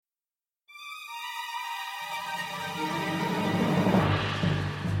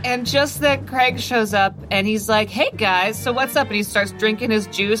And just then Craig shows up and he's like, hey guys, so what's up? And he starts drinking his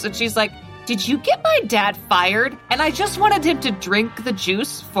juice and she's like, did you get my dad fired? And I just wanted him to drink the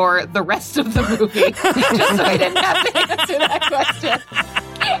juice for the rest of the movie. Just so he didn't have to answer that question.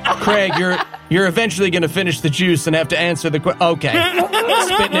 Craig, you're eventually going to finish the juice and have to answer the question. Okay.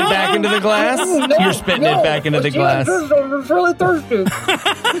 Spitting it back into the glass? You're spitting it back into the glass. I'm really thirsty.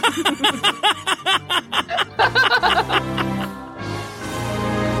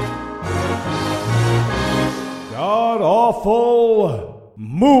 God-awful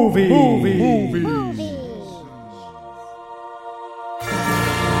movies.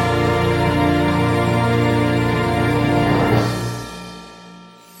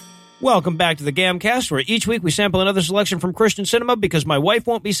 Welcome back to the Gamcast, where each week we sample another selection from Christian cinema because my wife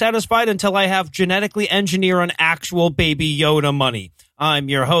won't be satisfied until I have genetically engineer an actual Baby Yoda money. I'm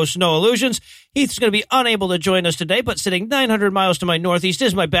your host, No Illusions. Heath's going to be unable to join us today, but sitting 900 miles to my northeast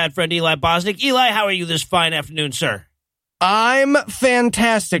is my bad friend Eli Bosnick. Eli, how are you this fine afternoon, sir? I'm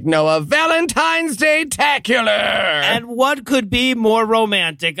fantastic, Noah. Valentine's Day-tacular! And what could be more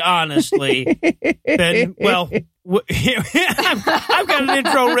romantic, honestly, than, well... I've got an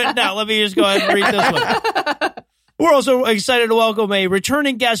intro written out. Let me just go ahead and read this one. We're also excited to welcome a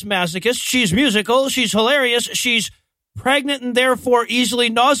returning guest masochist. She's musical. She's hilarious. She's pregnant and therefore easily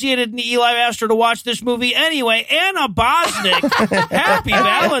nauseated, and Eli asked her to watch this movie anyway. Anna Bosnick, happy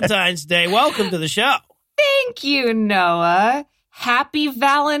Valentine's Day. Welcome to the show. Thank you, Noah. Happy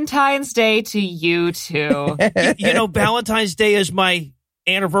Valentine's Day to you, too. You know, Valentine's Day is my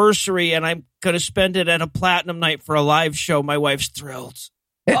anniversary, and I'm going to spend it at a platinum night for a live show. My wife's thrilled.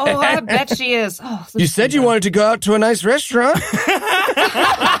 Oh, I bet she is. Oh, you said you wanted to go out to a nice restaurant. It's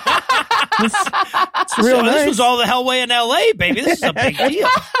real nice. This was all the Hellway in L.A., baby. This is a big deal.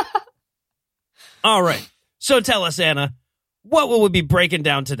 All right. So tell us, Anna, what will we be breaking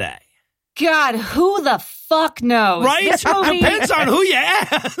down today? God, who the fuck knows? Right? This movie, depends on who you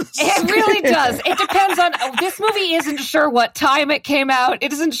ask. It really does. It depends on... This movie isn't sure what time it came out.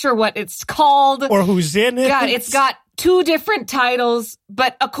 It isn't sure what it's called. Or who's in it. God, it's got 2 different titles.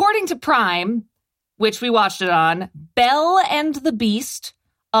 But according to Prime, which we watched it on, Belle and the Beast,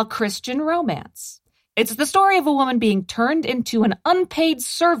 a Christian romance. It's the story of a woman being turned into an unpaid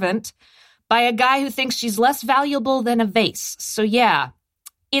servant by a guy who thinks she's less valuable than a vase. So yeah...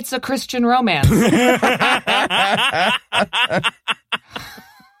 It's a Christian romance.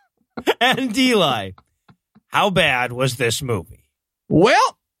 And Eli, how bad was this movie?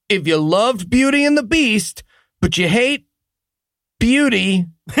 Well, if you loved Beauty and the Beast, but you hate beauty,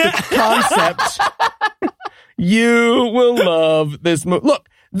 the concept, you will love this movie. Look,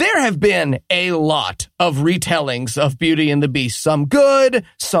 there have been a lot of retellings of Beauty and the Beast. Some good,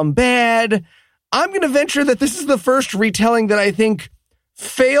 some bad. I'm going to venture that this is the first retelling that I think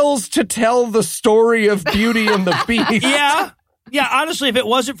fails to tell the story of Beauty and the Beast. Yeah, honestly, if it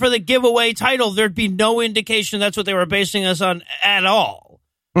wasn't for the giveaway title, there'd be no indication that's what they were basing us on at all.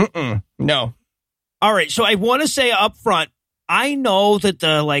 No. All right, so I want to say up front, I know that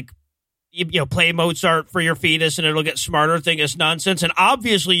the, play Mozart for your fetus and it'll get smarter thing is nonsense, and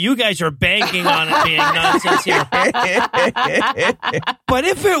obviously you guys are banking on it being nonsense here. But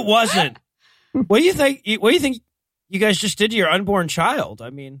if it wasn't, what do you think you guys just did to your unborn child? I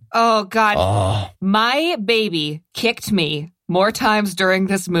mean... Oh, God. My baby kicked me more times during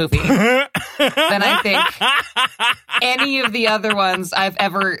this movie than I think any of the other ones I've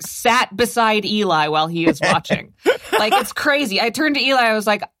ever sat beside Eli while he is watching. Like, it's crazy. I turned to Eli, I was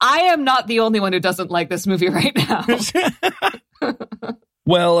like, I am not the only one who doesn't like this movie right now.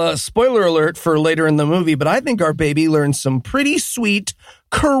 Well, spoiler alert for later in the movie, but I think our baby learned some pretty sweet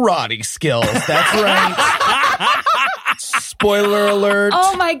karate skills. That's right. Spoiler alert.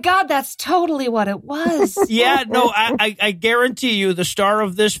 Oh my God, that's totally what it was. Yeah, no, I guarantee you the star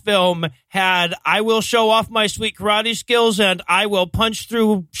of this film had, I will show off my sweet karate skills and I will punch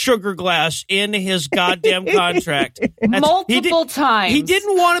through sugar glass in his goddamn contract. Multiple times. He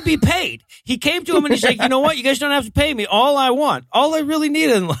didn't want to be paid. He came to him and he's like, you know what? You guys don't have to pay me. All I really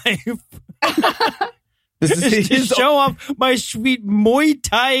need in life this is to show off my sweet Muay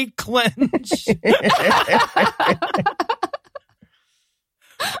Thai cleanse.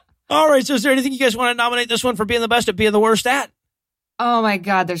 All right, so is there anything you guys want to nominate this one for being the best at being the worst at? Oh my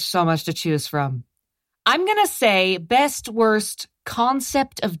God, there's so much to choose from. I'm going to say best, worst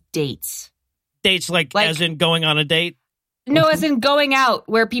concept of dates. Dates like as in going on a date? No, as in going out,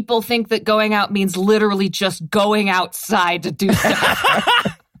 where people think that going out means literally just going outside to do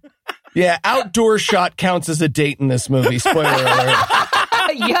stuff. Yeah, outdoor shot counts as a date in this movie. Spoiler alert.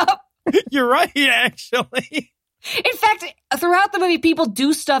 Yup. You're right, actually. In fact, throughout the movie, people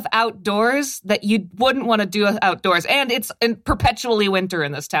do stuff outdoors that you wouldn't want to do outdoors. And it's perpetually winter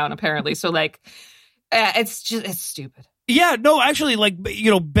in this town, apparently. So, like, it's stupid. Yeah, no, actually, like,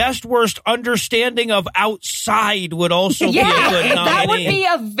 best worst understanding of outside would also be a good nominee. That would be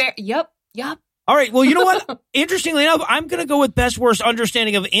a very, yep. All right, well, you know what? Interestingly enough, I'm going to go with best worst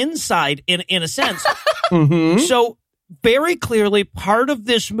understanding of inside in a sense. Mm-hmm. So, very clearly, part of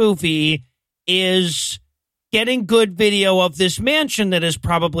this movie is getting good video of this mansion that is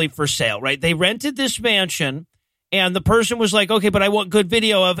probably for sale, right? They rented this mansion, and the person was like, okay, but I want good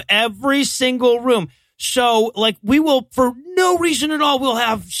video of every single room. So, like, we will, for no reason at all, we'll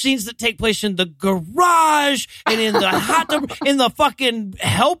have scenes that take place in the garage and in the hot tub, in the fucking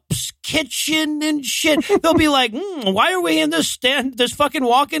help's kitchen and shit. They'll be like, why are we in this fucking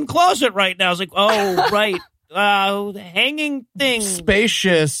walk-in closet right now? I was like, oh, right. Hanging thing.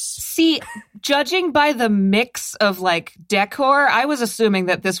 Spacious. See, judging by the mix of like decor, I was assuming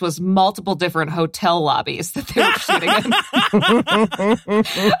that this was multiple different hotel lobbies that they were shooting in.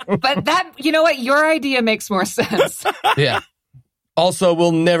 But that, you know what? Your idea makes more sense. Yeah. Also,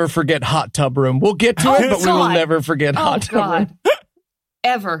 we'll never forget hot tub room. We'll get to it, but we will never forget hot tub room.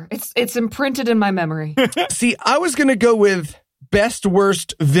 Ever. It's imprinted in my memory. See, I was going to go with best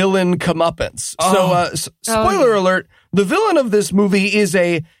worst villain comeuppance. So, spoiler alert, the villain of this movie is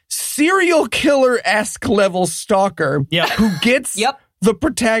a serial killer-esque level stalker who gets the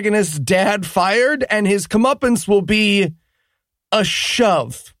protagonist's dad fired, and his comeuppance will be a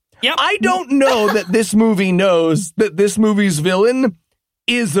shove. Yep. I don't know that this movie knows that this movie's villain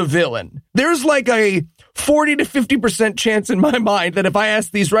is a villain. There's like a 40 to 50% chance in my mind that if I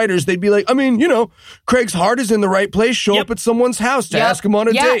asked these writers, they'd be like, I mean, Craig's heart is in the right place. Show up at someone's house to ask him on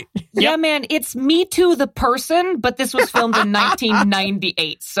a date. Yeah, man, it's Me Too the person, but this was filmed in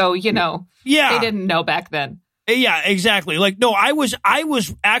 1998. So, they didn't know back then. Yeah, exactly. Like, no, I was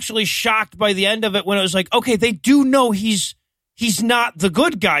actually shocked by the end of it when it was like, okay, they do know he's not the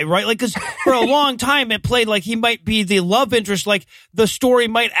good guy, right? Like, because for a long time it played like he might be the love interest. Like, the story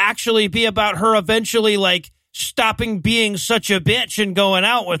might actually be about her eventually, like, stopping being such a bitch and going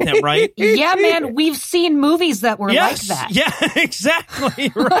out with him, right? Yeah, man, we've seen movies that were like that. Yeah,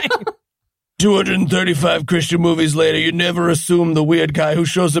 exactly, right. 235 Christian movies later, you never assume the weird guy who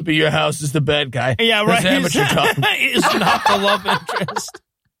shows up at your house is the bad guy. Yeah, right. That's amateur talk. It's not the love interest.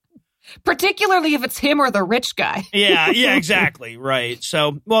 Particularly if it's him or the rich guy. Yeah, exactly. Right.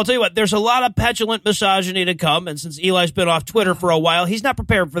 So, well, I'll tell you what, there's a lot of petulant misogyny to come. And since Eli's been off Twitter for a while, he's not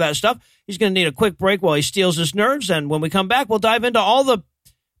prepared for that stuff. He's going to need a quick break while he steals his nerves. And when we come back, we'll dive into all the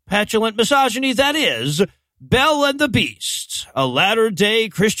petulant misogyny that is Belle and the Beast, a latter-day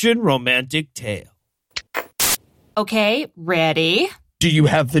Christian romantic tale. Okay, ready? Do you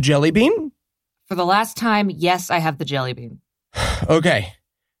have the jelly bean? For the last time, yes, I have the jelly bean. Okay.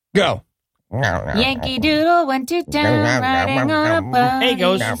 Go. Yankee Doodle went to town riding on a bus. Hey,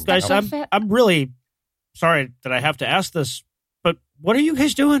 guys, I'm really sorry that I have to ask this, but what are you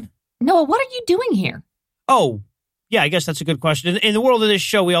guys doing? Noah, what are you doing here? Oh, yeah, I guess that's a good question. In the world of this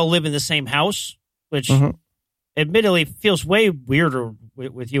show, we all live in the same house, which admittedly feels way weirder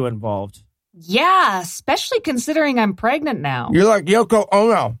with you involved. Yeah, especially considering I'm pregnant now. You're like Yoko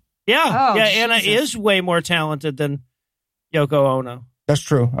Ono. Yeah, Jesus. Anna is way more talented than Yoko Ono. That's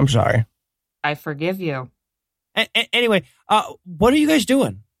true. I'm sorry. I forgive you. Anyway, what are you guys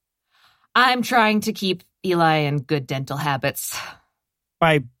doing? I'm trying to keep Eli in good dental habits.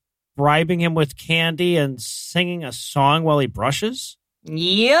 By bribing him with candy and singing a song while he brushes?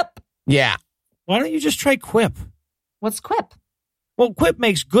 Yep. Yeah. Why don't you just try Quip? What's Quip? Well, Quip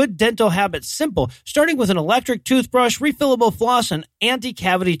makes good dental habits simple, starting with an electric toothbrush, refillable floss, and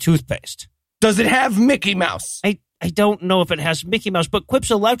anti-cavity toothpaste. Does it have Mickey Mouse? I don't know if it has Mickey Mouse, but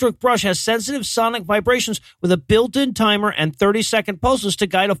Quip's electric brush has sensitive sonic vibrations with a built-in timer and 30-second pulses to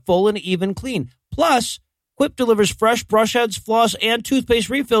guide a full and even clean. Plus, Quip delivers fresh brush heads, floss, and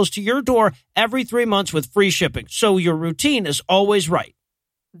toothpaste refills to your door every 3 months with free shipping, so your routine is always right.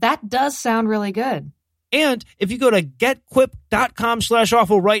 That does sound really good. And if you go to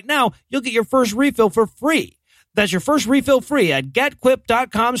getquip.com/awful right now, you'll get your first refill for free. That's your first refill free at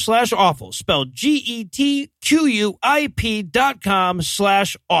getquip.com/awful, spelled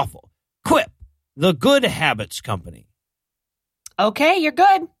GETQUIP.com/awful. Quip, the good habits company. Okay, you're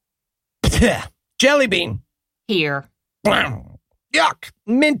good. Jelly bean. Here. Yuck.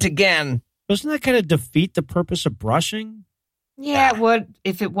 Mint again. Doesn't that kind of defeat the purpose of brushing? Yeah, it would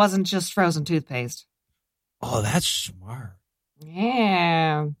if it wasn't just frozen toothpaste. Oh, that's smart.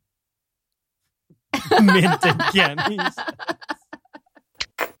 Yeah. Mint again.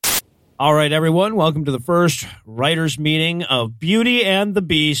 All right, everyone. Welcome to the first writers' meeting of Beauty and the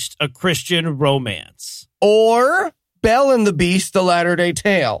Beast, a Christian romance. Or Belle and the Beast, a Latter-day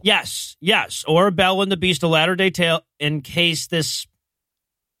Tale. Yes. Or Belle and the Beast, a Latter-day Tale, in case this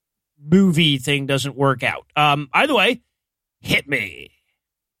movie thing doesn't work out. Either way, hit me.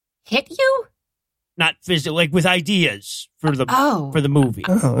 Hit you? Not physically, like with ideas for the movie.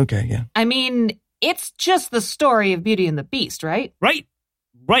 Oh, okay, yeah. I mean, it's just the story of Beauty and the Beast, right?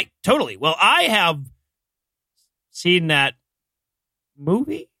 Right, totally. Well, I have seen that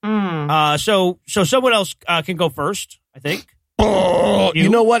movie. So someone else can go first, I think. You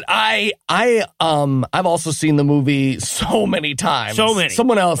know what? I've also seen the movie so many times. So many.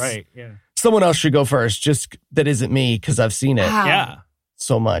 Someone else. Right, yeah. Someone else should go first. Just that isn't me because I've seen it Wow. Yeah.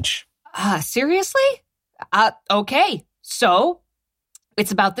 so much. Seriously? Okay. So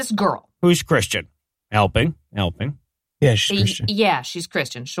it's about this girl. Who's Christian? Helping. Yeah, she's Christian. Yeah, she's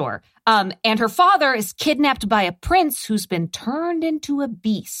Christian, sure. And her father is kidnapped by a prince who's been turned into a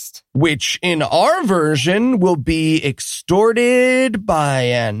beast. Which in our version will be extorted by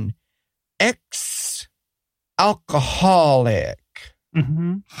an ex-alcoholic.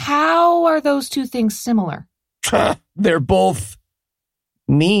 Mm-hmm. How are those two things similar? They're both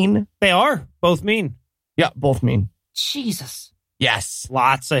mean. They are both mean. Yeah, both mean. Jesus. Yes.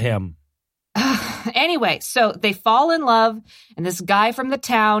 Lots of him. Anyway, so they fall in love, and this guy from the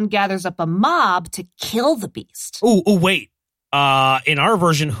town gathers up a mob to kill the beast. Oh, wait. In our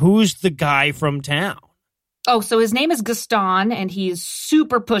version, who's the guy from town? Oh, so his name is Gaston, and he's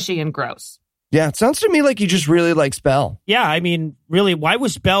super pushy and gross. Yeah, it sounds to me like he just really likes Belle. Yeah, I mean, really, why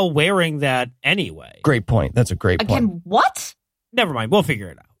was Belle wearing that anyway? Great point. That's a great point. Again, what? Never mind. We'll figure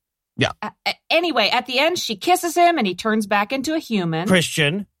it out. Yeah. Anyway, at the end, she kisses him, and he turns back into a human.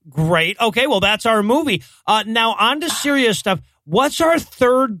 Christian. Great. Okay, well, that's our movie. Now, on to serious stuff. What's our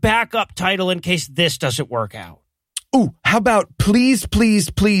third backup title in case this doesn't work out? Ooh, how about please, please,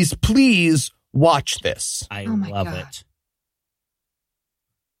 please, please watch this? I Oh my love God.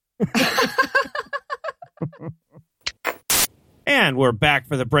 it. And we're back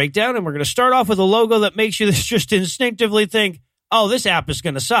for the breakdown, and we're going to start off with a logo that makes you just instinctively think, oh, this app is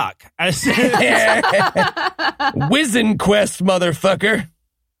going to suck. Whizzin' Quest, motherfucker.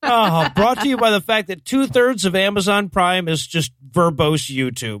 Brought to you by the fact that 2/3 of Amazon Prime is just verbose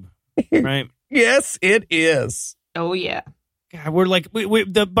YouTube, right? Yes, it is. Oh, yeah. God, we're like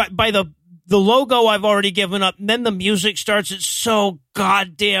by the logo I've already given up, and then the music starts. It's so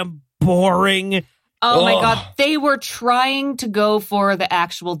goddamn boring. Oh, my Ugh. God. They were trying to go for the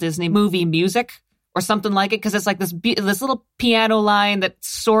actual Disney movie music or something like it, because it's like this little piano line that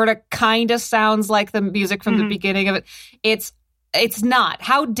sort of kind of sounds like the music from the beginning of it. It's not.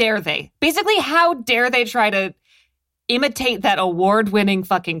 How dare they? Basically, how dare they try to imitate that award-winning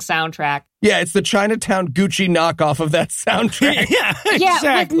fucking soundtrack? Yeah, it's the Chinatown Gucci knockoff of that soundtrack. Yeah, Yeah,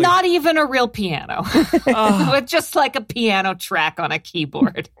 exactly. with not even a real piano. With just like a piano track on a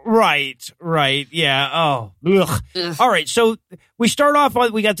keyboard. Right. Yeah. Oh. Ugh. Ugh. All right. So we start off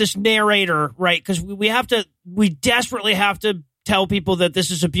with, we got this narrator, right? Because we desperately have to tell people that this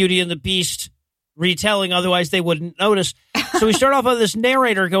is a Beauty and the Beast retelling, otherwise they wouldn't notice. So we start off with this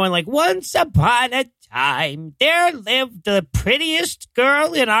narrator going like, once upon a time, there lived the prettiest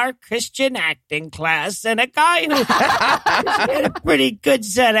girl in our Christian acting class and a guy who had a pretty good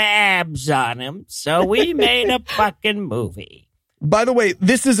set of abs on him. So we made a fucking movie. By the way,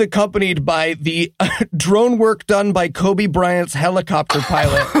 this is accompanied by the drone work done by Kobe Bryant's helicopter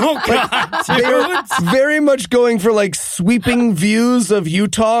pilot. Oh, God, They're very much going for like sweeping views of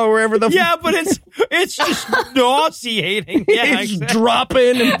Utah or wherever the yeah, but it's just nauseating. Yeah, it's exactly.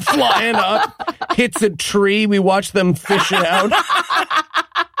 dropping and flying up, hits a tree. We watch them fish it out.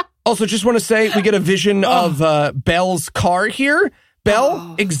 Also, just want to say we get a vision of Belle's car here.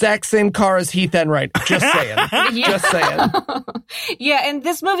 Belle, exact same car as Heath Enright. Just saying. Just saying. Yeah, and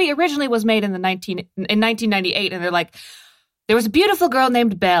this movie originally was made in 1998, and they're like, there was a beautiful girl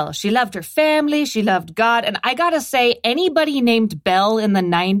named Belle. She loved her family, she loved God, and I gotta say, anybody named Belle in the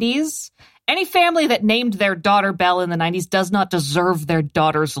 90s, any family that named their daughter Belle in the 90s does not deserve their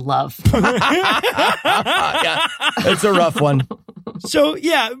daughter's love. Yeah, it's a rough one. So,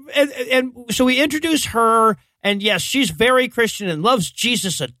 yeah, and so we introduce her, and yes, she's very Christian and loves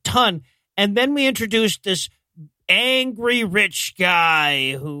Jesus a ton. And then we introduce this angry rich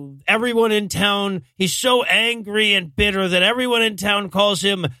guy who everyone in town, he's so angry and bitter that everyone in town calls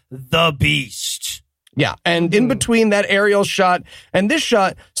him the Beast. Yeah, and in between that aerial shot and this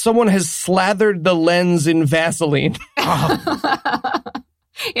shot, someone has slathered the lens in Vaseline. Yeah,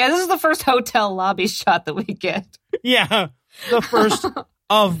 this is the first hotel lobby shot that we get. Yeah, the first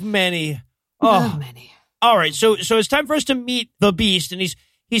of many. Oh, many. All right, so it's time for us to meet the Beast, and he's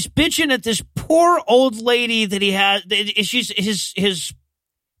bitching at this poor old lady that he has. She's his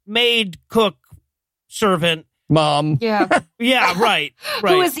maid, cook, servant. Mom. Yeah. Yeah, right.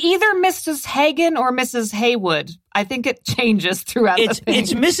 Who is either Mrs. Hagen or Mrs. Haywood. I think it changes throughout the thing.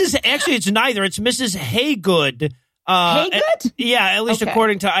 It's Mrs. Actually, it's neither. It's Mrs. Haygood. Haygood? Yeah, at least Okay.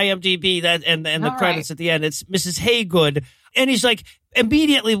 according to IMDb, that and the All credits right. at the end, it's Mrs. Haygood. And he's like,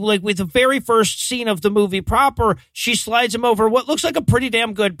 immediately, like with the very first scene of the movie proper, she slides him over what looks like a pretty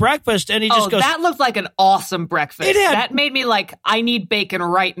damn good breakfast, and he just goes, that looked like an awesome breakfast. It had- That made me like, I need bacon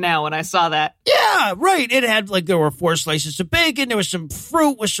right now when I saw that. yeah, right. It had like, there were 4 slices of bacon, there was some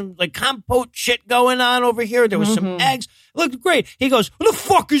fruit with some like compote shit going on over here, there was some eggs. It looked great. He goes, what the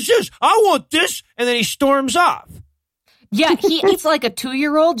fuck is this? I want this. And then he storms off. Yeah, he eats like a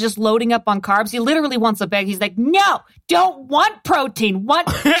 2-year-old just loading up on carbs. He literally wants a bag. He's like, no, don't want protein, want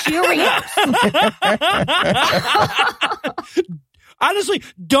Cheerios. Honestly,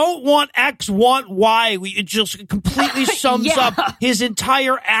 don't want X, want Y. It just completely sums Yeah. up his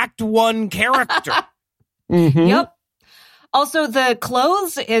entire Act 1 character. Mhm. Yep. Also, the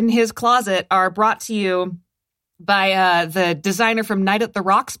clothes in his closet are brought to you by the designer from Night at the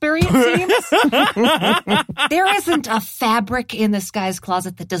Roxbury, it seems. There isn't a fabric in this guy's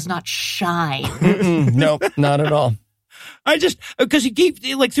closet that does not shine. Nope, not at all. I just, because he keeps,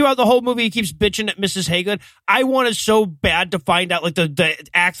 like, throughout the whole movie, he keeps bitching at Mrs. Haygood. I wanted so bad to find out, like, the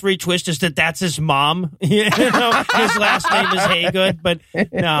Act 3 twist is that's his mom. You know, his last name is Haygood, but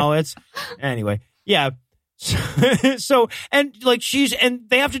no, anyway, yeah. So, and like and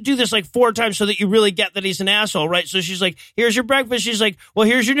they have to do this like 4 times so that you really get that he's an asshole, right? So she's like, here's your breakfast. She's like, well,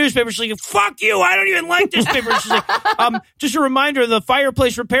 here's your newspaper. She's like, fuck you. I don't even like this paper. She's like, just a reminder, the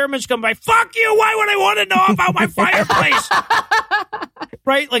fireplace repairman's come by. Fuck you. Why would I want to know about my fireplace?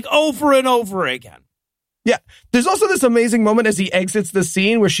 Right? Like over and over again. Yeah. There's also this amazing moment as he exits the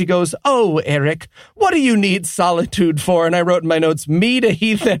scene where she goes, oh, Eric, what do you need solitude for? And I wrote in my notes, me to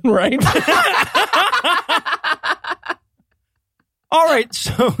Heathen, right? All right,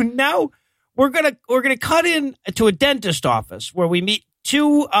 so now we're gonna cut in to a dentist office where we meet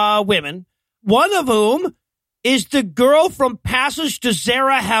 2 women, one of whom is the girl from Passage to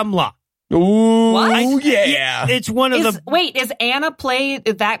Zarahemla. Ooh, What? yeah. It's one of the Wait, is Anna play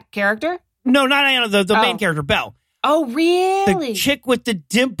that character? no, not Anna, the Oh. main character, Belle, Oh, the really? chick with the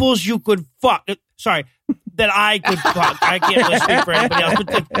dimples you could fuck. Sorry. That I could fuck. I can't really speak for anybody else.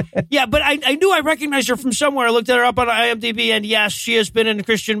 But yeah, but I knew I recognized her from somewhere. I looked at her up on IMDb, and yes, she has been in a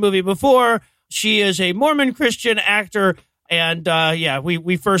Christian movie before. She is a Mormon Christian actor, and yeah,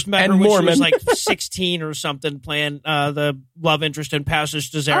 we first met And her when Mormon. she was like 16 or something, playing the love interest in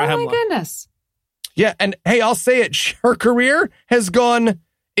Passage to Oh, Zarahemla. my goodness. Yeah, and hey, I'll say it. Her career has gone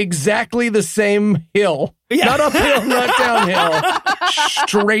exactly the same hill. Yeah. Not uphill, not downhill.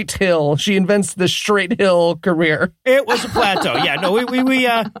 Straight hill. She invents the straight hill career. It was a plateau. Yeah, no, we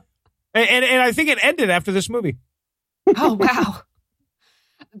and I think it ended after this movie. Oh, wow.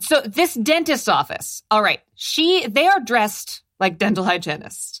 So this dentist's office, all right, they are dressed like dental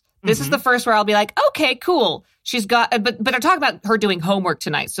hygienists. This is the first where I'll be like, okay, cool. She's got, but they're talking about her doing homework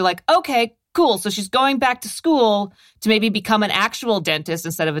tonight. So like, okay, cool. So she's going back to school to maybe become an actual dentist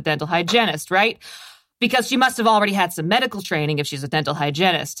instead of a dental hygienist, right? Because she must have already had some medical training if she's a dental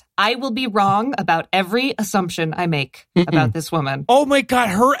hygienist. I will be wrong about every assumption I make about this woman. Oh my God,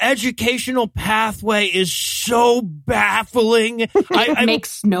 her educational pathway is so baffling. It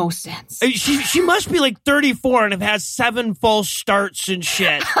makes no sense. She must be like 34 and have had 7 false starts and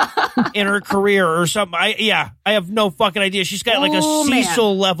shit in her career or something. I have no fucking idea. She's got like a Oh, man.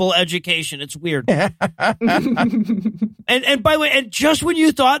 Cecil level education. It's weird. And by the way, and just when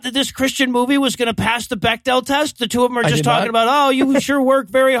you thought that this Christian movie was going to pass the Bechdel test, the 2 of them are I just did talking not. about, oh, you sure work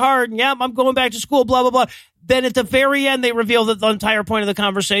very hard. And yeah, I'm going back to school, blah, blah, blah. Then at the very end, they reveal that the entire point of the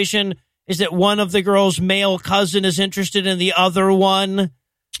conversation is that one of the girl's male cousin is interested in the other one.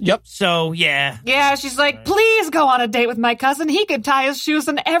 Yep. So, yeah. Yeah, she's like, please go on a date with my cousin. He could tie his shoes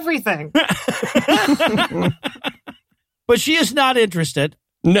and everything. But she is not interested.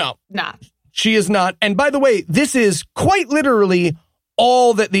 No, Nah. she is not. And by the way, this is quite literally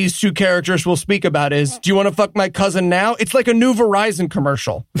all that these 2 characters will speak about is, do you want to fuck my cousin now? It's like a new Verizon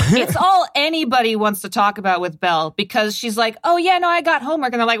commercial. It's all anybody wants to talk about with Belle because she's like, oh, yeah, no, I got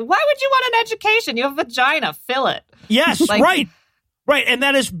homework. And they're like, why would you want an education? You have a vagina. Fill it. Yes, Like- right. Right. And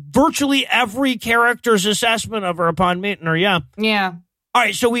that is virtually every character's assessment of her upon meeting her. Yeah. Yeah. All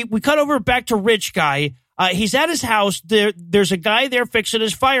right. So we cut over back to Rich Guy. He's at his house. There's a guy there fixing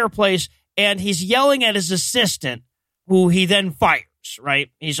his fireplace, and he's yelling at his assistant, who he then fires. universe, right?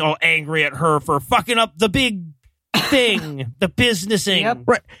 He's all angry at her for fucking up the big thing, the businessing. Yep.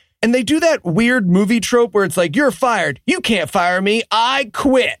 Right. And they do that weird movie trope where it's like, you're fired. You can't fire me. I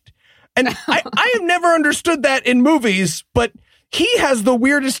quit. And I have never understood that in movies, but he has the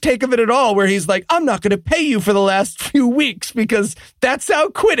weirdest take of it at all, where he's like, I'm not going to pay you for the last few weeks because that's how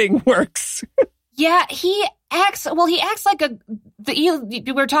quitting works. Yeah, he acts like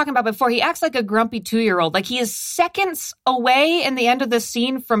we were talking about before, he acts like a grumpy 2-year-old. Like he is seconds away in the end of this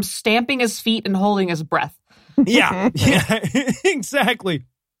scene from stamping his feet and holding his breath. Yeah, exactly.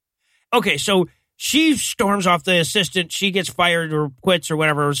 Okay, so she storms off the assistant. She gets fired or quits or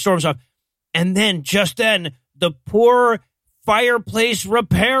whatever, storms off. And then, just then, the poor fireplace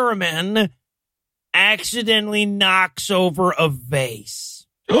repairman accidentally knocks over a vase.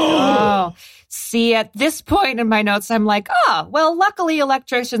 Oh, see, at this point in my notes, I'm like, well, luckily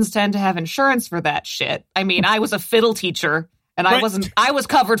electricians tend to have insurance for that shit. I mean, I was a fiddle teacher. And right. I was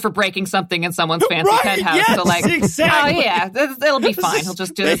covered for breaking something in someone's fancy right, penthouse. yes, So like, exactly. Oh yeah, it'll be fine. He'll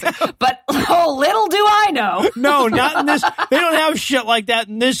just do this. But little do I know. No, not in this. They don't have shit like that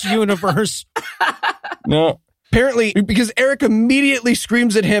in this universe. No. Apparently, because Eric immediately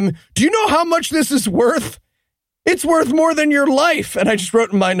screams at him, do you know how much this is worth? It's worth more than your life. And I just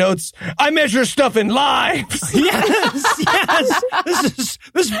wrote in my notes, I measure stuff in lives. Yes.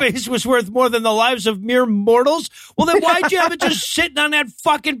 This vase was worth more than the lives of mere mortals. Well, then why'd you have it just sitting on that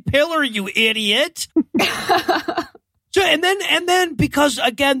fucking pillar, you idiot? So, and then, because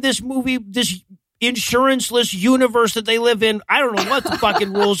again, this movie, this insurance-less universe that they live in, I don't know what the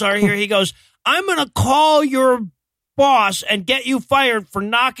fucking rules are here. He goes, I'm going to call your boss and get you fired for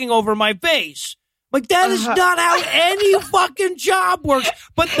knocking over my vase. Like, that is not how any fucking job works.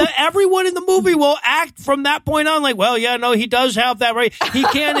 But everyone in the movie will act from that point on like, well, yeah, no, he does have that right. He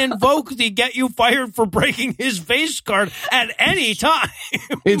can invoke the get you fired for breaking his vase card at any time.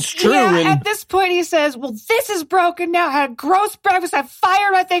 It's true. Yeah, and at this point, he says, well, this is broken now. I had gross breakfast. I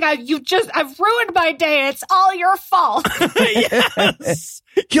fired my thing. I've ruined my day. It's all your fault. Yes.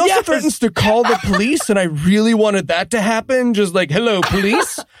 he also threatens to call the police, and I really wanted that to happen. Just like, hello,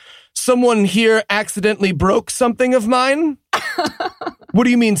 police. Someone here accidentally broke something of mine? What do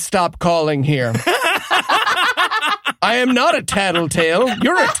you mean, stop calling here? I am not a tattletale.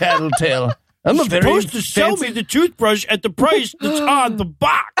 You're a tattletale. I'm a very supposed to sell me the toothbrush at the price that's on the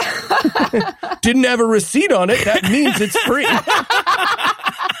box. Didn't have a receipt on it. That means it's free.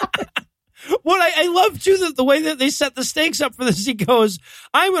 What I love, too, the way that they set the stakes up for this, he goes,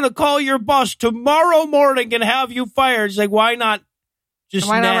 I'm going to call your boss tomorrow morning and have you fired. He's like, why not? Just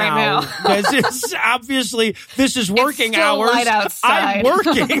why not right now? Because it's obviously this is working it's still hours. Light outside. I'm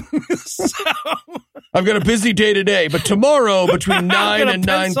working. So I've got a busy day today, but tomorrow between 9 and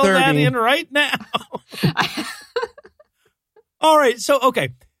 9:30. That in right now. All right. So, okay.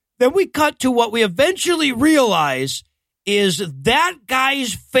 Then we cut to what we eventually realize is that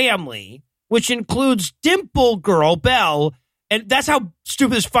guy's family, which includes Dimple Girl, Belle. And that's how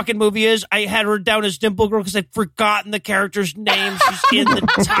stupid this fucking movie is. I had her down as Dimple Girl because I'd forgotten the character's name. She's in the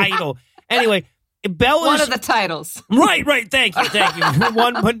title. Anyway, Belle is... One of the titles. Right. Thank you.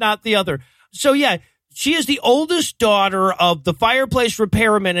 One, but not the other. So, yeah, she is the oldest daughter of the fireplace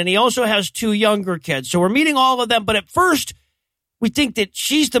repairman, and he also has 2 younger kids. So we're meeting all of them. But at first, we think that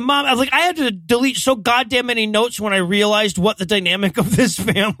she's the mom. I had to delete so goddamn many notes when I realized what the dynamic of this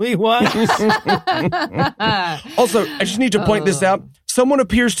family was. Also, I just need to point this out. Someone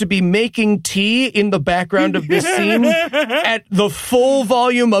appears to be making tea in the background of this scene at the full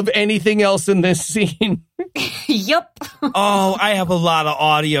volume of anything else in this scene. Yep. Oh, I have a lot of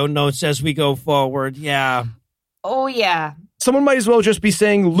audio notes as we go forward. Yeah. Oh, yeah. Someone might as well just be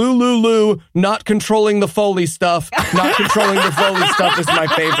saying, Lou, not controlling the Foley stuff. Not controlling the Foley stuff is my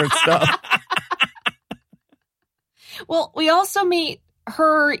favorite stuff. Well, we also meet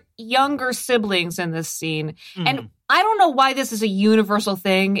her younger siblings in this scene. And I don't know why this is a universal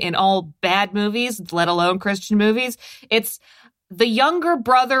thing in all bad movies, let alone Christian movies. It's the younger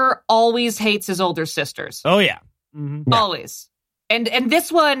brother always hates his older sisters. Oh, yeah. Mm-hmm. Always. And this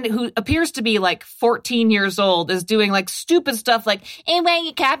one, who appears to be like 14 years old, is doing like stupid stuff like, hey, why are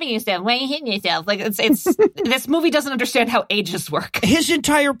you copying yourself? Why are you hitting yourself? Like, it's this movie doesn't understand how ages work. His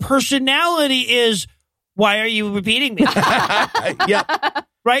entire personality is, why are you repeating me? Yeah.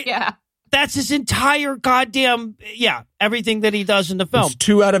 Right? Yeah. That's his entire goddamn, everything that he does in the film. It's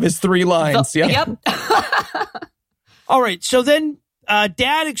 2 out of his 3 lines. Yep. All right. So then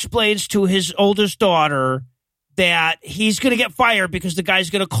Dad explains to his oldest daughter that he's going to get fired because the guy's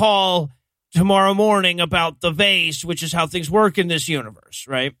going to call tomorrow morning about the vase, which is how things work in this universe,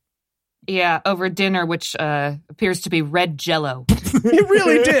 right? Yeah, over dinner, which appears to be red Jell-O. He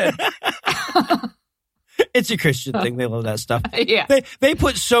really did. It's a Christian thing. They love that stuff. Yeah. They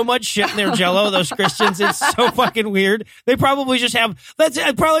put so much shit in their Jell-O, those Christians. It's so fucking weird. They probably just have that's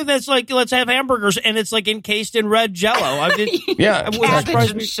like let's have hamburgers and it's like encased in red Jell-O. I mean, Yeah,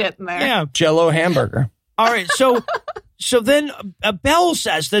 Cabbage and shit in there. yeah. Jell-O hamburger. All right, so then Belle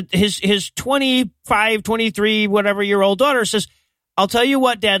says that his 25, 23, whatever year old daughter says, "I'll tell you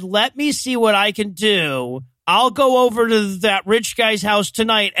what, Dad, let me see what I can do. I'll go over to that rich guy's house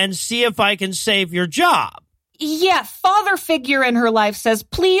tonight and see if I can save your job." Yeah, father figure in her life says,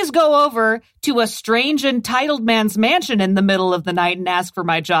 please go over to a strange entitled man's mansion in the middle of the night and ask for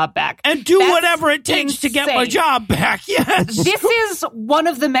my job back. And do That's whatever it takes to get my insane. job back. Yes. This is one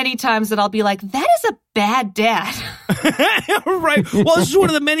of the many times that I'll be like, that is a bad dad. Right. Well, this is one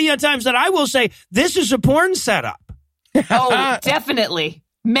of the many times that I will say, this is a porn setup. Oh, definitely.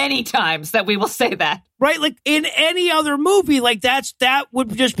 Many times that we will say that. Right? Like in any other movie, like that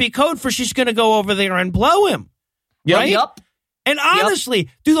would just be code for she's going to go over there and blow him. Yep. Right? Yup. And honestly,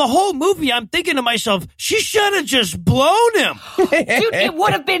 through the whole movie, I'm thinking to myself, she should have just blown him. Dude, it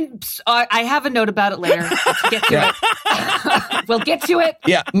would have been... I have a note about it later. Let's get to it. We'll get to it.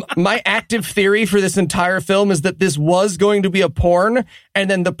 Yeah, my active theory for this entire film is that this was going to be a porn, and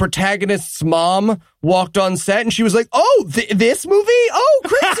then the protagonist's mom walked on set, and she was like, "Oh, this movie? Oh,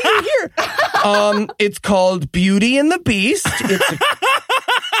 crazy, you're here." It's called Beauty and the Beast. It's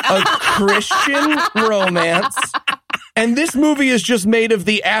a Christian romance. And this movie is just made of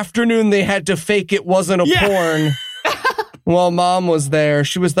the afternoon they had to fake it wasn't a porn. While Mom was there,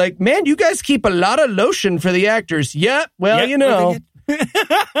 she was like, "Man, you guys keep a lot of lotion for the actors." Yep, well, you know. You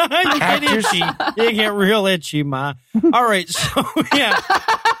get itchy. You get real itchy, Ma. All right, so, yeah.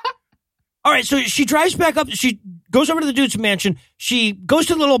 All right, so she drives back up. She goes over to the dude's mansion. She goes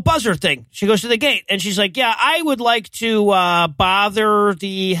to the little buzzer thing. She goes to the gate, and she's like, "Yeah, I would like to bother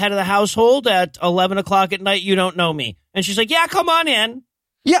the head of the household at 11 o'clock at night. You don't know me." And she's like, "Yeah, come on in."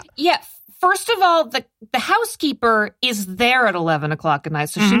 Yeah. First of all, the housekeeper is there at 11 o'clock at night,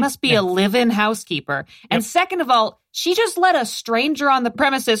 so she must be a live-in housekeeper. And second of all, she just let a stranger on the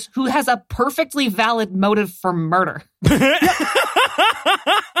premises who has a perfectly valid motive for murder.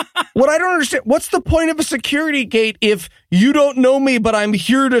 What I don't understand, what's the point of a security gate if you don't know me, but I'm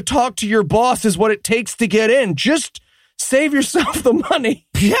here to talk to your boss is what it takes to get in? Just save yourself the money.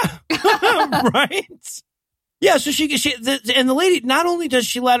 Yeah, right. Yeah, so and the lady, not only does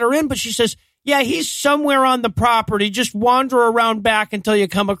she let her in, but she says, "Yeah, he's somewhere on the property. Just wander around back until you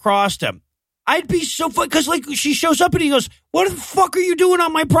come across him." I'd be so fun because, like, she shows up and he goes, "What the fuck are you doing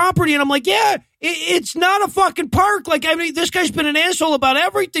on my property?" And I'm like, "Yeah, it's not a fucking park. Like, I mean, this guy's been an asshole about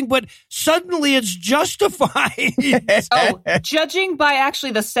everything, but suddenly it's justified." Oh, judging by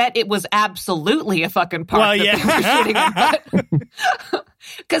actually the set, it was absolutely a fucking park. Well, yeah. That they were shooting in.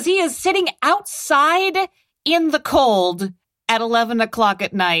 Because he is sitting outside in the cold at 11 o'clock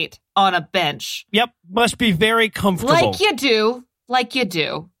at night on a bench. Yep, must be very comfortable. Like you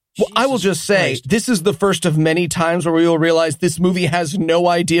do. Well, I will just say, this is the first of many times where we will realize this movie has no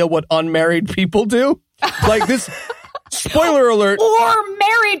idea what unmarried people do. Like this, spoiler alert. Or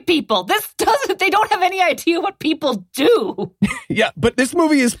married people. They don't have any idea what people do. Yeah, but this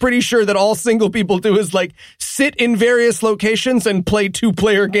movie is pretty sure that all single people do is like sit in various locations and play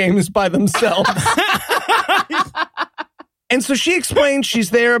 2-player games by themselves. And so she explains she's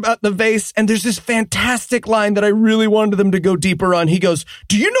there about the vase, and there's this fantastic line that I really wanted them to go deeper on. He goes,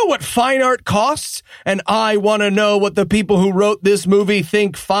 "Do you know what fine art costs? And I want to know what the people who wrote this movie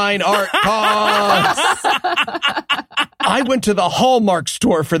think fine art costs." I went to the Hallmark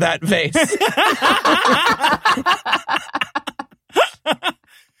store for that vase.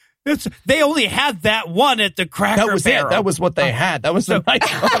 They only had that one at the Cracker That was Barrel. it. That was what they had. That was the nice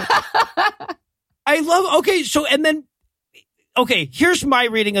one. I love, okay, here's my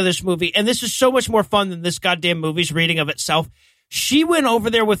reading of this movie, and this is so much more fun than this goddamn movie's reading of itself. She went over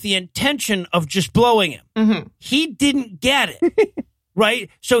there with the intention of just blowing him. Mm-hmm. He didn't get it, right?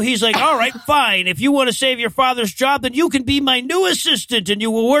 So he's like, "All right, fine. If you want to save your father's job, then you can be my new assistant, and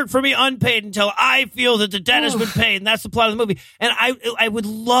you will work for me unpaid until I feel that the debt has been paid." And that's the plot of the movie. And I would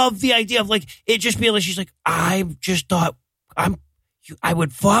love the idea of, like, it just being like, she's like, "I just thought I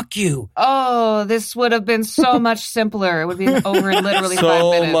would fuck you." Oh, this would have been so much simpler. It would be over in literally 5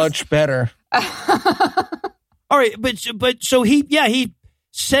 minutes. So much better. All right, but so he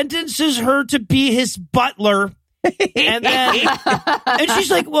sentences her to be his butler, and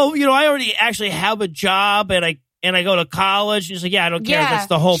she's like, "Well, I already actually have a job, and I go to college." And he's like, "Yeah, I don't care. That's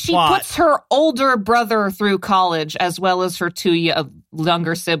the whole plot." She puts her older brother through college, as well as her 2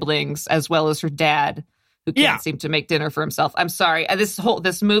 younger siblings, as well as her dad. who can't seem to make dinner for himself. I'm sorry.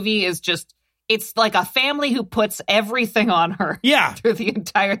 This movie is just, it's like a family who puts everything on her. Yeah. Through the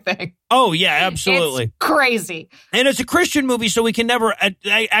entire thing. Oh, yeah, absolutely. It's crazy. And it's a Christian movie, so we can never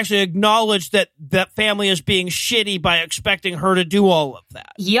actually acknowledge that that family is being shitty by expecting her to do all of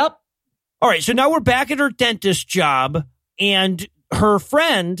that. Yep. All right, so now we're back at her dentist job, and her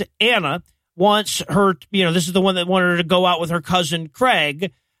friend, Anna, wants her, this is the one that wanted her to go out with her cousin,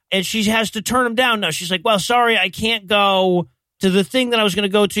 Craig, and she has to turn him down now. She's like, well, sorry, I can't go to the thing that I was going to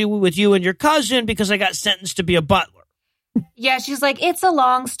go to with you and your cousin because I got sentenced to be a butler. Yeah, she's like, it's a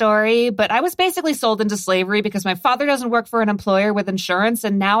long story, but I was basically sold into slavery because my father doesn't work for an employer with insurance,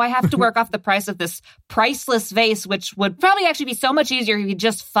 and now I have to work off the price of this priceless vase, which would probably actually be so much easier if he'd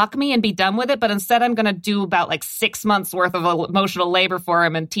just fuck me and be done with it, but instead I'm going to do about 6 months worth of emotional labor for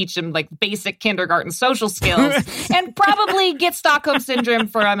him and teach him basic kindergarten social skills and probably get Stockholm Syndrome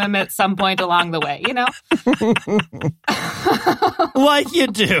from him at some point along the way, Like you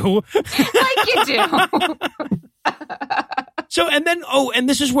do. Like you do. So, and then, and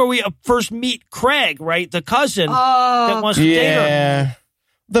this is where we first meet Craig, right? The cousin that wants to date her.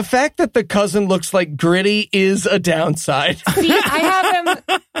 The fact that the cousin looks like Gritty is a downside. See, I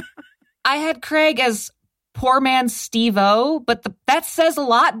had Craig as poor man Steve-O, but that says a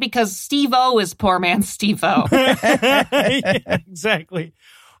lot because Steve-O is poor man Steve-O. Yeah, exactly.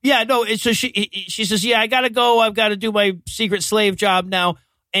 Yeah, no, so she says, yeah, I got to go. I've got to do my secret slave job now.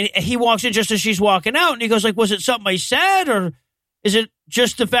 And he walks in just as she's walking out, and he goes was it something I said, or is it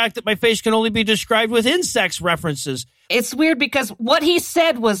just the fact that my face can only be described with insects references? It's weird because what he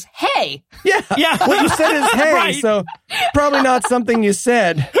said was, hey. Yeah. What you said is hey, right. So probably not something you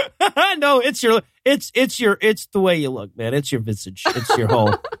said. No, it's the way you look, man. It's your visage. It's your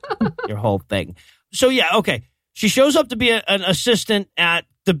whole thing. So yeah, okay. She shows up to be an assistant at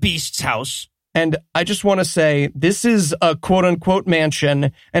the Beast's house. And I just want to say, this is a quote-unquote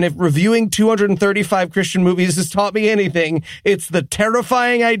mansion, and if reviewing 235 Christian movies has taught me anything, it's the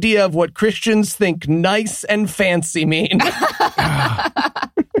terrifying idea of what Christians think nice and fancy mean.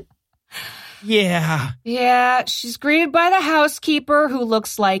 Yeah. Yeah, she's greeted by the housekeeper, who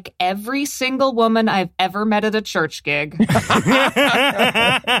looks like every single woman I've ever met at a church gig.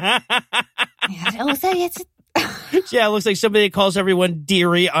 Yeah, it looks like somebody that calls everyone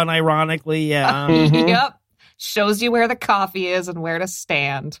dearie unironically. Yeah. Yep. Shows you where the coffee is and where to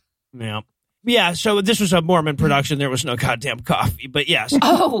stand. Yeah. Yeah, so this was a Mormon production. There was no goddamn coffee, but yes.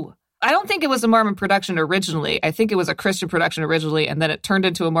 Oh, I don't think it was a Mormon production originally. I think it was a Christian production originally, and then it turned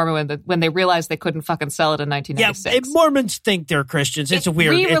into a Mormon when they realized they couldn't fucking sell it in 1996. Yeah, Mormons think they're Christians. It's a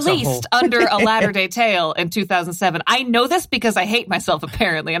weird... Re-released under a Latter-day Tale in 2007. I know this because I hate myself,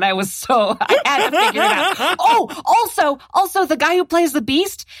 apparently, and I had to figure it out. Oh, also, the guy who plays the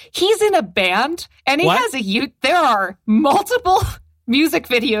Beast, he's in a band, and he has there are multiple... music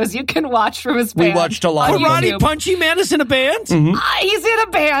videos you can watch from his band. We watched a lot of Karate Punchy Man is in a band? Mm-hmm. He's in a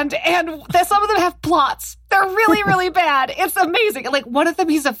band, and some of them have plots. They're really, really bad. It's amazing. One of them,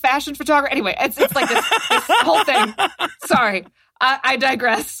 he's a fashion photographer. Anyway, it's like this whole thing. Sorry. I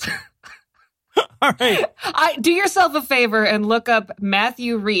digress. All right. Do yourself a favor and look up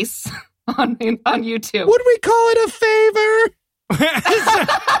Matthew Reese on YouTube. Would we call it a favor?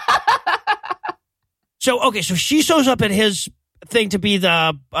 So she shows up at his thing to be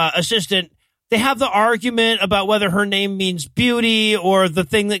the assistant. They have the argument about whether her name means beauty or the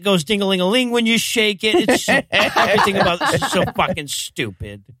thing that goes ding-a-ling-a-ling when you shake it. It's everything about this is so fucking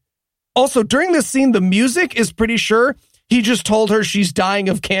stupid. Also, during this scene, the music is pretty sure he just told her she's dying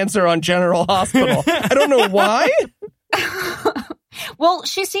of cancer on General Hospital. I don't know why. Well,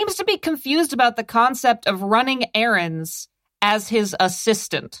 she seems to be confused about the concept of running errands as his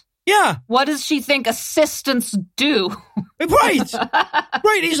assistant. Yeah. What does she think assistants do? Right.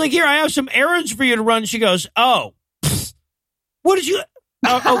 Right. He's like, here, I have some errands for you to run. She goes, oh, what did you...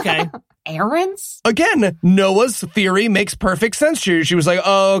 Oh, okay. Errands? Again, Noah's theory makes perfect sense. She was like,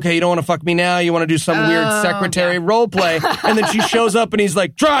 oh, okay, you don't want to fuck me now. You want to do some weird secretary role play. And then she shows up and he's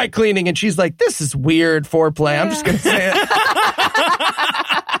like, dry cleaning. And she's like, this is weird foreplay. I'm just going to say it.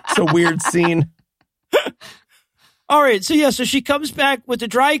 It's a weird scene. All right, so she comes back with the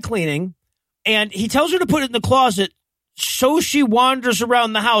dry cleaning, and he tells her to put it in the closet, so she wanders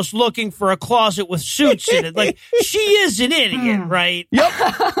around the house looking for a closet with suits in it. She is an idiot, right?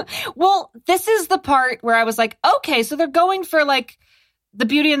 Yep. Well, this is the part where I was like, okay, so they're going for, the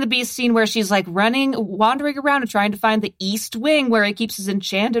Beauty and the Beast scene where she's, wandering around and trying to find the East Wing where he keeps his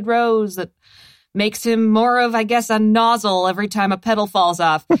enchanted rose that makes him more of, I guess, a nozzle every time a petal falls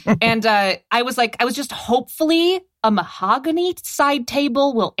off. And I was just hopefully a mahogany side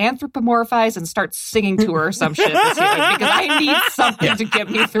table will anthropomorphize and start singing to her or some shit this year, because I need something to get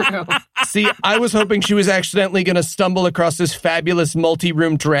me through. See, I was hoping she was accidentally going to stumble across this fabulous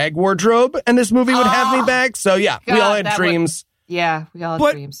multi-room drag wardrobe and this movie would have me back. So yeah, we all had dreams. Yeah, we all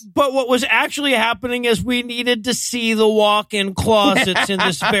had dreams. But what was actually happening is we needed to see the walk-in closets in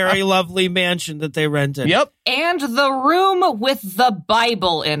this very lovely mansion that they rented. Yep. And the room with the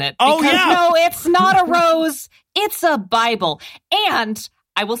Bible in it. Oh, because, yeah. no, it's not a rose. It's a Bible. And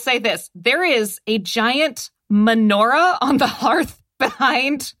I will say this. There is a giant menorah on the hearth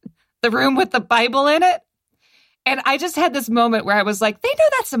behind the room with the Bible in it. And I just had this moment where I was like, they know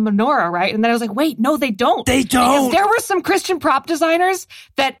that's a menorah, right? And then I was like, wait, no, they don't. They don't. Because there were some Christian prop designers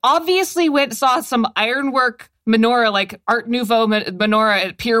that obviously saw some ironwork menorah, like Art Nouveau menorah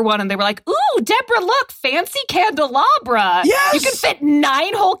at Pier 1, and they were like, ooh, Deborah, look, fancy candelabra. Yes. You can fit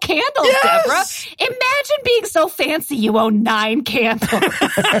 9 whole candles, Yes. Deborah. Imagine being so fancy you own 9 candles.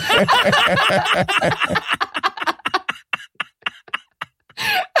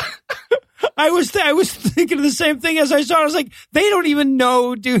 I was thinking of the same thing as I saw it. I was like, they don't even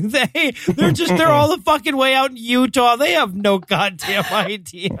know, do they? They're all the fucking way out in Utah. They have no goddamn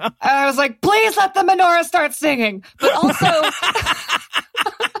idea. I was like, please let the menorah start singing.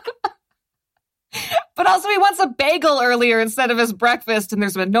 But also he wants a bagel earlier instead of his breakfast, and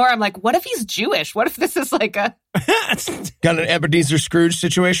there's a menorah. I'm like, what if he's Jewish? What if this is like a... Got an Ebenezer Scrooge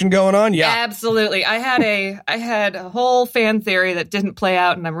situation going on? Yeah. Absolutely. I had a whole fan theory that didn't play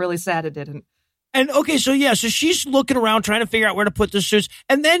out, and I'm really sad it didn't. And okay, so she's looking around trying to figure out where to put the suits,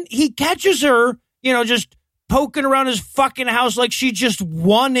 and then he catches her, just poking around his fucking house like she just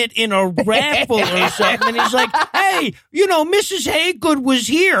won it in a raffle or something. And he's like, hey, Mrs. Haygood was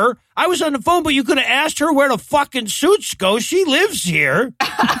here. I was on the phone, but you could have asked her where the fucking suits go. She lives here.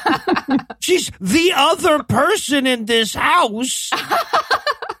 She's the other person in this house.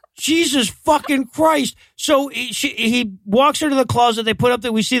 Jesus fucking Christ. So he walks her to the closet. They put up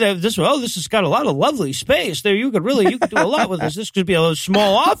that we see that this has got a lot of lovely space there. You could do a lot with this. This could be a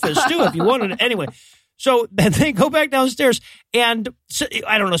small office too if you wanted it. Anyway. So then they go back downstairs, and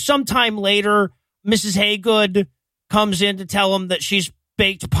I don't know, sometime later, Mrs. Haygood comes in to tell him that she's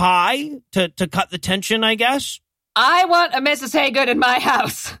baked pie to cut the tension, I guess. I want a Mrs. Haygood in my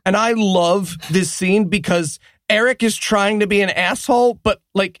house. And I love this scene because Eric is trying to be an asshole, but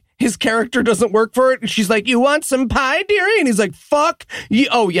like his character doesn't work for it. And she's like, you want some pie, dearie? And he's like, fuck you.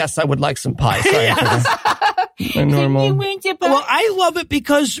 Oh, yes, I would like some pie. Sorry. Normal. Well, I love it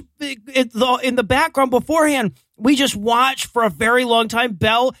because in the background beforehand, we just watch for a very long time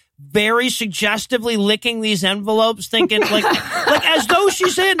Belle very suggestively licking these envelopes, thinking like as though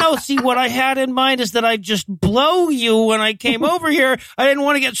she's saying, no, see, what I had in mind is that I'd just blow you when I came over here. I didn't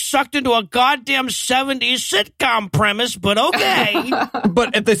want to get sucked into a goddamn 70s sitcom premise, but okay.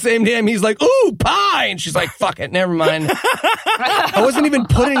 But at the same time, he's like, ooh, pie. And she's like, fuck it, never mind. I wasn't even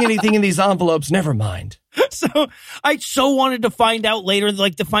putting anything in these envelopes. Never mind. So I so wanted to find out later,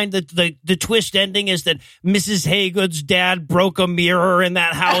 like to find the twist ending is that Mrs. Haygood's dad broke a mirror in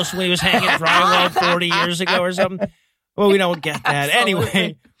that house when he was hanging drywall 40 years ago or something. Well, we don't get that.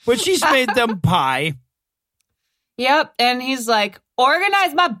 Anyway, but she's made them pie. Yep. And he's like,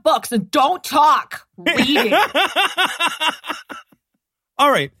 organize my books and don't talk. Reading.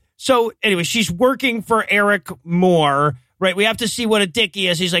 All right. So anyway, she's working for Eric Moore. Right, we have to see what a dick he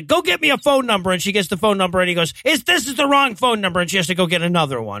is. He's like, go get me a phone number. And she gets the phone number and he goes, this is the wrong phone number. And she has to go get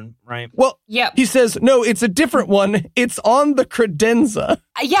another one, right? Well, yep. He says, no, it's a different one. It's on the credenza.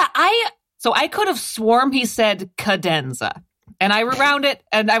 Yeah, I could have sworn he said cadenza. And I rewound it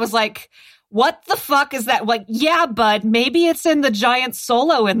and I was like, what the fuck is that? Like, yeah, bud, maybe it's in the giant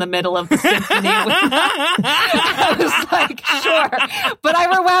solo in the middle of the symphony. I was like, sure. But I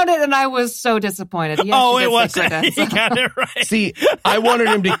rewound it and I was so disappointed. Yes, it was. He got it right. See, I wanted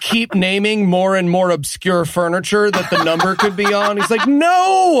him to keep naming more and more obscure furniture that the number could be on. He's like,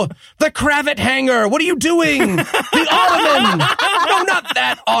 no, the cravat hanger. What are you doing? The ottoman. No, not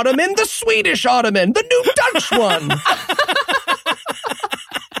that ottoman. The Swedish ottoman. The new Dutch one.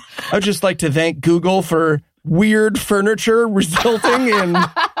 I would just like to thank Google for weird furniture resulting in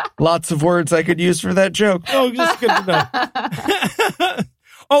lots of words I could use for that joke. Oh, just good to know.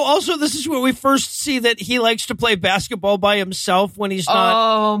 Oh, also, this is where we first see that he likes to play basketball by himself when he's not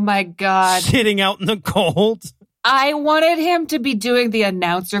oh my God. Sitting out in the cold. I wanted him to be doing the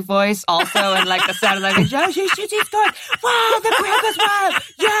announcer voice also, and like the sound of like, Josh, he's going, wow, the Broncos won,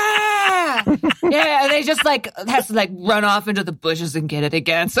 yeah, yeah. And they just like has to like run off into the bushes and get it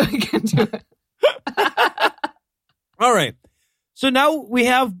again so he can do it. All right, so now we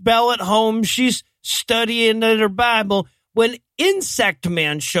have Belle at home. She's studying her Bible when Insect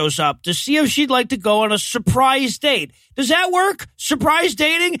Man shows up to see if she'd like to go on a surprise date. Does that work? Surprise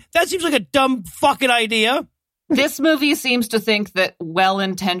dating? That seems like a dumb fucking idea. This movie seems to think that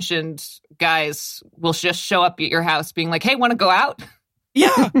well-intentioned guys will just show up at your house being like, hey, want to go out?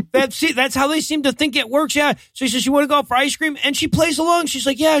 Yeah, that's how they seem to think it works. Yeah. So he says, you want to go out for ice cream? And she plays along. She's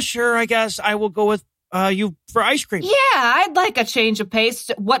like, yeah, sure, I guess I will go with you for ice cream. Yeah, I'd like a change of pace.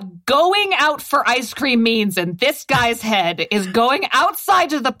 What going out for ice cream means in this guy's head is going outside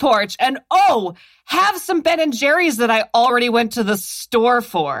to the porch and, have some Ben & Jerry's that I already went to the store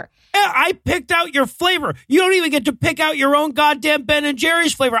for. Yeah, I picked out your flavor. You don't even get to pick out your own goddamn Ben &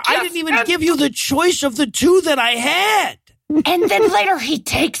 Jerry's flavor. Yes, I didn't even give you the choice of the two that I had. And then later he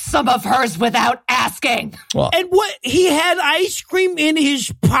takes some of hers without asking. Well, and what? He had ice cream in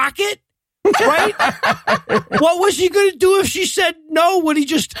his pocket? Right? What was he going to do if she said no? Would he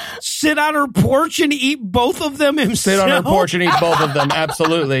just sit on her porch and eat both of them himself? Sit on her porch and eat both of them.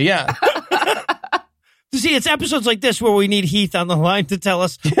 Absolutely. Yeah. See, it's episodes like this where we need Heath on the line to tell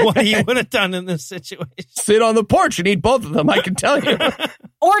us what he would have done in this situation. Sit on the porch and eat both of them, I can tell you.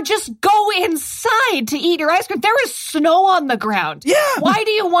 Or just go inside to eat your ice cream. There is snow on the ground. Yeah. Why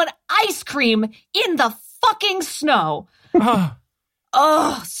do you want ice cream in the fucking snow?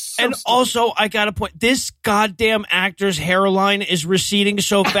 So and stupid. also, I got to point, this goddamn actor's hairline is receding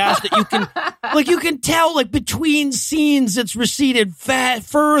so fast that you can tell, between scenes, it's receded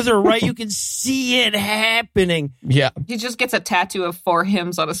further, right? You can see it happening. Yeah. He just gets a tattoo of 4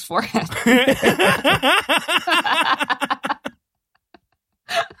 hymns on his forehead.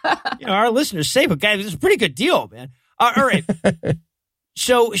 Our listeners say, but guys, it's a pretty good deal, man. All right.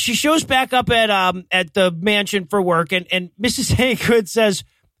 So she shows back up at the mansion for work, and Mrs. Haygood says,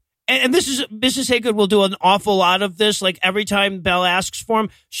 and this is Mrs. Haygood will do an awful lot of this. Like every time Belle asks for him,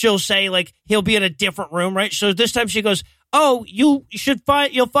 she'll say he'll be in a different room, right? So this time she goes, "Oh, you'll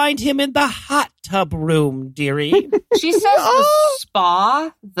find him in the hot tub room, dearie." She says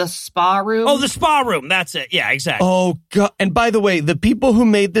the spa room. Oh, the spa room. That's it. Yeah, exactly. Oh God! And by the way, the people who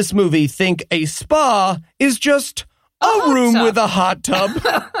made this movie think a spa is just a room with a hot tub.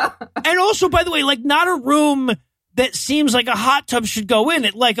 And also, by the way, not a room that seems like a hot tub should go in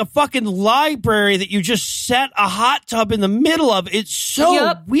it, like a fucking library that you just set a hot tub in the middle of. It's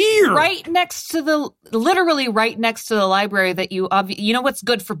so weird. Literally right next to the library that you know what's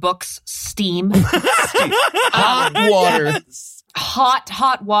good for books? Steam. Hot water. Yes.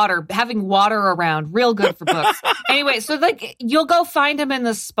 Hot water, having water around, real good for books. Anyway, so you'll go find him in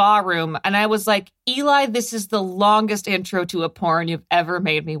the spa room. And I was like, Eli, this is the longest intro to a porn you've ever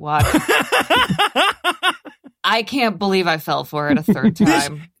made me watch. I can't believe I fell for it a third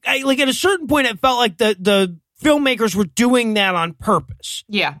time. At a certain point, it felt like the filmmakers were doing that on purpose.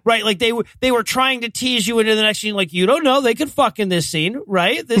 Yeah. Right? They were trying to tease you into the next scene. You don't know, they could fuck in this scene,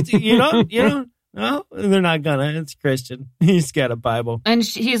 right? You know. No, they're not gonna. It's Christian. He's got a Bible. And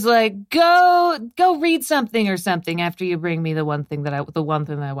he's like, go read something or something after you bring me the one thing that I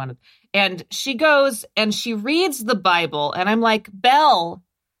wanted. And she goes and she reads the Bible. And I'm like, Belle,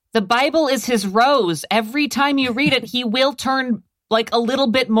 the Bible is his rose. Every time you read it, he will turn a little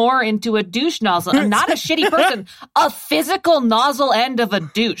bit more into a douche nozzle. I'm not a shitty person. A physical nozzle end of a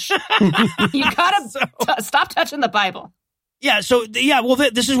douche. You gotta stop touching the Bible. Yeah,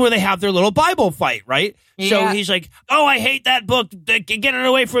 this is where they have their little Bible fight, right? Yeah. So he's like, "Oh, I hate that book. Get it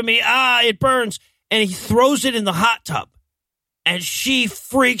away from me. It burns." And he throws it in the hot tub. And she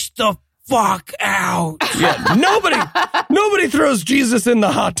freaks the fuck out. Yeah, nobody throws Jesus in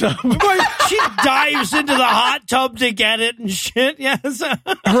the hot tub. She dives into the hot tub to get it and shit. Yes.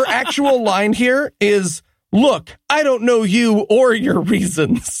 Her actual line here is, "Look, I don't know you or your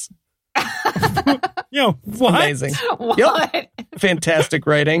reasons." What? Amazing. What? Yep. Fantastic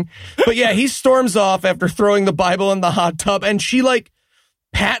writing. But yeah, he storms off after throwing the Bible in the hot tub, and she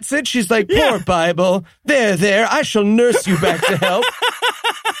pats it. She's like, "Poor Bible. There, I shall nurse you back to health."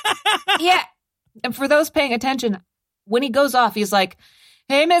 Yeah. And for those paying attention, when he goes off, he's like,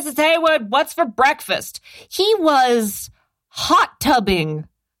 "Hey, Mrs. Haywood, what's for breakfast?" He was hot tubbing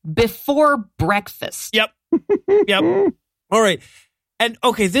before breakfast. Yep. All right. And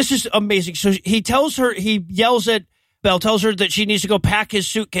okay, this is amazing. So he yells at Belle, tells her that she needs to go pack his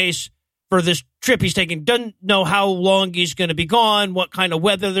suitcase for this trip he's taking. Doesn't know how long he's going to be gone, what kind of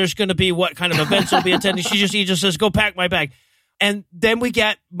weather there's going to be, what kind of events he'll be attending. He just says, "Go pack my bag." And then we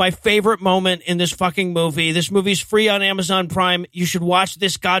get my favorite moment in this fucking movie. This movie's free on Amazon Prime. You should watch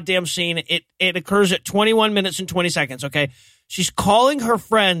this goddamn scene. It occurs at 21 minutes and 20 seconds, okay? She's calling her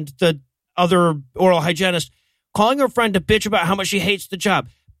friend, the other oral hygienist, calling her friend to bitch about how much she hates the job.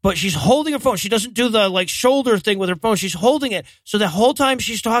 but she's holding her phone. She doesn't do the like shoulder thing with her phone. She's holding it. So the whole time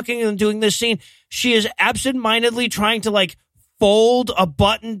she's talking and doing this scene, she is absentmindedly trying to like fold a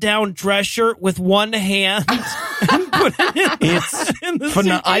button-down dress shirt with one hand and put it in the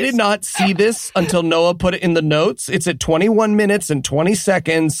suitcase. I did not see this until Noah put it in the notes. It's at 21 minutes and 20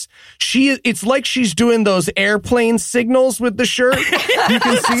 seconds. It's like she's doing those airplane signals with the shirt. You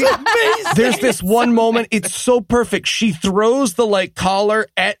can see there's this one moment. It's so perfect. She throws the like collar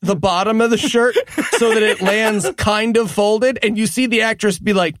at the bottom of the shirt so that it lands kind of folded. And you see the actress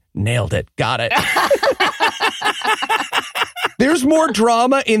be like, nailed it. Got it. There's more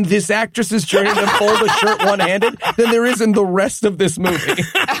drama in this actress's journey to fold a shirt one-handed than there is in the rest of this movie.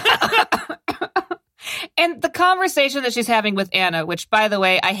 And the conversation that she's having with Anna, which, by the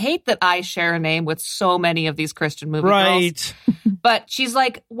way, I hate that I share a name with so many of these Christian movie girls. But she's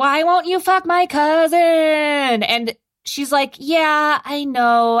like, why won't you fuck my cousin? And she's like, yeah, I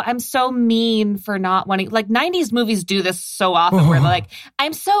know. I'm so mean for not wanting... Like, 90s movies do this so often where they're like,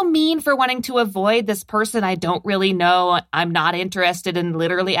 I'm so mean for wanting to avoid this person I don't really know. I'm not interested in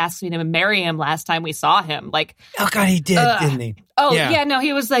literally asking me to marry him last time we saw him. Like, oh, God, he did, didn't he? Oh, yeah, no,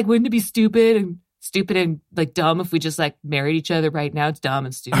 he was like, wouldn't it be stupid and like dumb if we just like married each other right now? It's dumb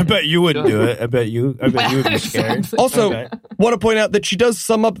and stupid. I bet you wouldn't do it. I bet you would be scared. Also, want to point out that she does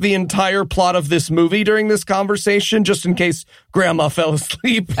sum up the entire plot of this movie during this conversation, just in case Grandma fell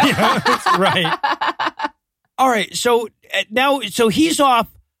asleep. Yeah, that's right. All right, so now, he's off.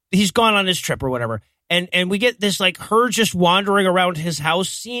 He's gone on his trip or whatever, and we get this like her just wandering around his house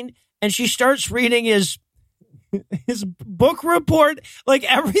scene, and she starts reading his book report. Like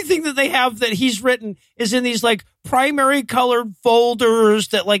everything that they have that he's written is in these like primary colored folders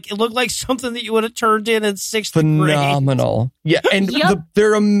that like it looked like something that you would have turned in sixth grade. Phenomenal. Yeah, and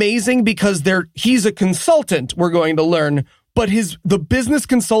they're amazing because he's a consultant, we're going to learn, but the business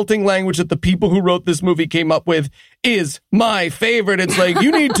consulting language that the people who wrote this movie came up with is my favorite. It's like,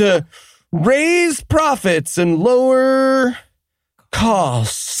 you need to raise profits and lower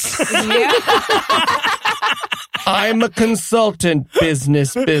costs. Yeah. I'm a consultant,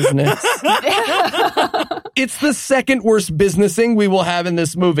 business. It's the second worst businessing we will have in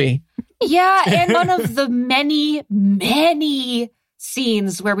this movie. Yeah, and one of the many, many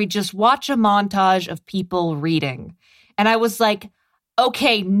scenes where we just watch a montage of people reading. And I was like,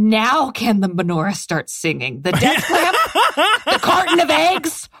 okay, now can the menorah start singing? The death lamp, the carton of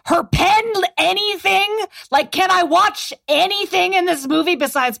eggs, her pen, anything? Like, can I watch anything in this movie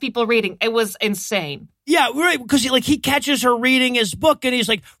besides people reading? It was insane. Yeah, right. Because he catches her reading his book, and he's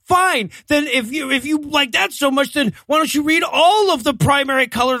like, "Fine, then if you like that so much, then why don't you read all of the primary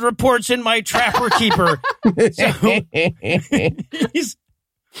colored reports in my Trapper Keeper?"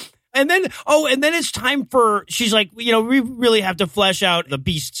 And then it's time for, she's like, we really have to flesh out the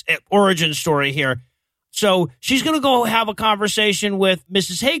Beast's origin story here. So she's going to go have a conversation with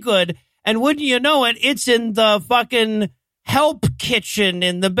Mrs. Haygood, and wouldn't you know it, it's in the fucking help kitchen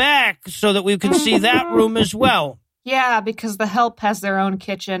in the back so that we can see that room as well. Yeah, because the help has their own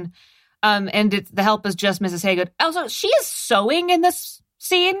kitchen, and the help is just Mrs. Haygood. Also, she is sewing in this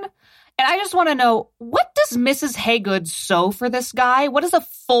scene. And I just want to know, what does Mrs. Haygood sew for this guy? What does a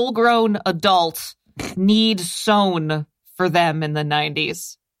full-grown adult need sewn for them in the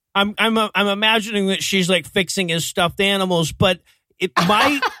 90s? I'm imagining that she's like fixing his stuffed animals, but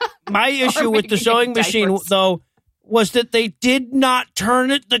my issue with the sewing machine though was that they did not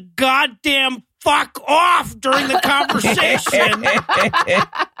turn it the goddamn fuck off during the conversation.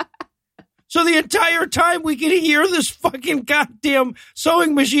 So the entire time we can hear this fucking goddamn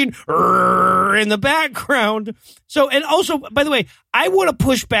sewing machine in the background. So, and also, by the way, I want to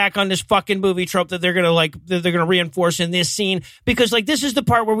push back on this fucking movie trope that they're gonna reinforce in this scene, because like this is the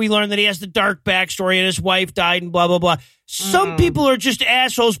part where we learn that he has the dark backstory and his wife died and blah blah blah. Some people are just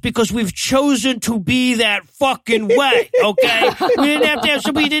assholes because we've chosen to be that fucking way. Okay, we didn't have to have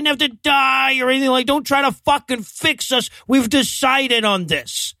somebody didn't have to die or anything. Like, don't try to fucking fix us. We've decided on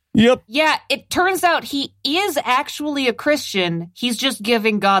this. Yep. Yeah, it turns out he is actually a Christian. He's just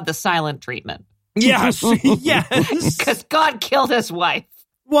giving God the silent treatment. Yes, yes. Because God killed his wife.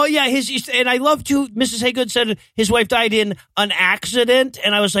 Well, yeah, and I love to, Mrs. Haygood said his wife died in an accident,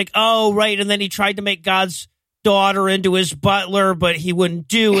 and I was like, oh, right, and then he tried to make God's daughter into his butler, but he wouldn't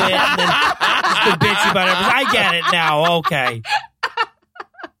do it, and then just a bitch about it. I get it now, okay.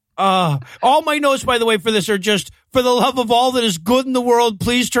 All my notes, by the way, for this are just, for the love of all that is good in the world,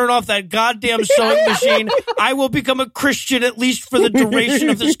 please turn off that goddamn sewing machine. I will become a Christian at least for the duration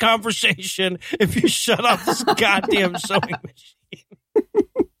of this conversation if you shut off this goddamn sewing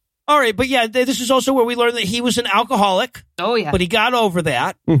machine. All right, but yeah, this is also where we learned that he was an alcoholic. Oh, yeah. But he got over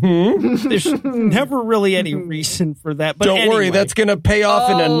that. Mm-hmm. There's never really any reason for that. But Don't worry, that's going to pay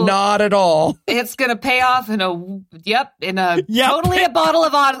off in a not at all. It's going to pay off in totally a bottle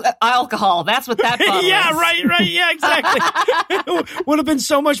of alcohol. That's what that bottle yeah, is. right. Yeah, exactly. Would have been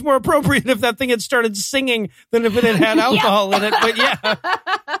so much more appropriate if that thing had started singing than if it had alcohol in it. But yeah.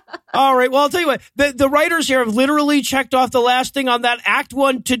 All right. Well, I'll tell you what. The writers here have literally checked off the last thing on that Act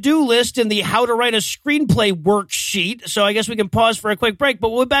 1 to-do list in the How to Write a Screenplay worksheet. So I guess we can pause for a quick break, but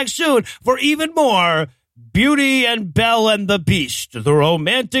we'll be back soon for even more Beauty and Belle and the Beast, the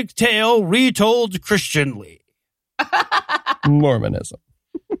romantic tale retold Christianly. Mormonism.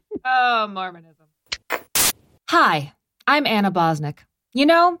 Oh, Mormonism. Hi, I'm Anna Bosnick. You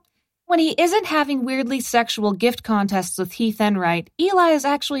know, when he isn't having weirdly sexual gift contests with Heath Enright, Eli is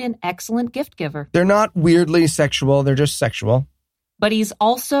actually an excellent gift giver. They're not weirdly sexual. They're just sexual. But he's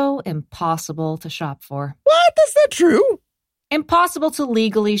also impossible to shop for. What? That's not true. Impossible to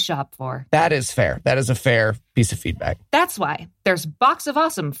legally shop for. That is fair. That is a fair piece of feedback. That's why there's Box of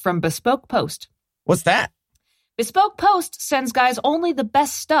Awesome from Bespoke Post. What's that? Bespoke Post sends guys only the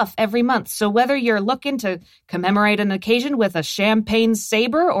best stuff every month, so whether you're looking to commemorate an occasion with a champagne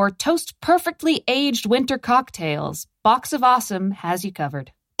saber or toast perfectly aged winter cocktails, Box of Awesome has you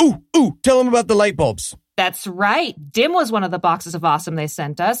covered. Ooh, tell them about the light bulbs. That's right. Dim was one of the Boxes of Awesome they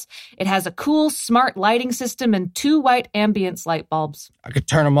sent us. It has a cool, smart lighting system and 2 white ambience light bulbs. I could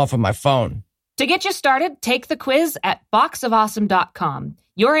turn them off on my phone. To get you started, take the quiz at boxofawesome.com.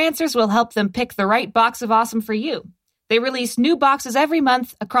 Your answers will help them pick the right Box of Awesome for you. They release new boxes every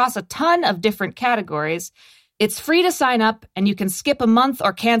month across a ton of different categories. It's free to sign up, and you can skip a month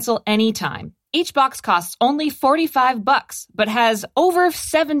or cancel anytime. Each box costs only $45, but has over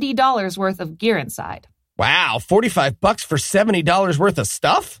 $70 worth of gear inside. Wow, $45 for $70 worth of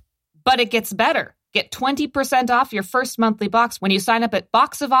stuff? But it gets better. Get 20% off your first monthly box when you sign up at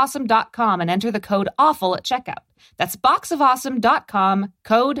boxofawesome.com and enter the code AWFUL at checkout. That's boxofawesome.com,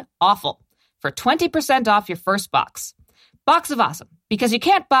 code AWFUL, for 20% off your first box. Box of Awesome, because you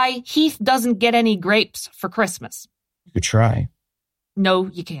can't buy Heath Doesn't Get Any Grapes for Christmas. You could try.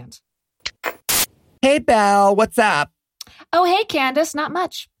 No, you can't. Hey, Belle, what's up? Oh, hey, Candace, not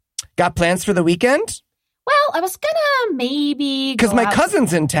much. Got plans for the weekend? Well, I was gonna maybe Because my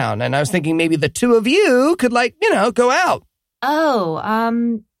cousin's in town, and I was thinking maybe the two of you could, go out. Oh,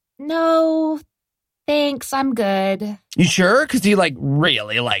 no, thanks, I'm good. You sure? Because he,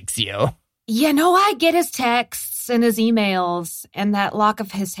 really likes you. You know, I get his texts and his emails and that lock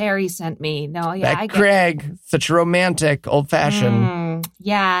of his hair he sent me. No, yeah, I get Craig, such a romantic, old-fashioned.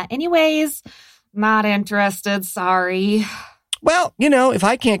 Yeah, anyways, not interested, sorry. Well, if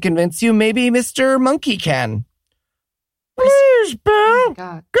I can't convince you, maybe Mr. Monkey can. Please, Belle,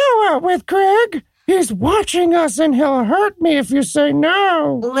 go out with Craig. He's watching us and he'll hurt me if you say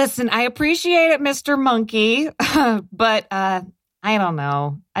no. Listen, I appreciate it, Mr. Monkey, but I don't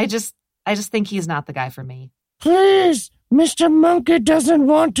know. I just think he's not the guy for me. Please, Mr. Monkey doesn't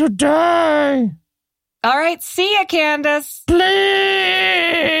want to die. All right, see ya, Candace. Please.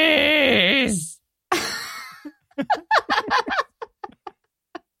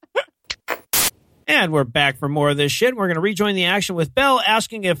 And we're back for more of this shit. We're going to rejoin the action with Belle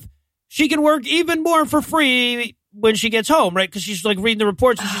asking if she can work even more for free when she gets home, right? Because she's reading the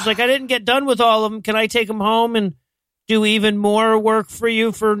reports and she's like, I didn't get done with all of them. Can I take them home and do even more work for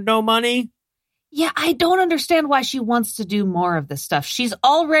you for no money? Yeah, I don't understand why she wants to do more of this stuff. She's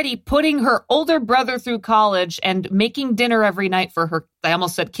already putting her older brother through college and making dinner every night for her, I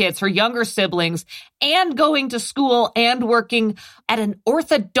almost said kids, her younger siblings, and going to school and working at an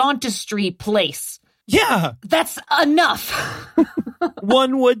orthodontistry place. Yeah. That's enough.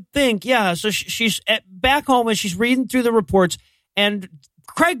 One would think, yeah. So she's back home and she's reading through the reports, and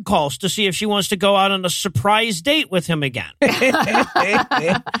Craig calls to see if she wants to go out on a surprise date with him again.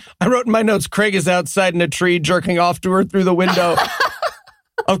 I wrote in my notes, Craig is outside in a tree jerking off to her through the window.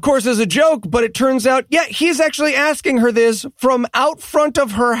 Of course, as a joke, but it turns out, yeah, he's actually asking her this from out front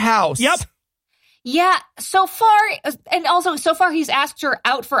of her house. Yep. Yeah, so far he's asked her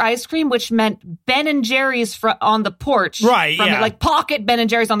out for ice cream, which meant Ben & Jerry's on the porch. Right, yeah. Pocket Ben &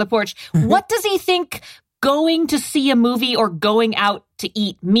 Jerry's on the porch. What does he think going to see a movie or going out to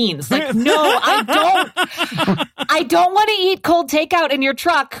eat means? No, I don't want to eat cold takeout in your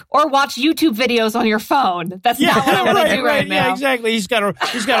truck or watch YouTube videos on your phone. That's not what I want to do right now. Yeah, exactly. He's got a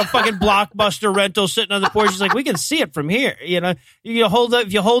fucking Blockbuster rental sitting on the porch. He's like, we can see it from here. If you hold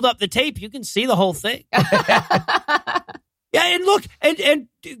up the tape, you can see the whole thing. Yeah, and look, and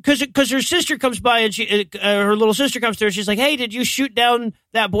because her sister comes by and her little sister comes to her, she's like, "Hey, did you shoot down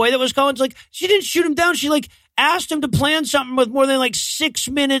that boy that was calling?" It's like, she didn't shoot him down. She like asked him to plan something with more than like 6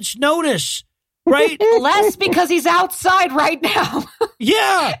 minutes notice, right? Less because he's outside right now.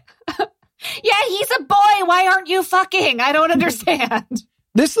 Yeah. Yeah, he's a boy. Why aren't you fucking? I don't understand.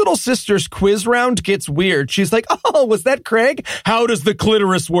 This little sister's quiz round gets weird. She's like, "Oh, was that Craig? How does the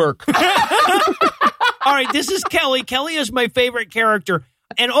clitoris work?" All right, this is Kelly. Kelly is my favorite character.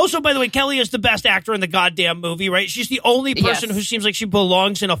 And also, by the way, Kelly is the best actor in the goddamn movie, right? She's the only person who seems like she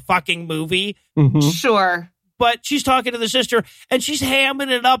belongs in a fucking movie. Mm-hmm. Sure. But she's talking to the sister, and she's hamming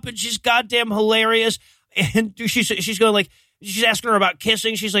it up, and she's goddamn hilarious. And she's going like, she's asking her about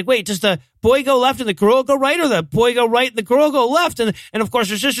kissing. She's like, wait, does the boy go left and the girl go right, or the boy go right and the girl go left? And of course,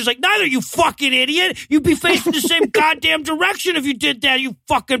 her sister's like, neither, you fucking idiot. You'd be facing the same goddamn direction if you did that, you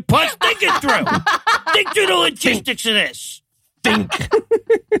fucking putz. Think it through. Think through the logistics of this. Think.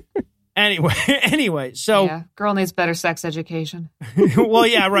 Anyway, so. Yeah, girl needs better sex education. Well,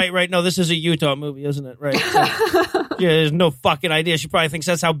 yeah, right. No, this is a Utah movie, isn't it? Right. So, yeah, there's no fucking idea. She probably thinks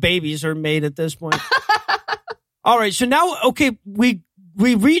that's how babies are made at this point. All right, so now, okay, we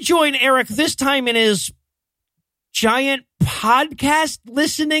rejoin Eric, this time in his giant podcast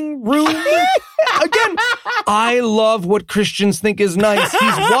listening room. Again, I love what Christians think is nice.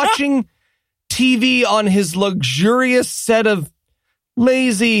 He's watching TV on his luxurious set of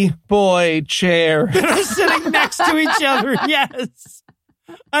lazy boy chair. They're sitting next to each other, yes.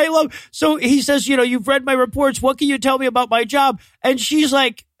 I love, so he says, you've read my reports. What can you tell me about my job? And she's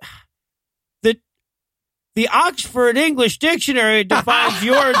like, the Oxford English Dictionary defines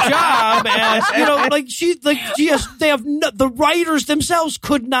your job as, the writers themselves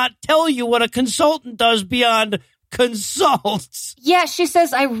could not tell you what a consultant does beyond consults. Yeah, she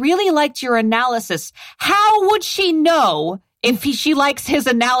says, I really liked your analysis. How would she know if she likes his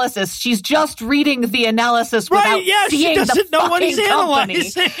analysis? She's just reading the analysis without seeing the fucking company. She doesn't know what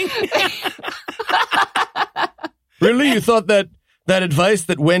he's analyzing. Really? You thought that advice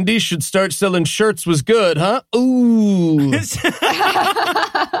that Wendy should start selling shirts was good, huh? Ooh.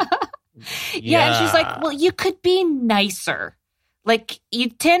 Yeah, and she's like, well, you could be nicer. Like, you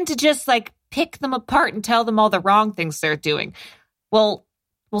tend to just, pick them apart and tell them all the wrong things they're doing. Well,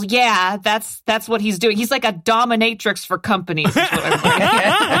 yeah, that's what he's doing. He's like a dominatrix for companies. Is what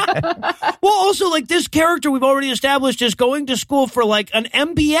Well, also, this character we've already established is going to school for, an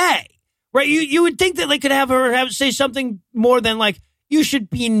MBA. Right, you would think that they could have her say something more than you should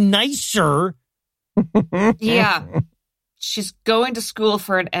be nicer. Yeah, she's going to school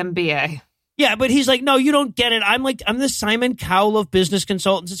for an MBA. Yeah, but he's like, no, you don't get it. I'm the Simon Cowell of business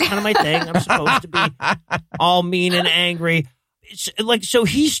consultants. It's kind of my thing. I'm supposed to be all mean and angry. It's so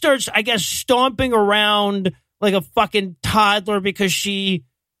he starts, I guess, stomping around like a fucking toddler because she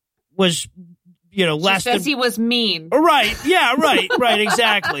was, less. She says he was mean. Right? Yeah. Right.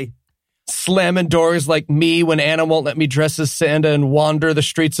 Exactly. Slamming doors like me when Anna won't let me dress as Santa and wander the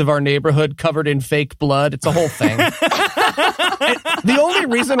streets of our neighborhood covered in fake blood. It's a whole thing. The only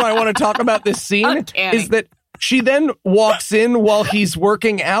reason why I want to talk about this scene is that she then walks in while he's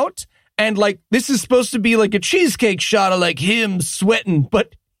working out, and this is supposed to be like a cheesecake shot of him sweating,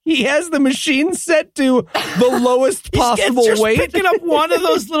 but he has the machine set to the lowest possible just weight. Picking up one of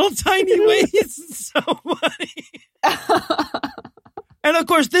those little tiny weights. It's so funny. And, of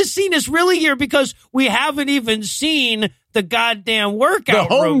course, this scene is really here because we haven't even seen the goddamn workout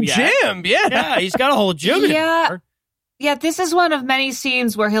room yet. The home gym, yeah. Yeah, he's got a whole gym in there. Yeah, this is one of many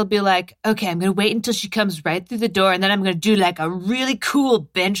scenes where he'll be like, okay, I'm going to wait until she comes right through the door, and then I'm going to do, a really cool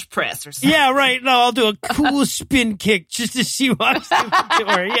bench press or something. Yeah, right. No, I'll do a cool spin kick just to see what I'm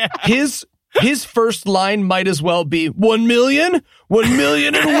doing. Yeah. His first line might as well be 1 million? 1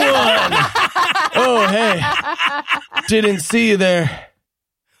 million and one. Oh, hey. Didn't see you there.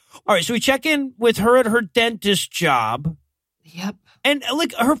 All right, so we check in with her at her dentist job. Yep. And,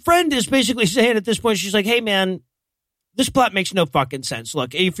 her friend is basically saying at this point, she's like, hey, man, this plot makes no fucking sense.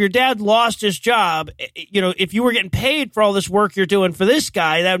 Look, if your dad lost his job, if you were getting paid for all this work you're doing for this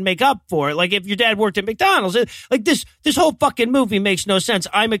guy, that would make up for it. If your dad worked at McDonald's, this whole fucking movie makes no sense.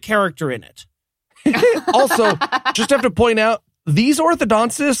 I'm a character in it. Also, just have to point out, these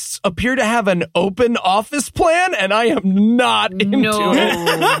orthodontists appear to have an open office plan, and I am not into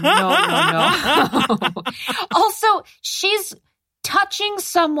it. No. Also, she's touching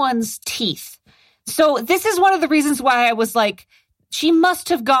someone's teeth. So this is one of the reasons why I was like, she must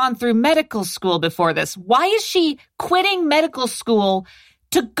have gone through medical school before this. Why is she quitting medical school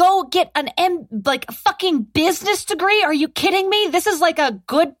to go get a fucking business degree? Are you kidding me? This is like a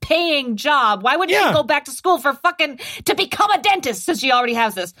good paying job. Why wouldn't you go back to school for to become a dentist since she already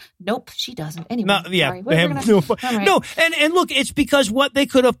has this? Nope, she doesn't. Anyway, sorry. No, and look, it's because what they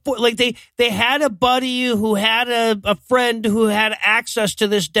could afford, like they had a buddy who had a friend who had access to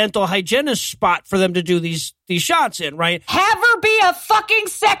this dental hygienist spot for them to do these shots in, right? Have her be a fucking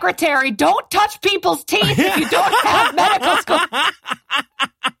secretary. Don't touch people's teeth if you don't have medical school.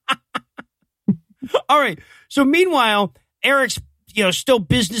 All right. So meanwhile, Eric's still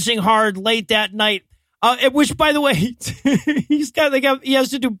businessing hard late that night. Which, by the way, he has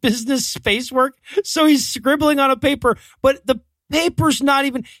to do business space work, so he's scribbling on a paper, but the paper's not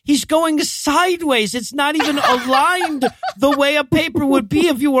even. He's going sideways. It's not even aligned the way a paper would be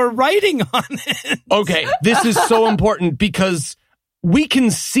if you were writing on it. Okay, this is so important because we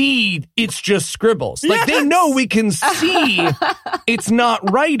can see it's just scribbles. Like, they know we can see it's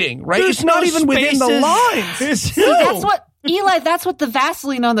not writing, right? There's it's not no even within the lines. See, that's what Eli. That's what the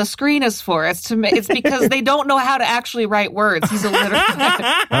Vaseline on the screen is for. It's because they don't know how to actually write words. He's illiterate, so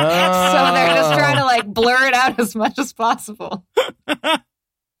they're just trying to blur it out as much as possible.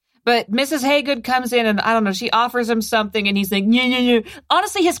 But Mrs. Haygood comes in and I don't know. She offers him something and he's like, yeah.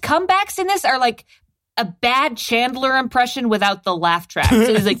 Honestly, his comebacks in this are like a bad Chandler impression without the laugh track.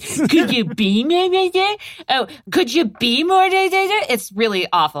 So he's like, could you be more? Oh, could you be more? It's really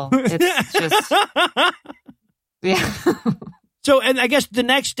awful. It's just, yeah. So, and I guess the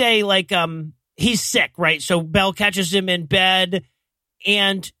next day, he's sick, right? So Belle catches him in bed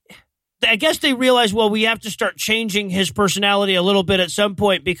and I guess they realize, well, we have to start changing his personality a little bit at some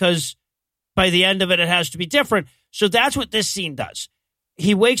point because by the end of it, it has to be different. So that's what this scene does.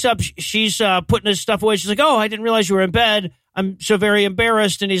 He wakes up, she's putting his stuff away. She's like, oh, I didn't realize you were in bed. I'm so very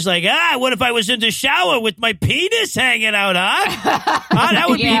embarrassed. And he's like, what if I was in the shower with my penis hanging out, huh? That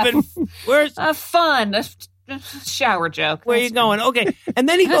would be even worse. Fun. A shower joke. Where are you going? Okay. And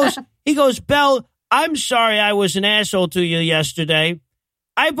then he goes, Belle, I'm sorry I was an asshole to you yesterday.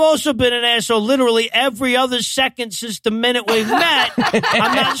 I've also been an asshole literally every other second since the minute we met.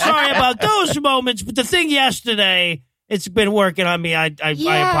 I'm not sorry about those moments, but the thing yesterday, it's been working on me. I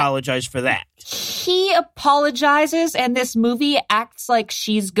apologize for that. He apologizes, and this movie acts like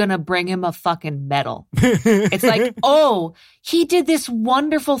she's gonna bring him a fucking medal. It's like, oh, he did this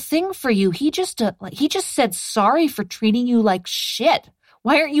wonderful thing for you. He just said sorry for treating you like shit.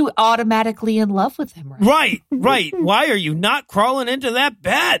 Why aren't you automatically in love with him? Right. Why are you not crawling into that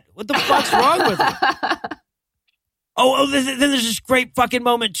bed? What the fuck's wrong with you? Then there's this great fucking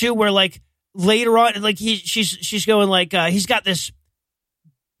moment too, where later on, she's going he's got this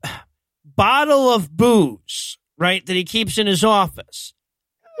bottle of booze, right, that he keeps in his office.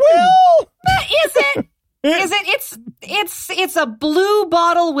 Well, is it? It's a blue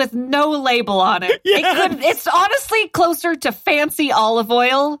bottle with no label on it. Yes. It's honestly closer to fancy olive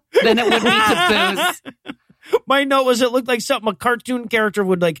oil than it would be to booze. My note was it looked like something a cartoon character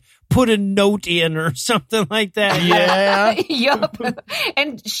would put a note in or something like that. Yeah. Yup.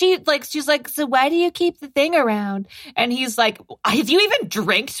 And she's like, so why do you keep the thing around? And he's like, have you even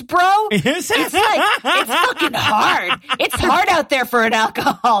drinked, bro? It's fucking hard. It's hard out there for an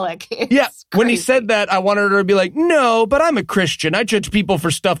alcoholic. It's when he crazy. said that, I wanted her to be like, no, but I'm a Christian. I judge people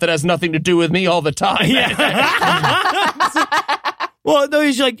for stuff that has nothing to do with me all the time. Yeah. Well, no,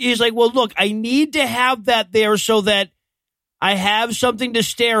 he's like, well, look, I need to have that there so that I have something to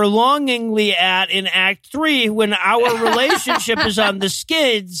stare longingly at in Act 3 when our relationship is on the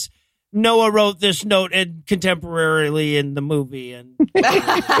skids. Noah wrote this note contemporarily in the movie and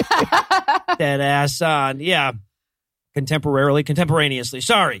that ass on. Yeah. Contemporaneously.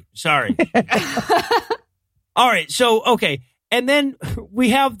 Sorry. All right. So, okay. And then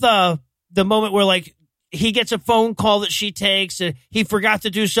we have the moment where he gets a phone call that she takes. He forgot to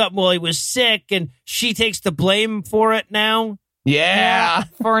do something while he was sick, and she takes the blame for it now. Yeah.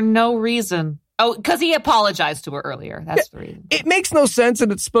 For no reason. Oh, because he apologized to her earlier. That's the reason. It makes no sense,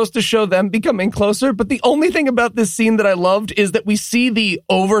 and it's supposed to show them becoming closer, but the only thing about this scene that I loved is that we see the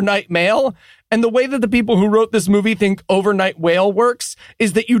overnight mail, and the way that the people who wrote this movie think overnight mail works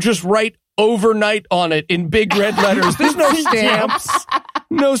is that you just write overnight on it in big red letters. There's no stamps,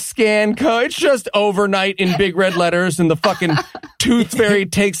 no scan code. It's just overnight in big red letters, and the fucking Tooth Fairy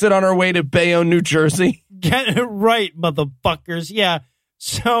takes it on her way to Bayonne, New Jersey. Get it right, motherfuckers. Yeah.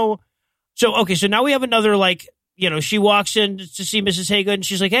 So okay, so now we have another, she walks in to see Mrs. Haygood, and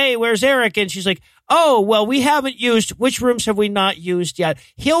she's like, hey, where's Eric? And she's like, oh, well, we haven't used, which rooms have we not used yet?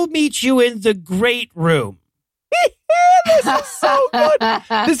 He'll meet you in the great room. This is so good.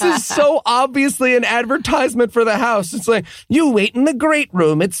 This is so obviously an advertisement for the house. It's like, you wait in the great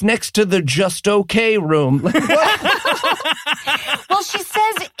room. It's next to the just okay room. Like, what? Well, she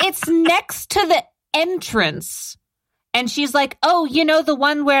says it's next to the entrance. And she's like, oh, you know, the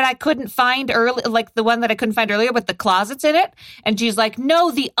one where I couldn't find earlier, like the one that I couldn't find earlier with the closets in it? And she's like, no,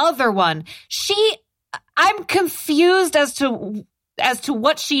 the other one. I'm confused as to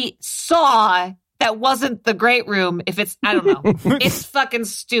what she saw that wasn't the great room. If it's, I don't know. It's fucking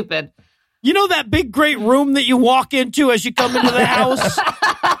stupid. You know that big great room that you walk into as you come into the house?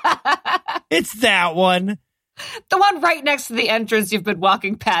 It's that one. The one right next to the entrance you've been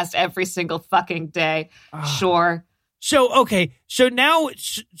walking past every single fucking day. Sure. So, okay. So now,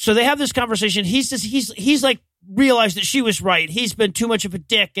 so they have this conversation. He says he's like realized that she was right. He's been too much of a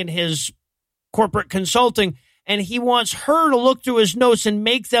dick in his corporate consulting, and he wants her to look through his notes and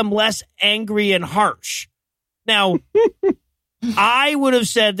make them less angry and harsh. Now, I would have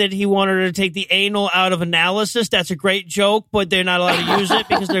said that he wanted her to take the anal out of analysis. That's a great joke, but they're not allowed to use it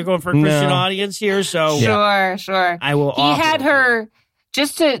because they're going for a Christian audience here. So Sure. I will. He had her.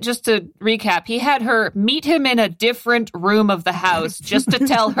 Just to recap, he had her meet him in a different room of the house just to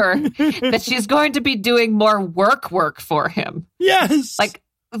tell her that she's going to be doing more work for him. Yes. Like,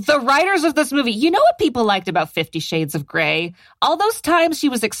 the writers of this movie, you know what people liked about 50 Shades of Grey? All those times she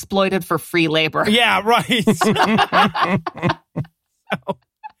was exploited for free labor. Yeah, right.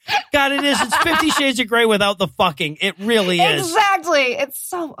 God, it is. It's 50 Shades of Grey without the fucking. It really is. Exactly. It's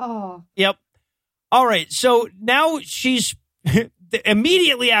so, Yep. All right. So now she's...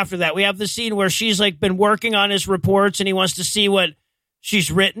 Immediately after that, we have the scene where she's like been working on his reports and he wants to see what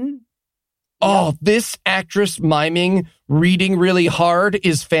she's written. Oh, this actress miming, reading really hard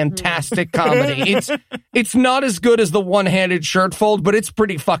is fantastic comedy. It's not as good as the one-handed shirt fold, but it's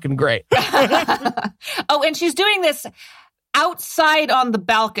pretty fucking great. Oh, and she's doing this outside on the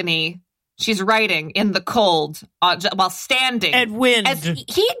balcony. She's writing in the cold while standing. And wind. As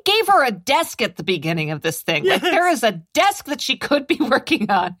he gave her a desk at the beginning of this thing. Yes. Like, there is a desk that she could be working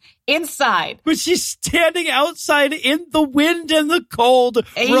on inside. But she's standing outside in the wind and the cold,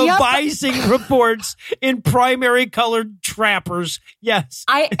 revising reports in primary colored trappers. Yes.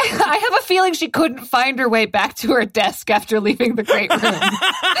 I have a feeling she couldn't find her way back to her desk after leaving the great room.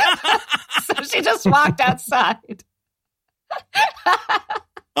 So she just walked outside.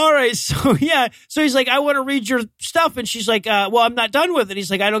 All right, so yeah. So he's like, I want to read your stuff. And she's like, well, I'm not done with it.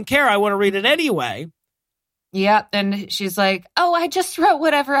 He's like, I don't care. I want to read it anyway. Yeah, and she's like, oh, I just wrote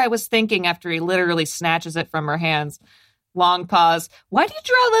whatever I was thinking after he literally snatches it from her hands. Long pause. Why do you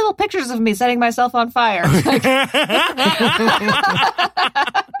draw little pictures of me setting myself on fire? Like,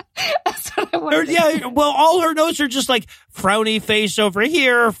 that's what I wanted. Yeah, well, all her notes are just like frowny face over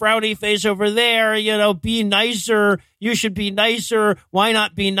here, frowny face over there, you know, be nicer. You should be nicer. Why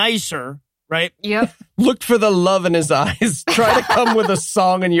not be nicer? Right? Yep. Looked for the love in his eyes. Try to come with a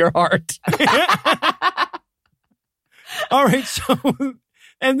song in your heart. All right, so...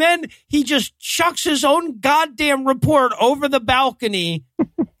 And then he just chucks his own goddamn report over the balcony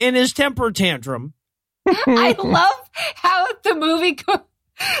in his temper tantrum. I love how the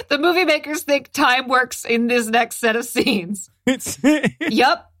movie makers think time works in this next set of scenes.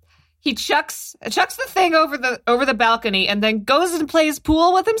 Yep. He chucks the thing over the balcony and then goes and plays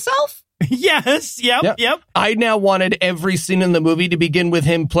pool with himself. Yes. Yep. I now wanted every scene in the movie to begin with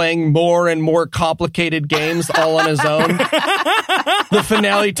him playing more and more complicated games all on his own. The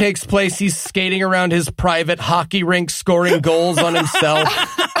finale takes place. He's skating around his private hockey rink, scoring goals on himself.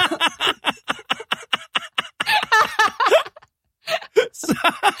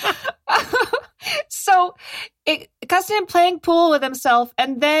 So it cuts to him playing pool with himself,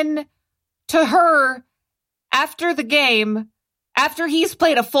 and then to her, after the game, after he's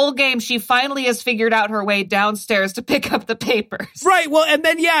played a full game, she finally has figured out her way downstairs to pick up the papers. Right. Well, and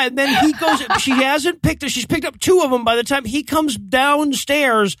then he goes, she's picked up two of them by the time he comes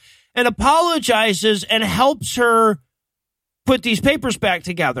downstairs and apologizes and helps her put these papers back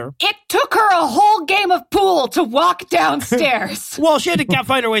together. It took her a whole game of pool to walk downstairs. Well, she had to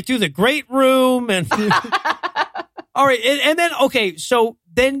find her way through the great room. And all right. And then, okay, so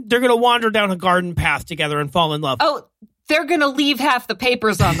then they're going to wander down a garden path together and fall in love. Oh, they're going to leave half the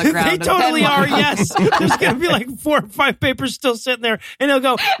papers on the ground. They totally are, yes. There's going to be like 4 or 5 papers still sitting there. And he'll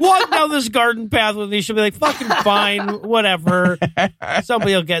go, walk down this garden path with me. She'll be like, fucking fine, whatever.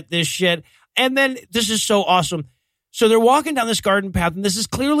 Somebody will get this shit. And then this is so awesome. So they're walking down this garden path, and this is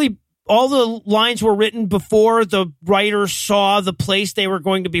clearly all the lines were written before the writer saw the place they were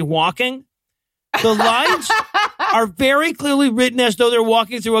going to be walking. The lines are very clearly written as though they're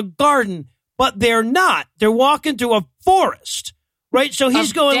walking through a garden. but they're not. They're walking through a forest, right? So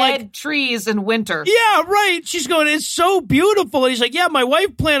he's going dead like trees in winter. Yeah, right. She's going, it's so beautiful. And he's like, yeah, my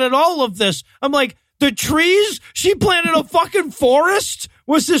wife planted all of this. I'm like, the trees? She planted a fucking forest?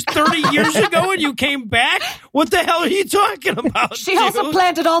 Was this 30 years ago and you came back? What the hell are you talking about? She also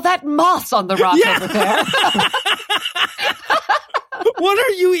planted all that moss on the rock over there. What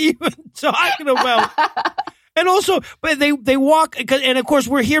are you even talking about? And also, but they walk, and of course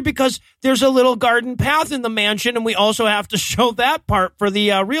we're here because there's a little garden path in the mansion, and we also have to show that part for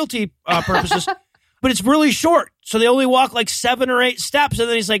the realty purposes. But it's really short, so they only walk like 7 or 8 steps, and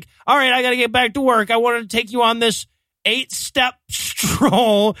then he's like, all right, I got to get back to work. I wanted to take you on this 8-step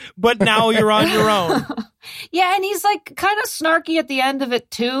stroll, but now you're on your own. Yeah, and he's like kind of snarky at the end of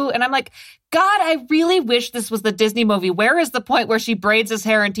it too, and I'm like, God, I really wish this was the Disney movie. Where is the point where she braids his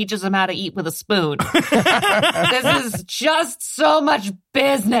hair and teaches him how to eat with a spoon? This is just so much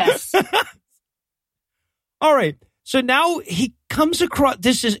business. All right. So now he comes across,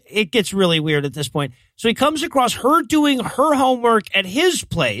 it gets really weird at this point. So he comes across her doing her homework at his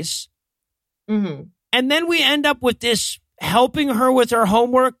place. Mm-hmm. And then we end up with this helping her with her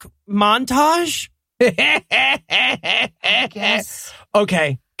homework montage. I guess.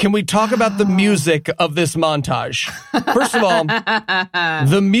 Okay. Can we talk about the music of this montage? First of all,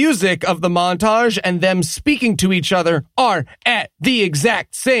 the music of the montage and them speaking to each other are at the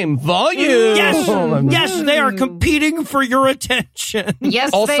exact same volume. Yes, they are competing for your attention.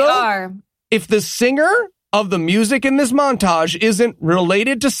 Yes, Also, they are. If the singer of the music in this montage isn't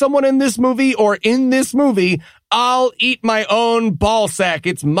related to someone in this movie or in this movie, I'll eat my own ball sack.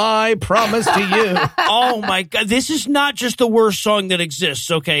 It's my promise to you. Oh my God. This is not just the worst song that exists,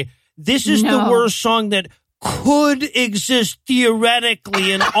 okay? This is the worst song that could exist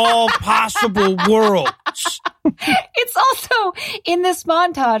theoretically in all possible worlds. It's also in this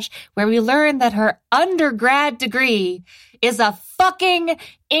montage where we learn that her undergrad degree is a fucking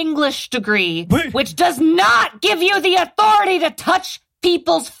English degree, which does not give you the authority to touch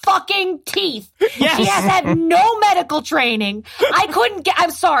people's fucking teeth. Yes. She has had no medical training. I'm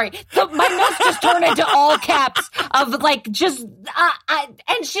sorry. My notes just turned into all caps of like just,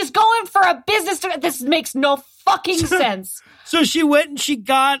 and she's going for a business. This makes no fucking sense. So she went and she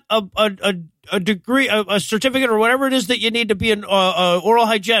got a degree, a certificate or whatever it is that you need to be an oral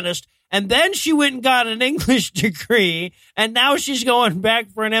hygienist. And then she went and got an English degree, and now she's going back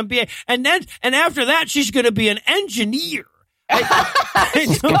for an MBA. And after that, she's going to be an engineer.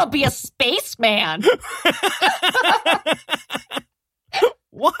 She's going to be a spaceman.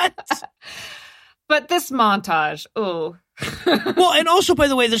 What? But this montage, ooh. Well, and also, by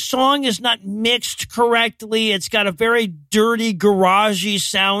the way, the song is not mixed correctly. It's got a very dirty, garagey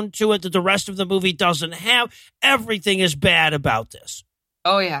sound to it that the rest of the movie doesn't have. Everything is bad about this.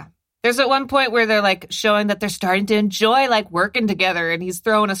 Oh, yeah. There's at one point where they're like showing that they're starting to enjoy like working together, and he's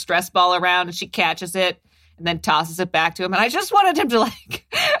throwing a stress ball around and she catches it and then tosses it back to him. And I just wanted him to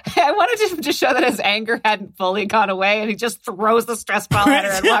I wanted him to show that his anger hadn't fully gone away, and he just throws the stress ball at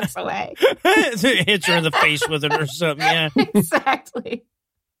her and walks away. Hits her in the face with it or something. Yeah, exactly.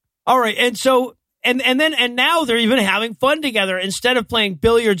 All right. And so, and now they're even having fun together. Instead of playing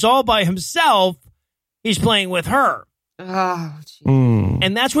billiards all by himself, he's playing with her. Oh,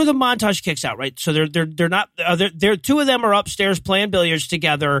 and that's where the montage kicks out, right? So they're not, they're two of them are upstairs playing billiards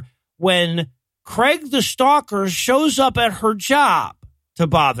together when Craig the stalker shows up at her job to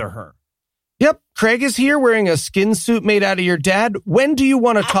bother her. Yep, Craig is here wearing a skin suit made out of your dad. When do you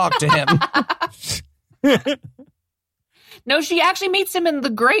want to talk to him? No, she actually meets him in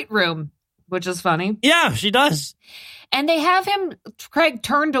the great room, which is funny. Yeah, she does. And they have Craig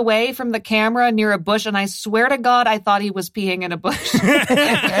turned away from the camera near a bush, and I swear to God, I thought he was peeing in a bush.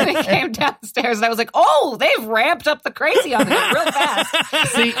 And he came downstairs, and I was like, oh, they've ramped up the crazy on him real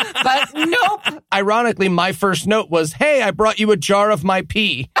fast. See, but nope. Ironically, my first note was, hey, I brought you a jar of my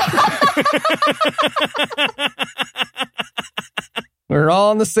pee. We're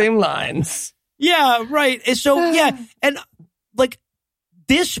all on the same lines. Yeah, right. And so, yeah, and like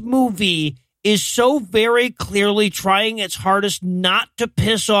this movie is so very clearly trying its hardest not to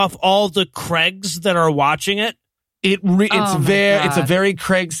piss off all the Craigs that are watching it. It's a very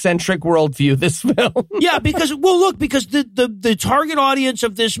Craig-centric worldview, this film. Yeah, because the target audience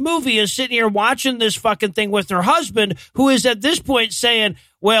of this movie is sitting here watching this fucking thing with her husband, who is at this point saying,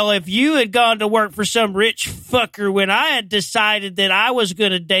 well, if you had gone to work for some rich fucker when I had decided that I was going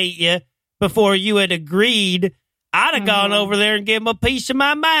to date you before you had agreed, I'd have gone over there and gave him a piece of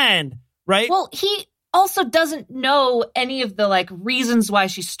my mind. Right? Well, also doesn't know any of the like reasons why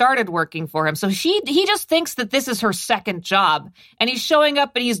she started working for him. So he just thinks that this is her second job, and he's showing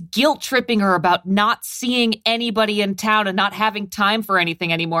up and he's guilt tripping her about not seeing anybody in town and not having time for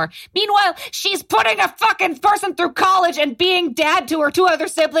anything anymore. Meanwhile, she's putting a fucking person through college and being dad to her two other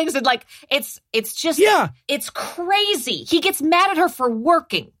siblings, and like it's just it's crazy. He gets mad at her for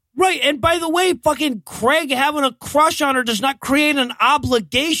working. Right, and by the way, fucking Craig having a crush on her does not create an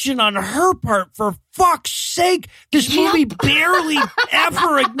obligation on her part. For fuck's sake, this movie barely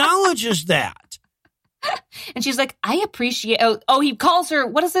ever acknowledges that. And she's like, I appreciate... Oh, he calls her...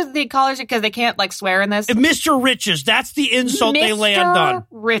 What is it they call her? Because they can't, like, swear in this. Mr. Riches. That's the insult they land on. Mr.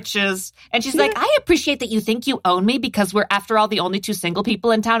 Riches. And she's like, I appreciate that you think you own me because we're, after all, the only two single people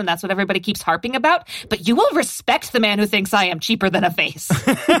in town, and that's what everybody keeps harping about. But you will respect the man who thinks I am cheaper than a face.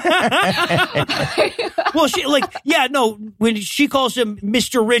 Well, when she calls him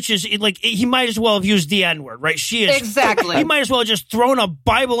Mr. Riches, he might as well have used the N-word, right? She is... Exactly. He might as well have just thrown a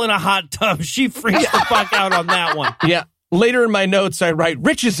Bible in a hot tub. She freaks the fuck out on that one. Yeah. Later in my notes, I write,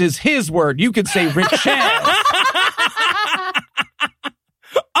 riches is his word. You could say riches.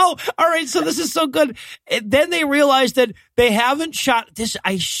 Oh, all right. So this is so good. Then they realize that they haven't shot this.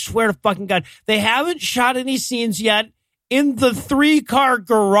 I swear to fucking God, they haven't shot any scenes yet in the 3-car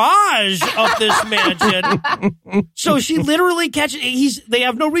garage of this mansion. So she literally catches, they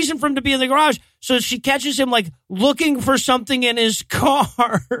have no reason for him to be in the garage. So she catches him like looking for something in his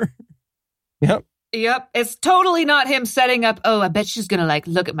car. Yep. It's totally not him setting up, I bet she's going to like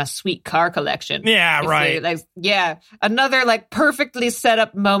look at my sweet car collection. Yeah, right. Another like perfectly set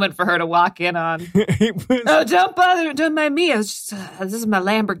up moment for her to walk in on. Don't mind me. This is my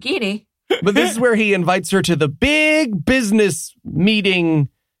Lamborghini. But this is where he invites her to the big business meeting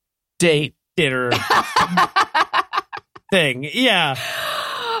date. Dinner thing. Yeah.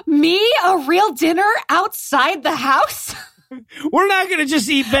 Me? A real dinner outside the house? We're not going to just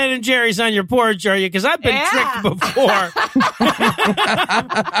eat Ben and Jerry's on your porch, are you? Because I've been tricked before.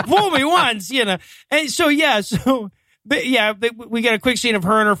 Fool me once, And so, we get a quick scene of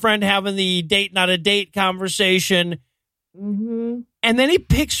her and her friend having the date, not a date conversation. Mm-hmm. And then he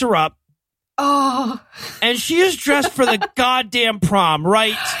picks her up. Oh. And she is dressed for the goddamn prom,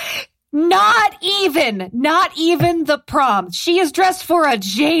 right? Not even the prom. She is dressed for a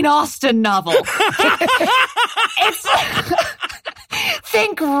Jane Austen novel. It's like,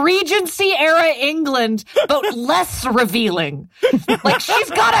 think Regency era England, but less revealing. Like she's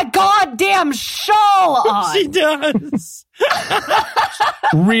got a goddamn shawl on. She does.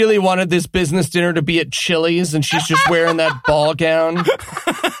 Really wanted this business dinner to be at Chili's, and she's just wearing that ball gown.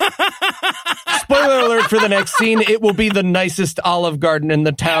 Spoiler alert for the next scene, it will be the nicest Olive Garden in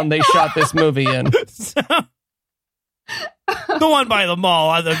the town they shot this movie in. The one by the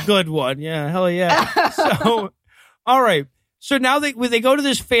mall, the good one. Yeah, hell yeah. So, all right. So now they go to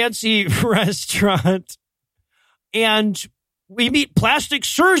this fancy restaurant, and we meet plastic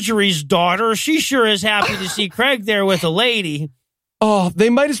surgery's daughter. She sure is happy to see Craig there with a lady. Oh, they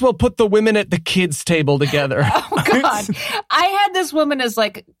might as well put the women at the kids' table together. Oh, God. I had this woman as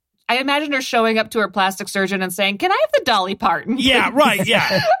like... I imagined her showing up to her plastic surgeon and saying, "Can I have the Dolly Parton?" Yeah, right,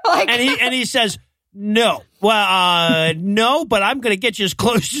 yeah. And he says, "No. Well, no, but I'm going to get you as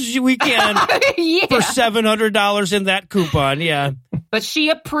close as we can for $700 in that coupon." Yeah. But she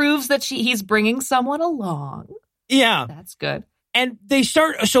approves that he's bringing someone along. Yeah. That's good. And they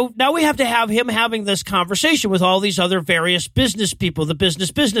start, so now we have to have him having this conversation with all these other various business people, the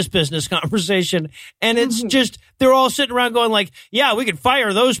business conversation. And it's just, they're all sitting around going like, yeah, we could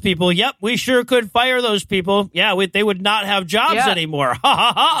fire those people. Yep, we sure could fire those people. Yeah, they would not have jobs anymore. Ha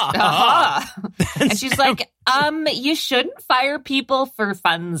ha ha. Ha. And she's like, you shouldn't fire people for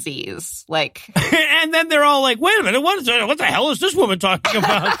funsies. Like, and then they're all like, wait a minute, what the hell is this woman talking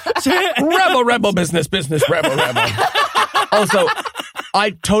about? Rebel, business, rebel. Also, I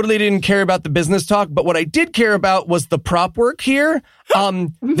totally didn't care about the business talk, but what I did care about was the prop work here.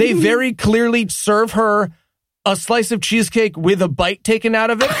 They very clearly serve her a slice of cheesecake with a bite taken out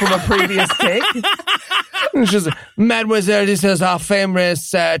of it from a previous cake. It's just, Mademoiselle, this is our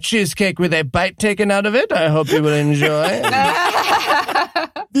famous cheesecake with a bite taken out of it. I hope you will enjoy.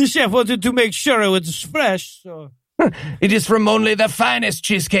 The chef wanted to make sure it was fresh, so... It is from only the finest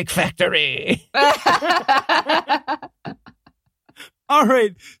cheesecake factory. All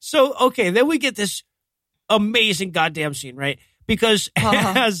right. So, okay, then we get this amazing goddamn scene, right? Because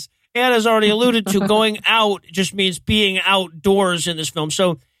as Anna's already alluded to, going out just means being outdoors in this film.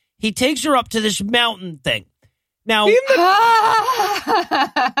 So he takes her up to this mountain thing. Now,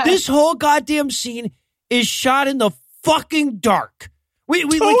 this whole goddamn scene is shot in the fucking dark.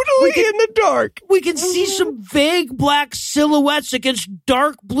 Totally in the dark. We can see some vague black silhouettes against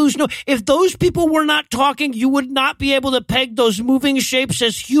dark blue snow. If those people were not talking, you would not be able to peg those moving shapes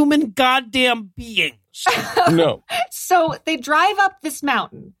as human goddamn beings. No. So they drive up this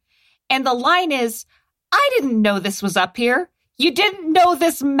mountain, and the line is, I didn't know this was up here. You didn't know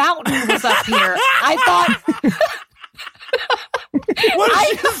this mountain was up here. I thought... What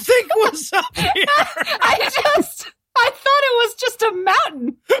did you think was up here? I thought it was just a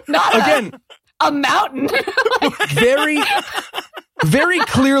mountain, not a mountain. Very, very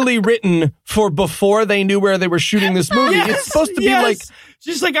clearly written for before they knew where they were shooting this movie. It's supposed to be like...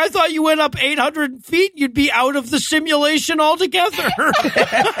 She's like, I thought you went up 800 feet, you'd be out of the simulation altogether.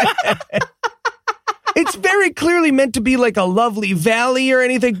 It's very clearly meant to be like a lovely valley or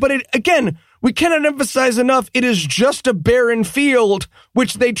anything, but again, we cannot emphasize enough, it is just a barren field,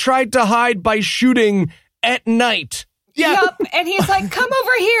 which they tried to hide by shooting at night. Yeah. Yep. And he's like, come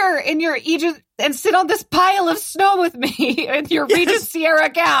over here in your Egypt and sit on this pile of snow with me in your Regent Sierra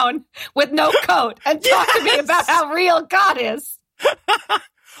gown with no coat and talk to me about how real God is.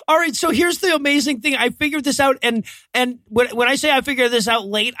 All right, so here's the amazing thing. I figured this out, and when I say I figured this out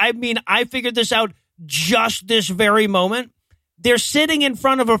late, I mean I figured this out just this very moment. They're sitting in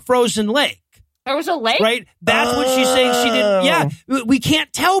front of a frozen lake. There was a lake? Right? That's what she's saying she did. Yeah, we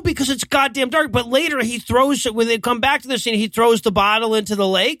can't tell because it's goddamn dark, but later he throws, when they come back to the scene, he throws the bottle into the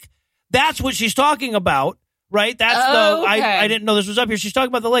lake. That's what she's talking about, right? That's okay. I didn't know this was up here. She's talking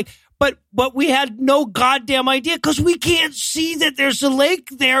about the lake. But we had no goddamn idea because we can't see that there's a lake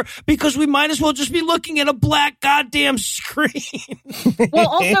there because we might as well just be looking at a black goddamn screen. Well,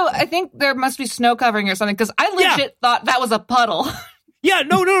 also, I think there must be snow covering or something because I legit thought that was a puddle. Yeah,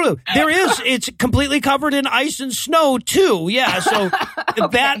 no. There is. It's completely covered in ice and snow, too. Yeah, so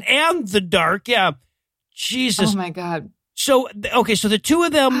that and the dark. Yeah. Jesus. Oh, my God. So, okay, so the two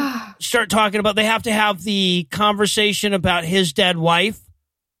of them start talking about they have to have the conversation about his dead wife.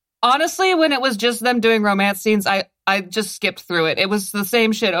 Honestly, when it was just them doing romance scenes, I just skipped through it. It was the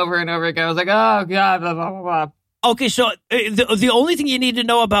same shit over and over again. I was like, oh, God, blah, blah, blah, blah. Okay, so the only thing you need to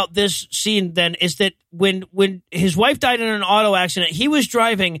know about this scene then is that when his wife died in an auto accident, he was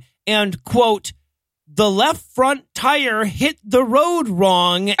driving and, quote, the left front tire hit the road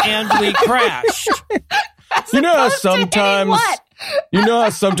wrong and we crashed. You know how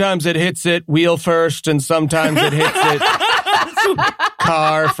sometimes it hits it wheel first and sometimes it hits it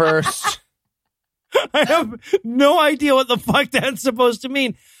car first. I have no idea what the fuck that's supposed to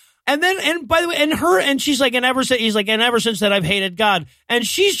mean. And then, and by the way, she's like, he's like, and ever since that I've hated God. And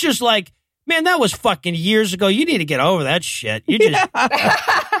she's just like, man, that was fucking years ago. You need to get over that shit. You just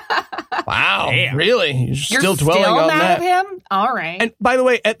wow, damn. Really? You're still dwelling on mad that. at him? All right. And by the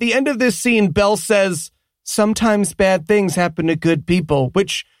way, at the end of this scene, Belle says, sometimes bad things happen to good people,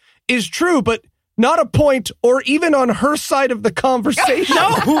 which is true, but not a point or even on her side of the conversation.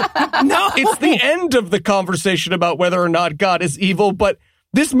 No. It's the end of the conversation about whether or not God is evil, but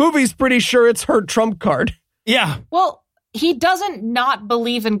this movie's pretty sure it's her trump card. Yeah. Well, he doesn't not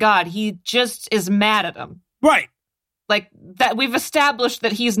believe in God. He just is mad at him. Right. Like that, we've established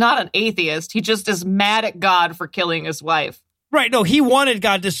that he's not an atheist. He just is mad at God for killing his wife. Right. No, he wanted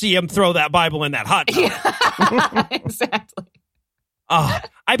God to see him throw that Bible in that hot tub. Yeah, exactly. Oh,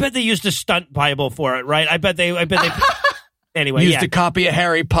 I bet they used a stunt Bible for it, right? I bet they anyway, used a copy of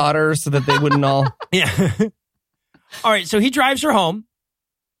Harry Potter so that they wouldn't all. Yeah. All right. So he drives her home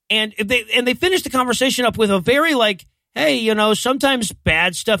and they finish the conversation up with a very like, hey, you know, sometimes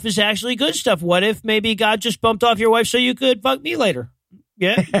bad stuff is actually good stuff. What if maybe God just bumped off your wife so you could fuck me later?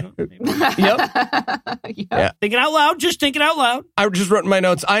 Yeah. Yep. Thinking out loud, just thinking out loud. I just wrote in my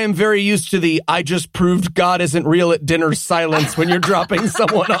notes, I am very used to the I just proved God isn't real at dinner silence when you're dropping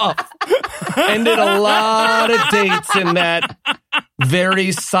someone off. Ended a lot of dates in that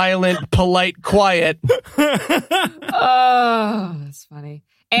very silent, polite quiet. Oh, that's funny.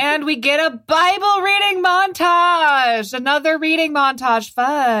 And we get a Bible reading montage. Another reading montage.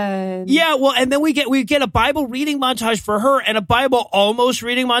 Fun. Yeah, well, and then we get a Bible reading montage for her and a Bible almost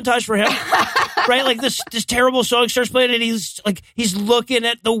reading montage for him. Right? Like this terrible song starts playing and he's looking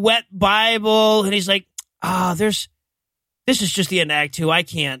at the wet Bible and he's like, this is just the end of Act 2. I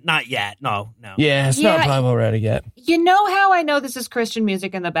can't. Not yet. No. Yeah, it's not Bible ready yet. You know how I know this is Christian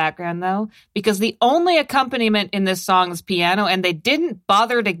music in the background, though? Because the only accompaniment in this song is piano, and they didn't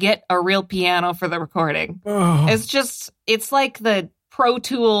bother to get a real piano for the recording. Oh. It's like the Pro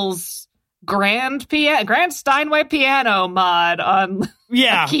Tools Grand Steinway piano mod on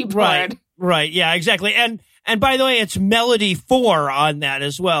a keyboard. Right. Yeah, exactly. And by the way, it's Melody 4 on that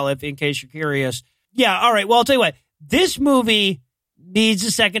as well, in case you're curious. Yeah, all right. Well, I'll tell you what. This movie needs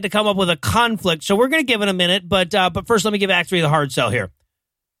a second to come up with a conflict, so we're going to give it a minute. But first, let me give Act 3 the hard sell here.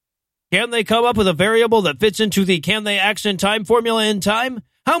 Can they come up with a variable that fits into the can they X in time formula in time?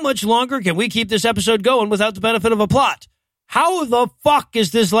 How much longer can we keep this episode going without the benefit of a plot? How the fuck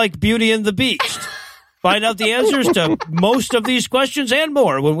is this like Beauty and the Beast? Find out the answers to most of these questions and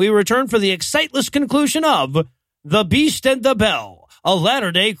more when we return for the exciteless conclusion of The Beast and the Belle, a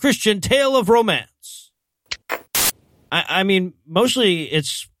latter-day Christian tale of romance. I mean, mostly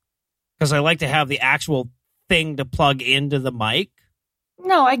it's because I like to have the actual thing to plug into the mic.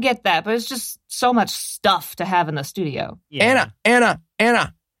 No, I get that, but it's just so much stuff to have in the studio. Yeah. Anna.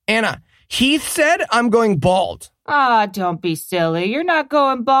 Heath said I'm going bald. Ah, don't be silly. You're not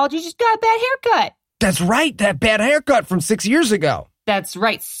going bald. You just got a bad haircut. That's right, that bad haircut from 6 years ago. That's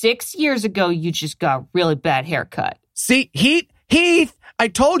right. 6 years ago, you just got a really bad haircut. See, Heath, I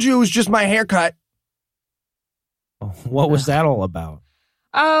told you it was just my haircut. What was that all about?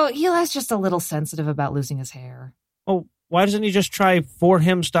 Oh, Eli's just a little sensitive about losing his hair. Oh, why doesn't he just try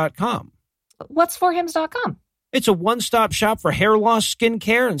forhims.com? What's forhims.com? It's a one-stop shop for hair loss, skin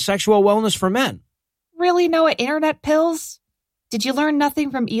care, and sexual wellness for men. Really, Noah? Internet pills? Did you learn nothing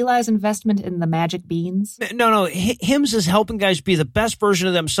from Eli's investment in the magic beans? No. Hims is helping guys be the best version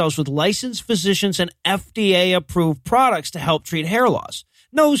of themselves with licensed physicians and FDA-approved products to help treat hair loss.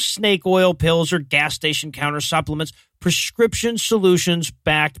 No snake oil pills or gas station counter supplements. Prescription solutions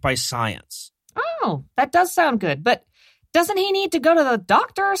backed by science. Oh, that does sound good, but doesn't he need to go to the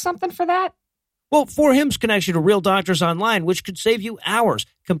doctor or something for that? Well, 4Hims connects you to real doctors online, which could save you hours,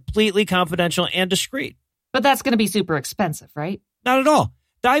 completely confidential and discreet. But that's going to be super expensive, right? Not at all.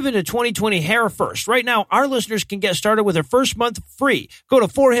 Dive into 2020 hair first. Right now, our listeners can get started with their first month free. Go to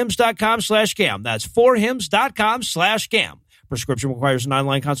 4hims.com/scam. That's 4hims.com/scam. Prescription requires an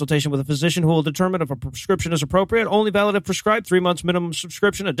online consultation with a physician who will determine if a prescription is appropriate. Only valid if prescribed. 3 months minimum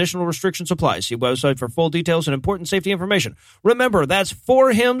subscription. Additional restrictions apply. See website for full details and important safety information. Remember, that's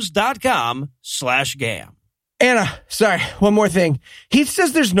 4hims.com/scam. Anna, sorry, one more thing. Heath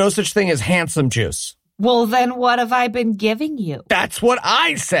says there's no such thing as handsome juice. Well, then what have I been giving you? That's what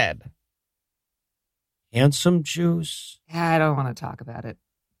I said. Handsome juice. I don't want to talk about it.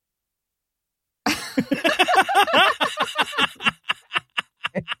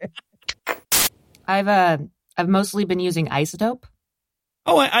 I've mostly been using Isotope.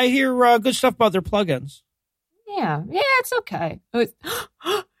 Oh, I hear good stuff about their plugins. Yeah, it's okay.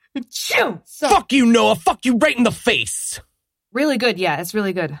 Achoo! So, Fuck you, Noah. Fuck you right in the face. really good. Yeah, it's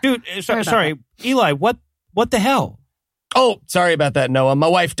really good. Dude, sorry. Eli, what the hell? Oh, sorry about that, Noah. My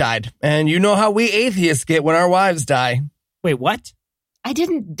wife died. And you know how we atheists get when our wives die. Wait, what? I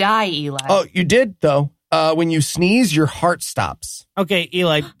didn't die, Eli. Oh, you did, though. When you sneeze, your heart stops. Okay,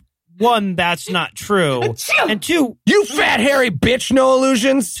 Eli, one, that's not true. And two, You fat, hairy bitch, no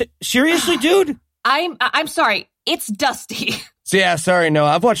illusions. seriously, dude? I'm sorry. It's Dusty. So yeah, sorry, Noah.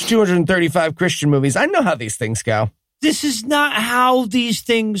 I've watched 235 Christian movies. I know how these things go. This is not how these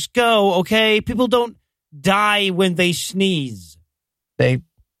things go, okay? People don't die when they sneeze. They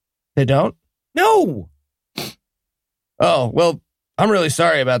don't? No. Oh, well, I'm really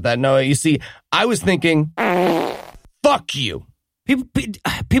sorry about that, Noah. You see, I was thinking, fuck you.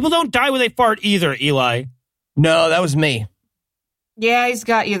 People don't die when they fart either, Eli. No, that was me. Yeah, he's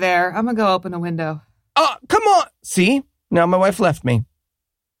got you there. I'm gonna go open the window. Oh, come on. See? Now my wife left me.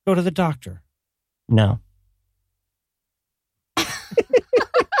 Go to the doctor. No.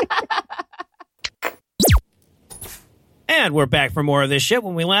 And we're back for more of this shit.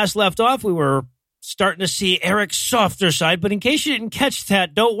 When we last left off, we were starting to see Eric's softer side. But in case you didn't catch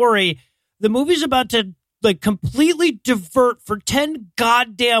that, don't worry. The movie's about to completely divert for 10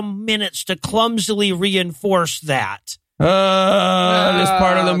 goddamn minutes to clumsily reinforce that. This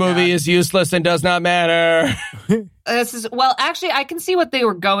part of the movie is useless and does not matter. Actually, I can see what they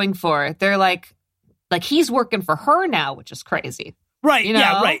were going for. They're like he's working for her now, which is crazy. Right. You know?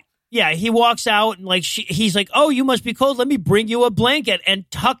 Yeah, right. Yeah, he walks out and he's like, "Oh, you must be cold. Let me bring you a blanket and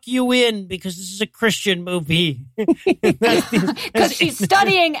tuck you in because this is a Christian movie." Because she's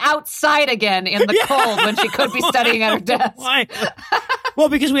studying outside again in the cold when she could be studying at her desk. Why? Well,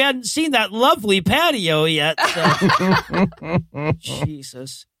 because we hadn't seen that lovely patio yet. So.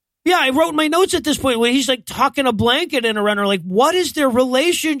 Jesus. Yeah, I wrote in my notes at this point when he's tucking a blanket in around her. What is their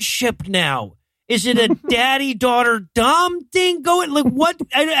relationship now? Is it a daddy-daughter dom thing going? What?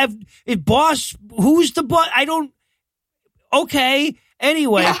 Boss? Who's the boss? I don't... Okay.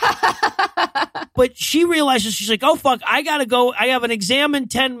 Anyway. But she realizes, she's like, oh, fuck, I gotta go. I have an exam in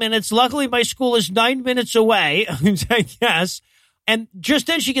 10 minutes. Luckily, my school is 9 minutes away, I guess. And just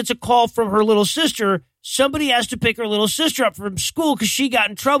then she gets a call from her little sister somebody has to pick her little sister up from school because she got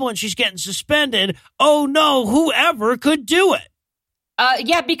in trouble and she's getting suspended. Oh, no, whoever could do it.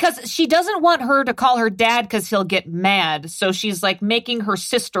 Yeah, because she doesn't want her to call her dad because he'll get mad. So she's like making her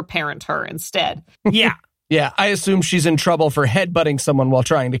sister parent her instead. Yeah. Yeah, I assume she's in trouble for headbutting someone while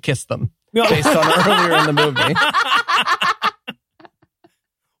trying to kiss them, based on earlier in the movie.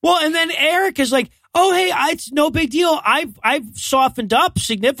 Well, and then Eric is like, oh, hey, it's no big deal. I've softened up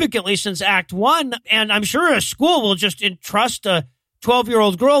significantly since Act 1, and I'm sure a school will just entrust a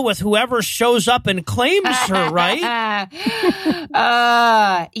 12-year-old girl with whoever shows up and claims her, right?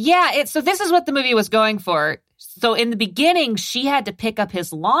 So this is what the movie was going for. So in the beginning, she had to pick up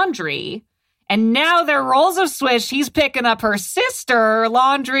his laundry, and now their roles have switched. He's picking up her sister,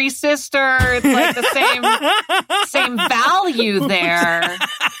 laundry sister. It's like the same value there.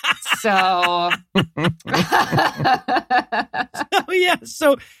 So,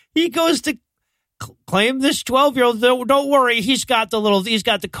 so he goes to claim this 12-year-old. Don't worry, he's got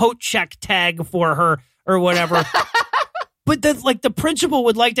the coat check tag for her or whatever. But the principal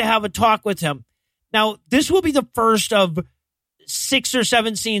would like to have a talk with him. Now, this will be the first of 6 or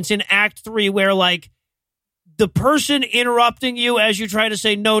 7 scenes in Act 3 where like the person interrupting you as you try to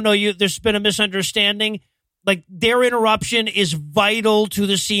say no, there's been a misunderstanding. Like their interruption is vital to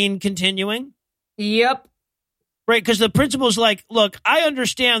the scene continuing. Yep. Right, because the principal's like, look, I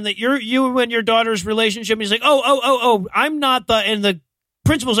understand that you and your daughter's relationship. He's like, oh, I'm not and the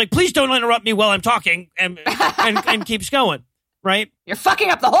principal's like, please don't interrupt me while I'm talking, and keeps going. Right, you're fucking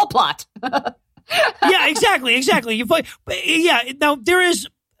up the whole plot. Yeah, exactly. Now there is,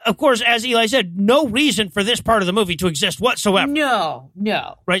 of course, as Eli said, no reason for this part of the movie to exist whatsoever. No.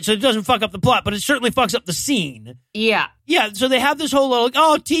 Right, so it doesn't fuck up the plot, but it certainly fucks up the scene. Yeah. So they have this whole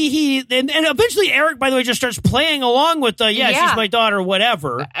little, tee-hee, and eventually Eric, by the way, just starts playing along with she's my daughter,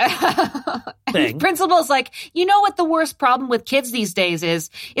 whatever thing. The principal's like, you know what the worst problem with kids these days is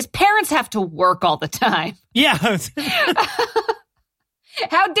parents have to work all the time. Yeah.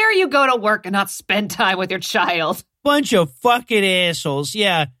 How dare you go to work and not spend time with your child? Bunch of fucking assholes,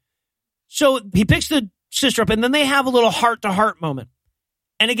 yeah. So he picks the sister up, and then they have a little heart-to-heart moment.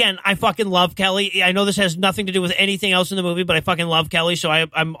 And again, I fucking love Kelly. I know this has nothing to do with anything else in the movie, but I fucking love Kelly, so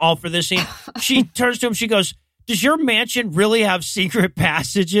I'm all for this scene. She turns to him, she goes, does your mansion really have secret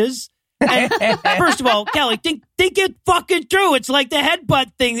passages? And first of all, Kelly, think it fucking through. It's like the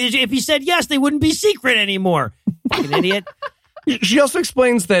headbutt thing. If he said yes, they wouldn't be secret anymore. Fucking idiot. She also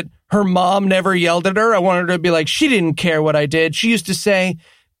explains that her mom never yelled at her. I wanted her to be like, she didn't care what I did. She used to say,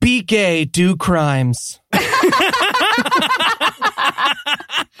 be gay, do crimes.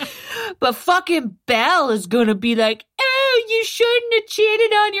 But fucking Belle is going to be like, oh, you shouldn't have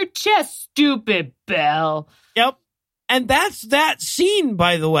cheated on your chest, stupid Belle. Yep. And that's that scene,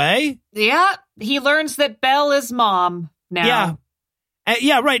 by the way. Yeah. He learns that Belle is mom now. Yeah.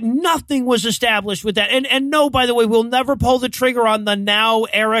 Yeah, right. Nothing was established with that. And no, by the way, we'll never pull the trigger on the now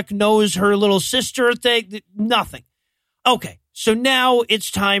Eric knows her little sister thing. Nothing. Okay, so now it's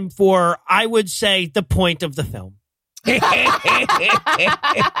time for, I would say, the point of the film.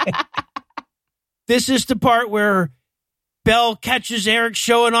 This is the part where Belle catches Eric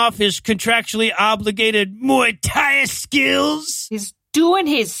showing off his contractually obligated Muay Thai skills. He's doing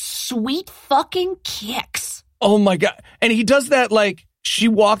his sweet fucking kicks. Oh, my God. And he does that like, she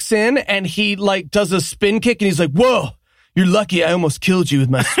walks in and he like does a spin kick and he's like, whoa, you're lucky I almost killed you with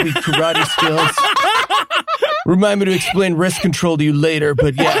my sweet karate skills. Remind me to explain wrist control to you later,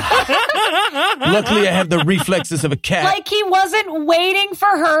 but yeah. Luckily I have the reflexes of a cat. Like he wasn't waiting for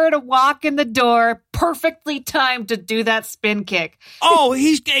her to walk in the door, perfectly timed to do that spin kick. Oh,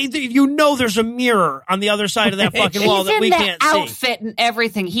 there's a mirror on the other side of that fucking wall that we can't see. He's in the outfit and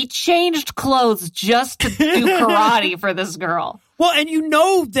everything. He changed clothes just to do karate for this girl. Well, and you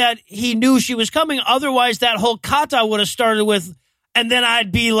know that he knew she was coming. Otherwise, that whole kata would have started with, and then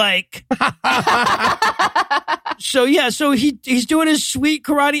I'd be like. So he's doing his sweet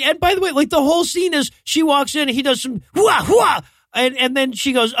karate. And by the way, like the whole scene is she walks in and he does some hua hua. And then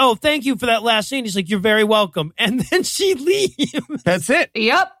she goes, oh, thank you for that last scene. He's like, you're very welcome. And then she leaves. That's it.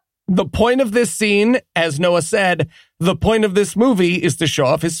 Yep. The point of this scene, as Noah said, the point of this movie is to show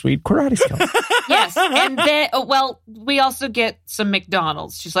off his sweet karate skills. Yes. And then, we also get some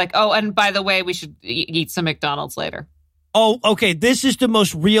McDonald's. She's like, oh, and by the way, we should eat some McDonald's later. Oh, okay. This is the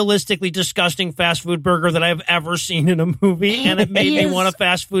most realistically disgusting fast food burger that I've ever seen in a movie. And it made me want a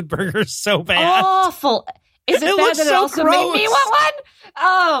fast food burger so bad. Awful. Is it bad looks that it so also gross. made me want one?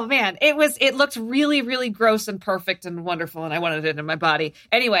 Oh, man. It looked really, really gross and perfect and wonderful, and I wanted it in my body.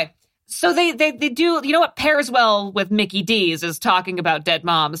 Anyway, So they do, you know what pairs well with Mickey D's is talking about dead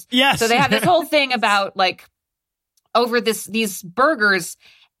moms. Yes. So they have this whole thing about like over these burgers.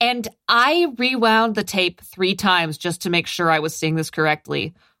 And I rewound the tape 3 times just to make sure I was seeing this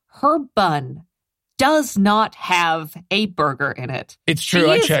correctly. Her bun does not have a burger in it. It's true.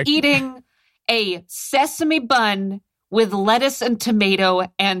 I checked. She is eating a sesame bun with lettuce and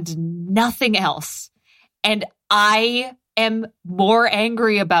tomato and nothing else. And I am more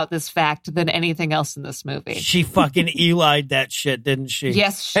angry about this fact than anything else in this movie. She fucking Eli'd that shit, didn't she?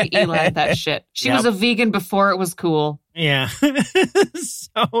 Yes, she Eli'd that shit. She Yep. was a vegan before it was cool. Yeah.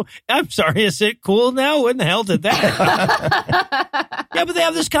 So, I'm sorry, is it cool now? When the hell did that? Yeah, but they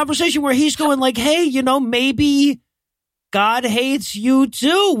have this conversation where he's going like, hey, maybe God hates you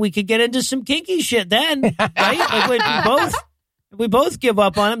too. We could get into some kinky shit then, right? Like we both give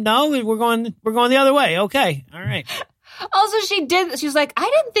up on him. No, we're going the other way. Okay. All right. Also, she's like, I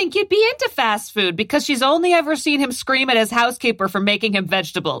didn't think you'd be into fast food because she's only ever seen him scream at his housekeeper for making him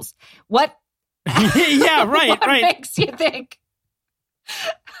vegetables. What? Yeah, right, what right. makes you think?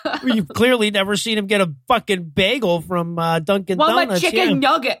 You've clearly never seen him get a fucking bagel from Dunkin' Want my Donuts. chicken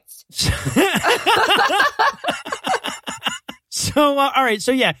nuggets. So, all right.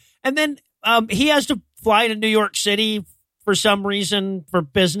 So, yeah. And then he has to fly to New York City for some reason for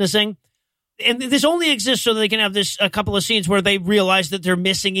businessing. And this only exists so that they can have a couple of scenes where they realize that they're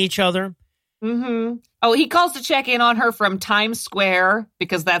missing each other. Mm-hmm. Oh, he calls to check in on her from Times Square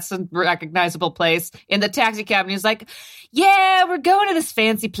because that's a recognizable place in the taxi cab. And he's like, yeah, we're going to this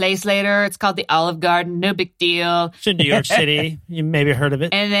fancy place later. It's called the Olive Garden. No big deal. It's in New York City. You maybe heard of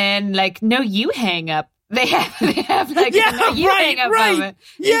it. And then like, no, you hang up. They have like, Yeah, no, you right, hang up right. moment.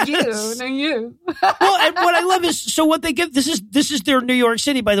 Yes. You, no, you. Well, and what I love is, so what they give, this is their New York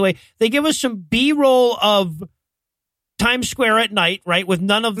City, by the way. They give us some B-roll of Times Square at night, right, with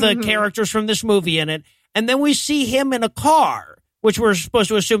none of the characters from this movie in it. And then we see him in a car, which we're supposed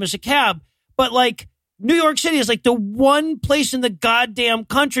to assume is a cab. But like, New York City is like the one place in the goddamn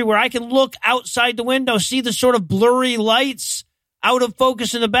country where I can look outside the window, see the sort of blurry lights out of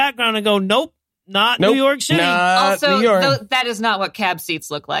focus in the background and go, nope. Not New York City. Also, New York. that is not what cab seats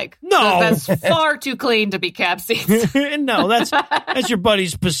look like. No. That's far too clean to be cab seats. No, that's your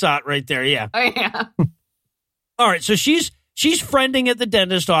buddy's Passat right there. Yeah. Oh, yeah. All right. So she's friending at the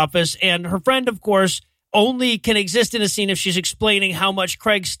dentist office, and her friend, of course, only can exist in a scene if she's explaining how much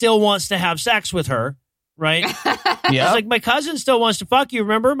Craig still wants to have sex with her. Right? Yeah. It's like, my cousin still wants to fuck you.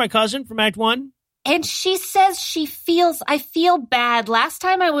 Remember my cousin from Act 1? And she says I feel bad. Last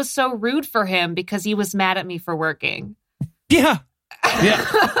time I was so rude for him because he was mad at me for working. Yeah. Yeah.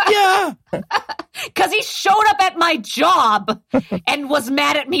 Yeah. Because he showed up at my job and was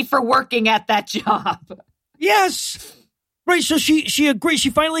mad at me for working at that job. Yes. Right. So she agrees.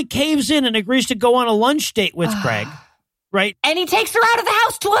 She finally caves in and agrees to go on a lunch date with Craig. Right. And he takes her out of the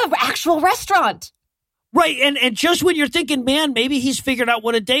house to an actual restaurant. Right. And just when you're thinking, man, maybe he's figured out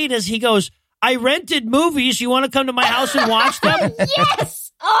what a date is, he goes, I rented movies. You want to come to my house and watch them?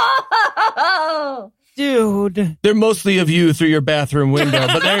 Yes. Oh. Dude. They're mostly of you through your bathroom window,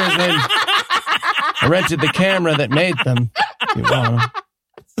 but I rented the camera that made them. You want 'em.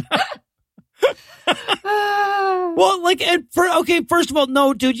 Well, like, first of all,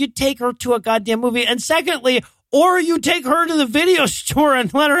 no, dude, you take her to a goddamn movie. And secondly, or you take her to the video store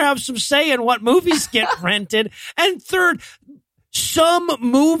and let her have some say in what movies get rented. And third, some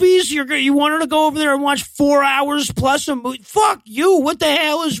movies, you want her to go over there and watch 4 hours plus a movie. Fuck you. What the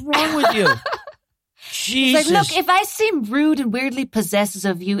hell is wrong with you? Jesus. Like, look, if I seem rude and weirdly possessive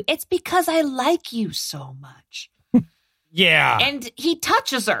of you, it's because I like you so much. Yeah. And he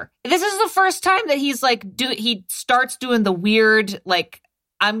touches her. This is the first time that he's like, he starts doing the weird, like,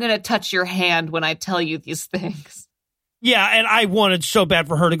 I'm going to touch your hand when I tell you these things. Yeah, and I wanted so bad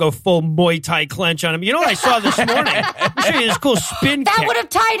for her to go full Muay Thai clench on him. You know what I saw this morning? Let me show you this cool spin That kick. would have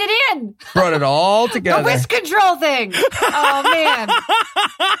tied it in. Brought it all The together. wrist control thing. Oh, man.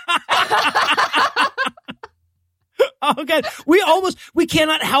 Oh, God. We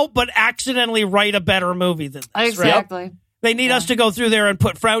cannot help but accidentally write a better movie than this. Exactly. Right? They need us to go through there and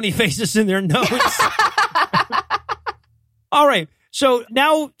put frowny faces in their notes. All right. So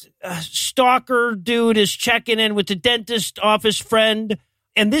now stalker dude is checking in with the dentist office friend.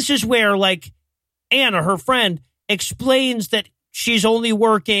 And this is where, like, Anna, her friend, explains that she's only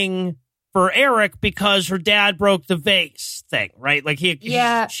working for Eric because her dad broke the vase thing, right? Like,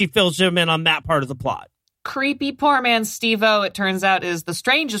 she fills him in on that part of the plot. Creepy poor man Steve-O, it turns out, is the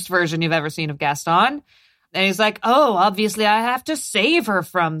strangest version you've ever seen of Gaston. And he's like, oh, obviously I have to save her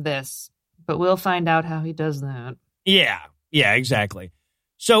from this. But we'll find out how he does that. Yeah, exactly.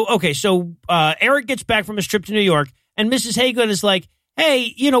 So Eric gets back from his trip to New York, and Mrs. Haygood is like,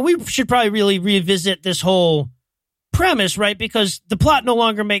 hey, we should probably really revisit this whole premise, right? Because the plot no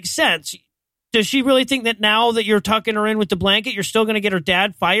longer makes sense. Does she really think that now that you're tucking her in with the blanket, you're still going to get her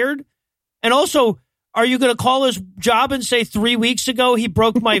dad fired? And also, are you going to call his job and say 3 weeks ago he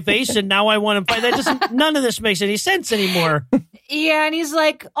broke my vase and now I want him fired? None of this makes any sense anymore. Yeah, and he's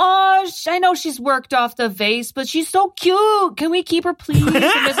like, oh, I know she's worked off the vase, but she's so cute. Can we keep her, please? And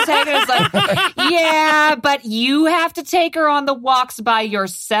Mrs. Hager is like, yeah, but you have to take her on the walks by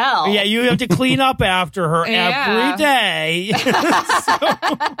yourself. Yeah, you have to clean up after her every day.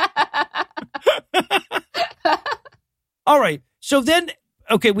 All right, so then...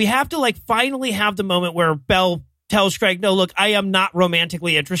 Okay, we have to finally have the moment where Belle tells Craig, no, look, I am not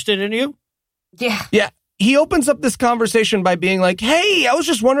romantically interested in you. Yeah. Yeah. He opens up this conversation by being like, hey, I was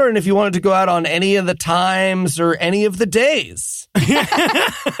just wondering if you wanted to go out on any of the times or any of the days. Which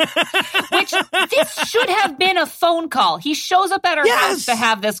this should have been a phone call. He shows up at her house to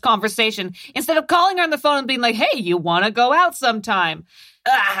have this conversation instead of calling her on the phone and being like, hey, you want to go out sometime?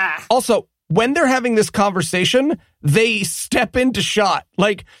 Also, when they're having this conversation, they step into shot.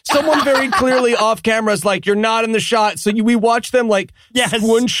 Someone very clearly off camera is like, you're not in the shot. So we watch them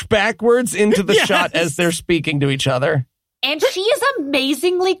swoosh backwards into the shot as they're speaking to each other. And she is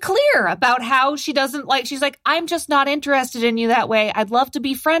amazingly clear about how she doesn't she's like, I'm just not interested in you that way. I'd love to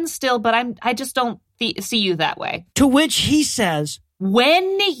be friends still, but I just don't see you that way. To which he says,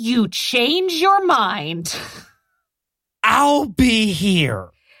 when you change your mind, I'll be here.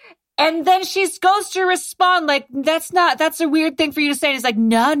 And then she goes to respond that's a weird thing for you to say. And he's like,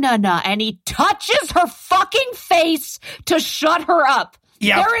 no. And he touches her fucking face to shut her up.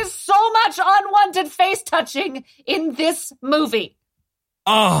 Yep. There is so much unwanted face touching in this movie.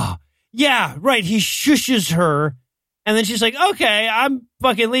 Oh, yeah, right. He shushes her. And then she's like, okay, I'm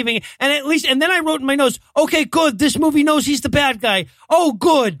fucking leaving. And then I wrote in my notes, okay, good. This movie knows he's the bad guy. Oh,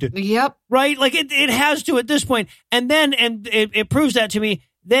 good. Yep. Right? It has to at this point. And then, it proves that to me.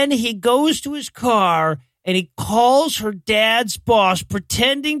 Then he goes to his car and he calls her dad's boss,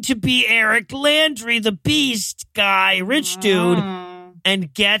 pretending to be Eric Landry, the Beast guy, rich dude,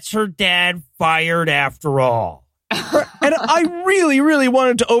 and gets her dad fired after all. And I really, really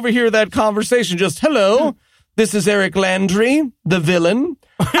wanted to overhear that conversation. Just, hello, this is Eric Landry, the villain.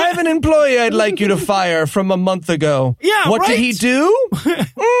 I have an employee I'd like you to fire from a month ago. Yeah, what right? did he do?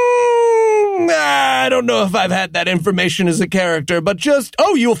 I don't know if I've had that information as a character, but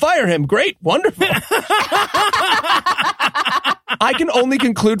you'll fire him. Great. Wonderful. I can only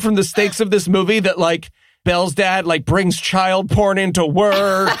conclude from the stakes of this movie that, Belle's dad, brings child porn into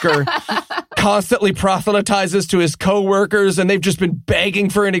work or constantly proselytizes to his coworkers, and they've just been begging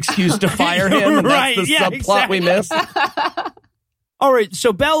for an excuse to fire him, and that's the subplot we missed. All right,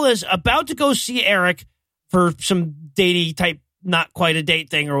 so Belle is about to go see Eric for some datey type, not quite a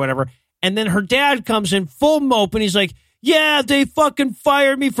date thing or whatever. And then her dad comes in full mope and he's like, yeah, they fucking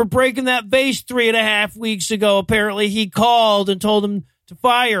fired me for breaking that vase 3.5 weeks ago. Apparently he called and told him to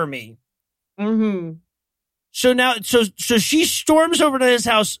fire me. Mm-hmm. So now, so she storms over to his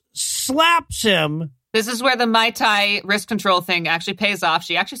house, slaps him. This is where the Mai Tai risk control thing actually pays off.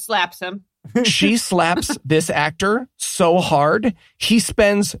 She actually slaps him. She slaps this actor so hard, he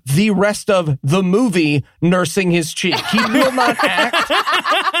spends the rest of the movie nursing his cheek. He will not act.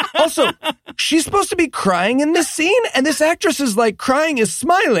 Also, she's supposed to be crying in this scene, and this actress is crying is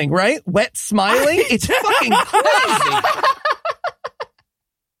smiling, right? Wet smiling. It's fucking crazy.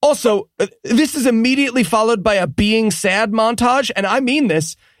 Also, this is immediately followed by a being sad montage, and I mean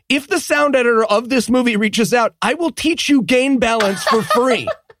this. If the sound editor of this movie reaches out, I will teach you gain balance for free.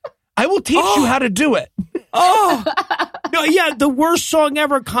 I will teach you how to do it. Oh, no, yeah, the worst song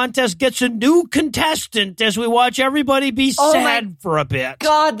ever contest gets a new contestant as we watch everybody be sad for a bit.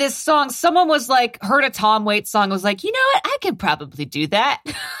 God, this song, someone was heard a Tom Waits song, was like, you know what, I could probably do that.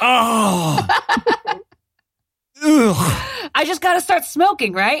 Oh. Ugh. I just got to start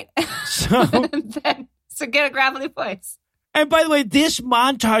smoking, right? So get a gravelly voice. And by the way, this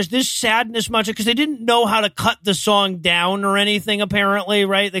montage, this sadness montage, because they didn't know how to cut the song down or anything, apparently,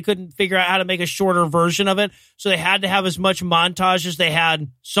 right? They couldn't figure out how to make a shorter version of it. So they had to have as much montage as they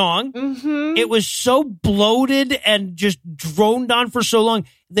had song. Mm-hmm. It was so bloated and just droned on for so long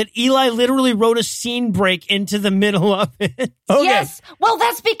that Eli literally wrote a scene break into the middle of it. Okay. Yes. Well,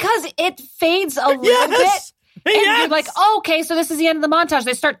 that's because it fades a little bit. And you're like, oh, okay, so this is the end of the montage.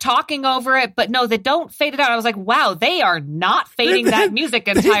 They start talking over it, but no, they don't fade it out. I was like, wow, they are not fading that music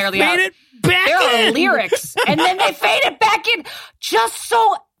entirely out. It back there in. Are lyrics, and then they fade it back in just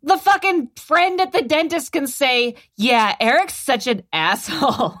so the fucking friend at the dentist can say, yeah, Eric's such an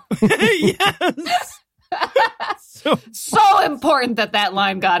asshole. Yes. So important that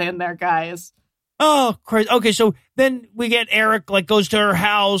line got in there, guys. Oh, crazy. Okay, so then we get Eric, like, goes to her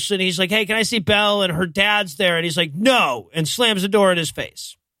house, and he's like, hey, can I see Belle? And her dad's there, and he's like, no, and slams the door in his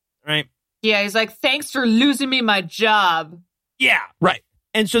face, right? Yeah, he's like, thanks for losing me my job. Yeah. Right.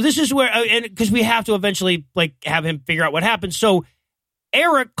 And so this is where, and because we have to eventually, like, have him figure out what happened. So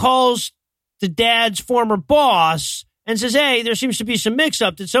Eric calls the dad's former boss and says, hey, there seems to be some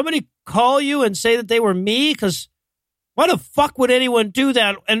mix-up. Did somebody call you and say that they were me? Because why the fuck would anyone do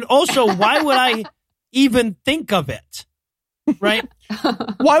that? And also, why would I even think of it? Right?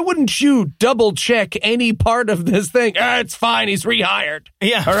 Why wouldn't you double check any part of this thing? It's fine. He's rehired.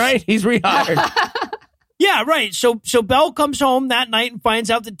 Yeah. All right. He's rehired. Yeah, right. So Belle comes home that night and finds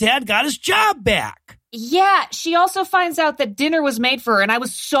out that Dad got his job back. Yeah, she also finds out that dinner was made for her. And I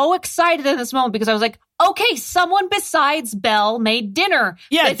was so excited in this moment because I was like, okay, someone besides Belle made dinner.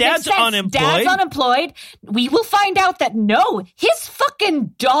 Yeah, Dad's unemployed. Dad's unemployed. We will find out that no, his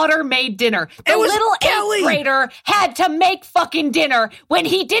fucking daughter made dinner. The little Kelly. 8th grader had to make fucking dinner when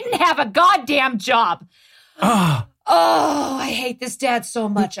he didn't have a goddamn job. Oh, I hate this dad so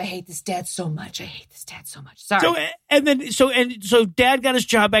much. I hate this dad so much. I hate this dad so much. Sorry. So Dad got his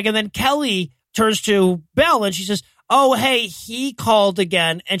job back, and then Kelly turns to Belle and she says, oh, hey, he called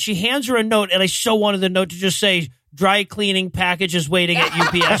again. And she hands her a note, and I so wanted the note to just say, dry cleaning package is waiting at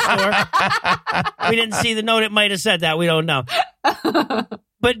UPS store. We didn't see the note. It might have said that. We don't know.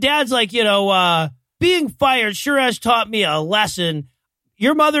 But Dad's like, being fired sure has taught me a lesson.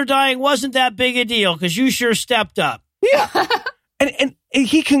 Your mother dying wasn't that big a deal because you sure stepped up. Yeah. And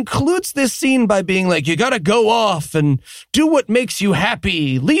he concludes this scene by being like, you got to go off and do what makes you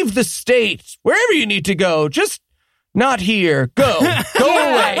happy. Leave the state, wherever you need to go. Just not here. Go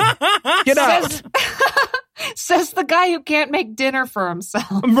away. Get out. Says the guy who can't make dinner for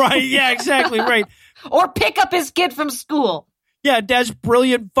himself. Right. Yeah, exactly. Right. Or pick up his kid from school. Yeah, Dad's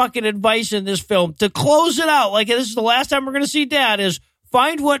brilliant fucking advice in this film to close it out. Like, this is the last time we're going to see Dad is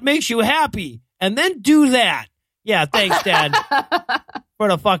find what makes you happy and then do that. Yeah, thanks, Dad, for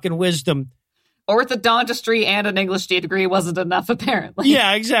the fucking wisdom. Orthodontistry and an English degree wasn't enough, apparently.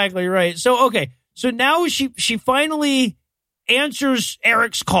 Yeah, exactly, right. So, okay. So now she Nope, finally answers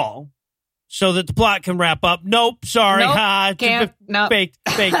Eric's call so that the plot can wrap up. Nope, sorry. Can't. Nope. Faked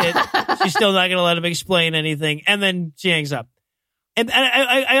it. She's still not going to let him explain anything. And then she hangs up. And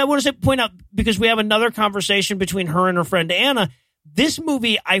I want to point out, because we have another conversation between her and her friend Anna, this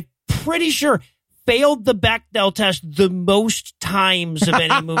movie, I'm pretty sure, failed the Bechdel test the most times of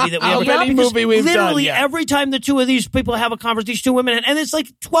any movie that we have. Of any movie we've done, literally yeah. every time the two of these people have a conversation, these two women, and it's like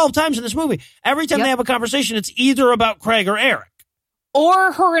 12 times in this movie. Every time they have a conversation, it's either about Craig or Eric.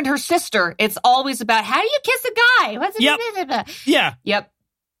 Or her and her sister. It's always about, how do you kiss a guy? What's it? Yeah. Yep.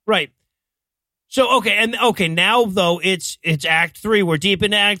 Right. So, now, though, it's Act 3. We're deep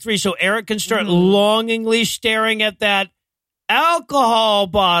into Act 3, so Eric can start longingly staring at that alcohol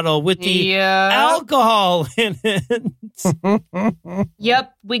bottle with the alcohol in it.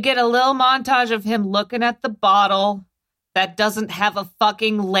 Yep. We get a little montage of him looking at the bottle that doesn't have a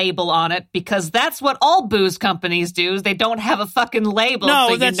fucking label on it, because that's what all booze companies do. They don't have a fucking label,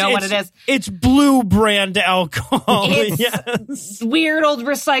 so you know what it is. It's Blue brand alcohol. It's weird old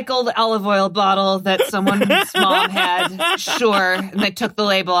recycled olive oil bottle that someone's mom had. Sure. And they took the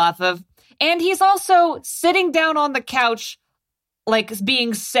label off of. And he's also sitting down on the couch, like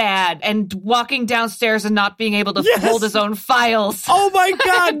being sad, and walking downstairs and not being able to hold his own files. Oh my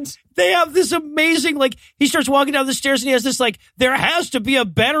God. They have this amazing, like, he starts walking down the stairs and he has this, like, there has to be a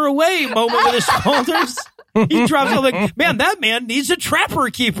better way moment with his folders. He drops them like, man, that man needs a trapper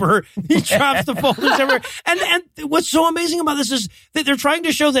keeper. He drops the folders everywhere. And what's so amazing about this is that they're trying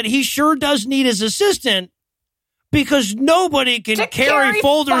to show that he sure does need his assistant, because nobody can carry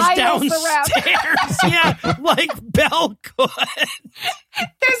folders downstairs. Yeah, like Belle could.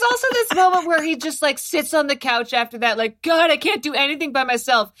 There's also this moment where he just like sits on the couch after that, like, God, I can't do anything by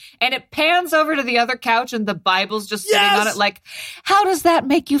myself. And it pans over to the other couch and the Bible's just sitting on it like, how does that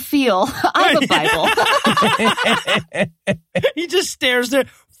make you feel? I'm a Bible. He just stares there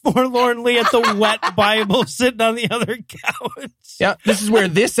forlornly at the wet Bible sitting on the other couch. Yeah, this is where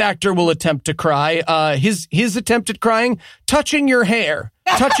this actor will attempt to cry. His attempt at crying, touching your hair,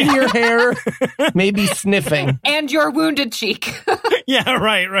 maybe sniffing. And your wounded cheek. Yeah,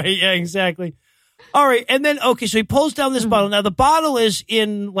 right. Yeah, exactly. All right, and then, so he pulls down this bottle. Now, the bottle is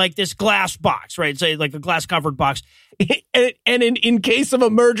in, like, this glass box, right? It's like a glass-covered box. And in case of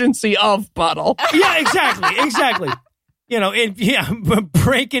emergency, of bottle. Yeah, exactly.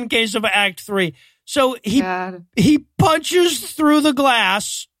 break in case of Act 3. So he punches through the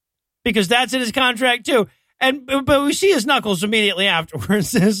glass because that's in his contract too. But we see his knuckles immediately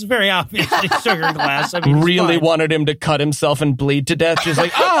afterwards. It's very obviously sugar glass. I mean, really wanted him to cut himself and bleed to death. Just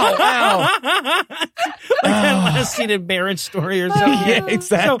like, ow. Like that last scene in Marriage Story or something. Yeah,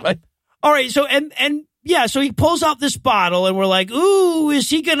 exactly. So, all right. So, so he pulls out this bottle and we're like, ooh, is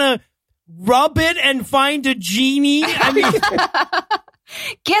he going to rub it and find a genie? I mean,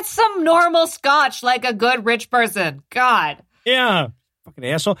 get some normal scotch like a good rich person. God. Yeah. Fucking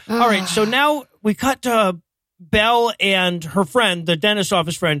asshole. All right. So now we cut to Belle and her friend, the dentist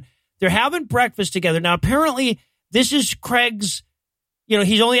office friend. They're having breakfast together. Now, apparently, this is Craig's,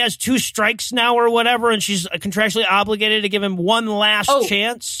 he only has 2 strikes now or whatever, and she's contractually obligated to give him one last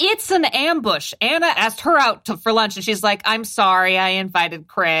chance. It's an ambush. Anna asked her out for lunch, and she's like, I'm sorry, I invited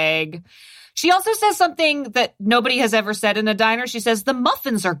Craig. She also says something that nobody has ever said in a diner. She says, the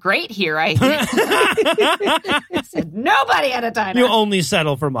muffins are great here, I said, nobody at a diner. You only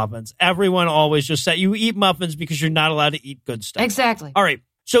settle for muffins. Everyone always just said you eat muffins because you're not allowed to eat good stuff. Exactly. All right.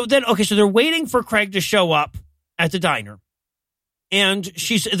 So they're waiting for Craig to show up at the diner. And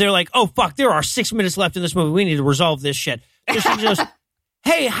they're like, oh, fuck, there are 6 minutes left in this movie. We need to resolve this shit. So she goes,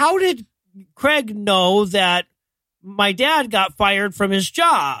 hey, how did Craig know that my dad got fired from his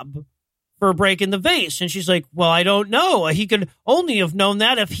job for breaking the vase? And she's like, well, I don't know. He could only have known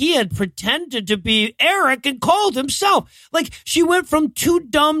that if he had pretended to be Eric and called himself. Like, she went from too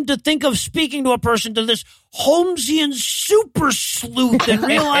dumb to think of speaking to a person to this Holmesian super sleuth and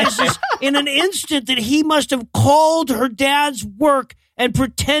realizes in an instant that he must have called her dad's work and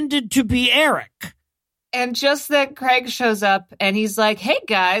pretended to be Eric. And just then Craig shows up and he's like, hey,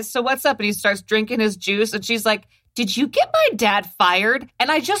 guys, so what's up? And he starts drinking his juice. And she's like, did you get my dad fired?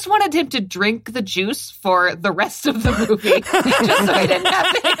 And I just wanted him to drink the juice for the rest of the movie, just so he didn't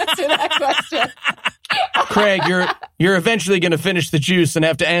have to answer that question. Craig, you're eventually going to finish the juice and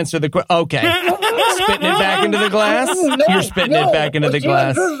have to answer the question. Okay. Spitting it back into the glass? You're spitting it back into the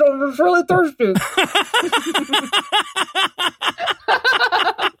glass. I'm really thirsty.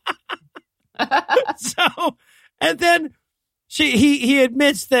 So, and then he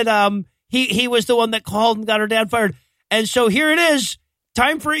admits that he was the one that called and got her dad fired. And so here it is.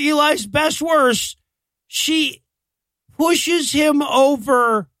 Time for Eli's best worst. She pushes him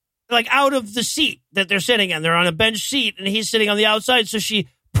over, like out of the seat that they're sitting in. They're on a bench seat and he's sitting on the outside. So she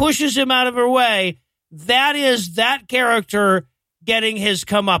pushes him out of her way. That is that character getting his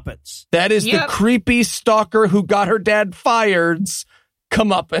comeuppance. That is the creepy stalker who got her dad fired's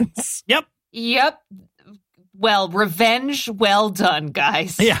comeuppance. Yep. Well, revenge, well done,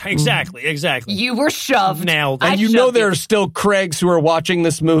 guys. Yeah, exactly. You were shoved. Nailed. And there are still Craigs who are watching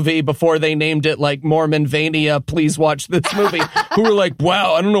this movie before they named it like Mormonvania, please watch this movie, who were like,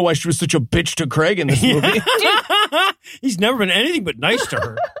 wow, I don't know why she was such a bitch to Craig in this movie. He's never been anything but nice to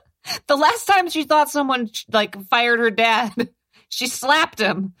her. The last time she thought someone fired her dad, she slapped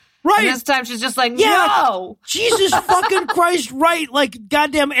him. Right. And this time she's just like, no. Jesus fucking Christ, right. Like,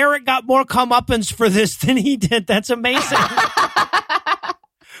 goddamn, Eric got more comeuppance for this than he did. That's amazing.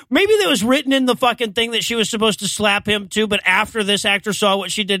 Maybe that was written in the fucking thing that she was supposed to slap him too, but after this actor saw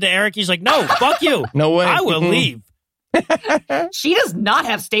what she did to Eric, he's like, no, fuck you. No way. I will leave. She does not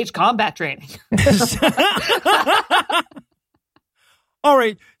have stage combat training. All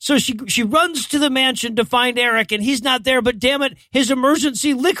right, so she runs to the mansion to find Eric, and he's not there, but damn it, his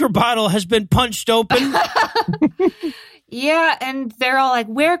emergency liquor bottle has been punched open. Yeah, and they're all like,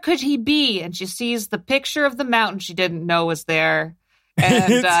 where could he be? And she sees the picture of the mountain she didn't know was there. And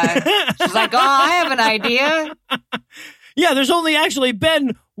she's like, oh, I have an idea. Yeah, there's only actually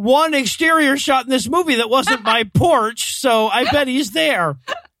been one exterior shot in this movie that wasn't my porch, so I bet he's there.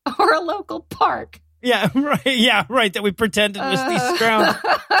 Or a local park. Yeah, right. That we pretended was these grounds.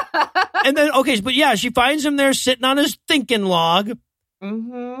 And then, she finds him there sitting on his thinking log.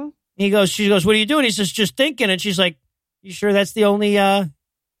 Mm-hmm. She goes, what are you doing? He says, just thinking. And she's like, you sure that's the only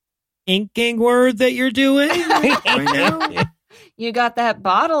inking word that you're doing right now? You got that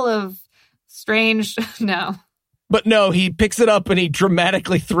bottle of strange, no. But no, he picks it up and he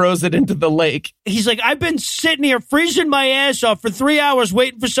dramatically throws it into the lake. He's like, I've been sitting here freezing my ass off for 3 hours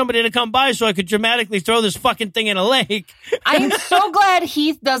waiting for somebody to come by so I could dramatically throw this fucking thing in a lake. I am so glad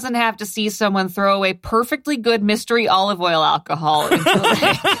Heath doesn't have to see someone throw away perfectly good mystery olive oil alcohol into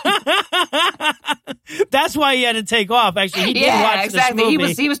the lake. That's why he had to take off. Actually, he did watch this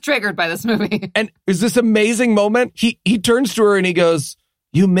movie. He was triggered by this movie. And is this amazing moment? He turns to her and he goes,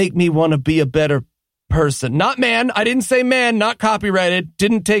 you make me want to be a better person. Not man. I didn't say man, not copyrighted.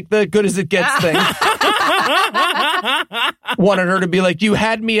 Didn't take the good as it gets thing. Wanted her to be like, you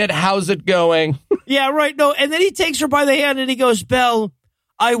had me at how's it going? Yeah, right. No, and then he takes her by the hand and he goes, Belle,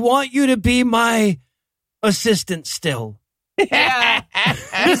 I want you to be my assistant still. Yeah.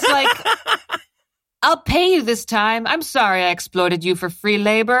 He's like, I'll pay you this time. I'm sorry I exploited you for free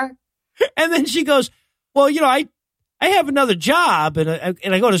labor. And then she goes, well, I have another job and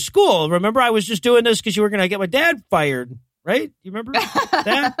I go to school. Remember, I was just doing this because you were going to get my dad fired, right? You remember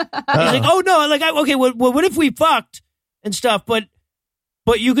that? He's like, oh, no, like, okay, well, what if we fucked and stuff, but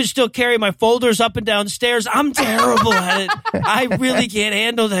you could still carry my folders up and down stairs. I'm terrible at it. I really can't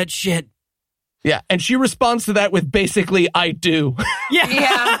handle that shit. Yeah, and she responds to that with basically, I do.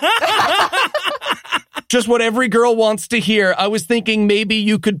 Yeah. Just what every girl wants to hear. I was thinking maybe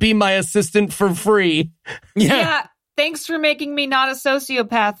you could be my assistant for free. Yeah. Thanks for making me not a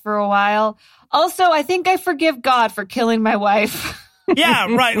sociopath for a while. Also, I think I forgive God for killing my wife. Yeah,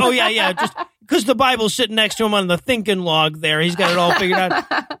 right. Oh, yeah. Just because the Bible's sitting next to him on the thinking log there. He's got it all figured out.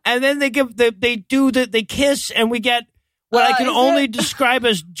 And then they kiss, and we get what I can only describe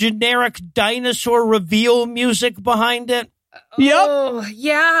as generic dinosaur reveal music behind it. Yep. Oh,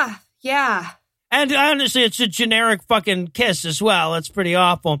 yeah. And honestly, it's a generic fucking kiss as well. It's pretty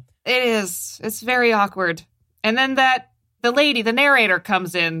awful. It is. It's very awkward. And then the lady, the narrator,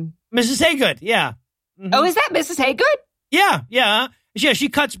 comes in. Mrs. Haygood, yeah. Mm-hmm. Oh, is that Mrs. Haygood? Yeah. Yeah, she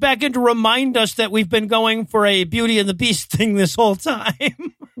cuts back in to remind us that we've been going for a Beauty and the Beast thing this whole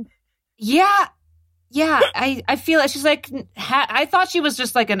time. Yeah, I feel like she's like, I thought she was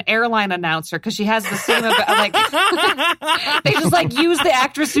just like an airline announcer because she has the same, like, they just like use the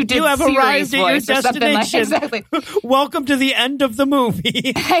actress who did You have Siri's arrived at your voice or something like, destination. exactly. Welcome to the end of the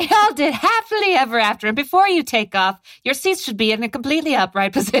movie. They all did happily ever after, and before you take off, your seats should be in a completely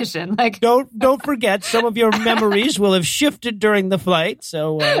upright position. Like, don't forget, some of your memories will have shifted during the flight,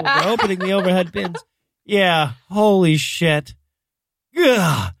 so we're opening the overhead bins. Yeah, holy shit.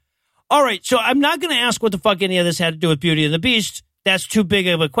 Ugh. All right, so I'm not going to ask what the fuck any of this had to do with Beauty and the Beast. That's too big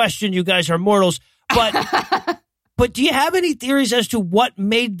of a question. You guys are mortals. But do you have any theories as to what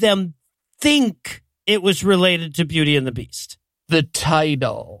made them think it was related to Beauty and the Beast? The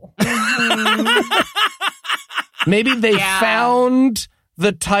title. Maybe they found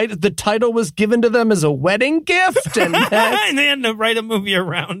the title. The title was given to them as a wedding gift, and they had to write a movie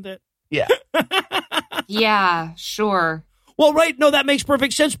around it. Yeah. Yeah, sure. Well, right. No, that makes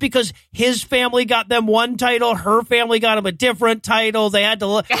perfect sense because his family got them one title. Her family got him a different title. They had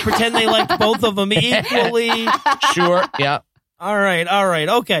to pretend they liked both of them equally. Sure. Yeah. All right.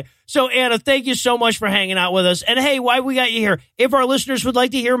 Okay. So, Anna, thank you so much for hanging out with us. And hey, why we got you here? If our listeners would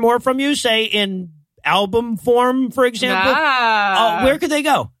like to hear more from you, say in album form, for example, where could they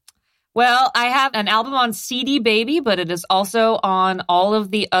go? Well, I have an album on CD Baby, but it is also on all of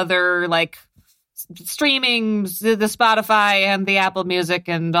the other, like, streaming, the Spotify and the Apple Music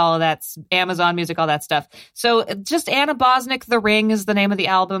and all of that, Amazon Music, all that stuff. So just Anna Bosnick, The Ring is the name of the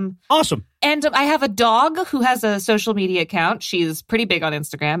album. Awesome. And I have a dog who has a social media account. She's pretty big on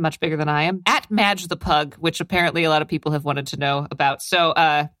Instagram, much bigger than I am, at Madge the Pug, which apparently a lot of people have wanted to know about.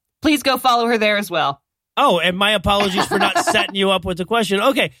 So please go follow her there as well. Oh, and my apologies for not setting you up with the question.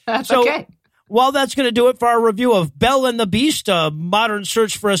 Okay. So, okay. Well, that's going to do it for our review of Belle and the Beast, a modern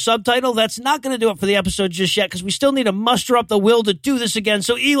search for a subtitle. That's not going to do it for the episode just yet because we still need to muster up the will to do this again.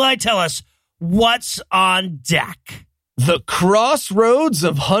 So, Eli, tell us, what's on deck? The Crossroads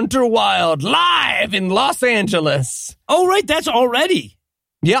of Hunter Wild, live in Los Angeles. Oh, right. That's already.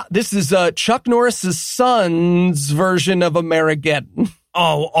 Yeah, this is Chuck Norris's son's version of Amerigeddon.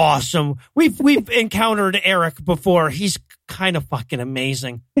 Oh, awesome. We've encountered Eric before. He's kind of fucking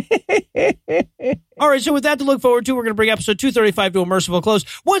amazing. All right, so with that to look forward to, we're going to bring episode 235 to a merciful close.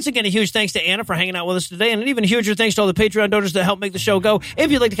 Once again, a huge thanks to Anna for hanging out with us today, and an even huger thanks to all the Patreon donors that help make the show go.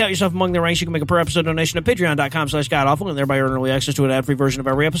 If you'd like to count yourself among the ranks, you can make a per-episode donation at patreon.com/godawful and thereby earn early access to an ad-free version of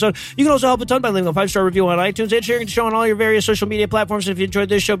every episode. You can also help a ton by leaving a 5-star review on iTunes and sharing the show on all your various social media platforms. And if you enjoyed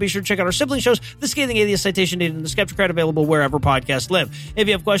this show, be sure to check out our sibling shows, The Scathing Atheist, Citation Needed, and The Skeptocrat, available wherever podcasts live. If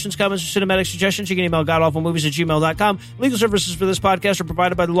you have questions, comments, or cinematic suggestions, you can email godawfulmovies@gmail.com. Legal services for this podcast are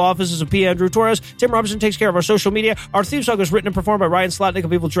provided by the law offices of P. Andrew Torres. Tim Robinson takes care of our social media. Our theme song was written and performed by Ryan Slotnick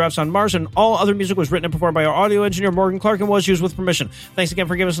of Evil Giraffes on Mars, and all other music was written and performed by our audio engineer Morgan Clark and was used with permission. Thanks again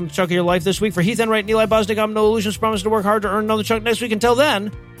for giving us a chunk of your life this week. For Heath Enright and Eli Bosnick, I'm No Illusions, promise to work hard to earn another chunk next week. Until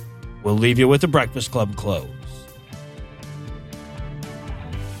then, we'll leave you with the Breakfast Club close.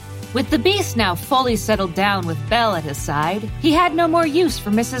 With the Beast now fully settled down with Belle at his side, he had no more use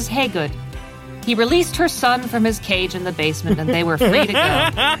for Mrs. Haygood. He released her son from his cage in the basement, and they were free to go.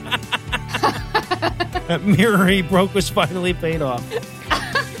 That mirror he broke was finally paid off.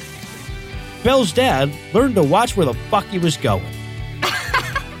 Belle's dad learned to watch where the fuck he was going.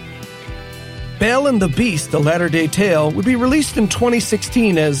 Belle and the Beast, a latter-day tale, would be released in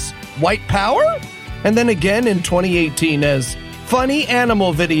 2016 as White Power, and then again in 2018 as Funny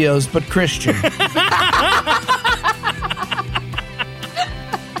Animal Videos, but Christian.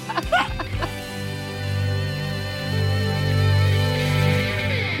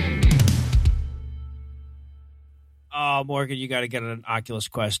 Oh, Morgan, you got to get an Oculus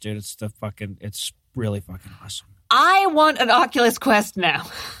Quest, dude. It's really fucking awesome. I want an Oculus Quest now.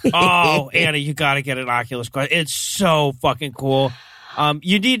 Oh, Anna, you got to get an Oculus Quest. It's so fucking cool.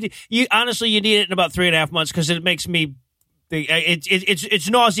 You need it in about 3.5 months because it makes me. It's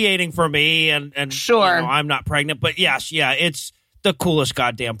nauseating for me, and sure, I'm not pregnant, but yes, yeah, it's the coolest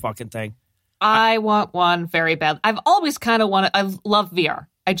goddamn fucking thing. I want one very bad. I've always kind of wanted. I love VR.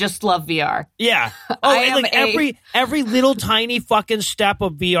 I just love VR. Yeah. Oh, and like every little tiny fucking step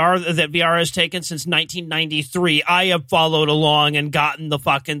of VR that VR has taken since 1993, I have followed along and gotten the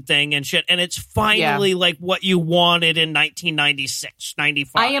fucking thing and shit. And it's finally like what you wanted in 1996,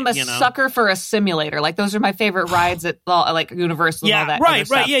 95. I am a sucker for a simulator. Like those are my favorite rides at like Universal and all that. Right.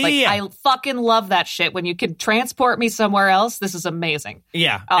 Yeah, like, yeah. I fucking love that shit. When you can transport me somewhere else, this is amazing.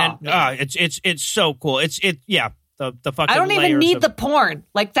 Yeah. It's so cool. The fucking I don't even need of the porn.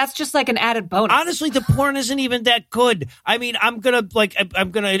 Like that's just like an added bonus. Honestly, the porn isn't even that good. I mean, I'm gonna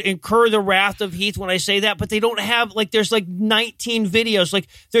incur the wrath of Heath when I say that, but they don't have there's 19 videos. Like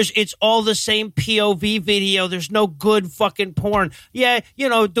it's all the same POV video. There's no good fucking porn. Yeah,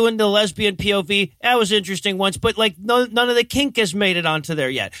 doing the lesbian POV, that was interesting once, but none of the kink has made it onto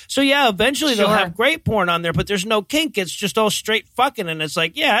there yet. So yeah, eventually they'll have great porn on there, but there's no kink. It's just all straight fucking, and it's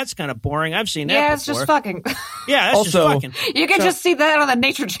like, yeah, that's kind of boring. I've seen that before. Yeah, it's just fucking. Yeah. Also, you can just see that on the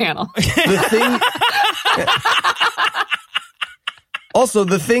Nature Channel. The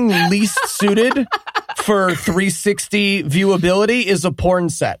thing least suited for 360 viewability is a porn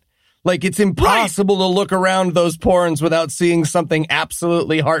set. Like, it's impossible to look around those porns without seeing something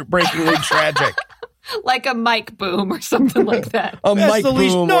absolutely heartbreakingly tragic. Like a mic boom or something like that. A mic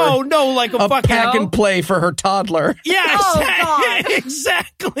boom. No, like a fucking pack and play for her toddler. Yeah, God.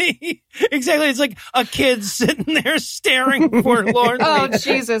 exactly. It's like a kid sitting there staring forlornly. Oh,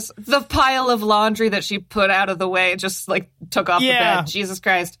 Jesus. The pile of laundry that she put out of the way just took off the bed. Jesus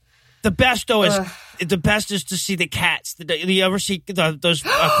Christ. The best, though, is to see the cats. Do you ever see those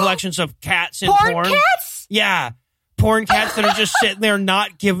collections of cats in porn? Porn cats? Yeah. Porn cats that are just sitting there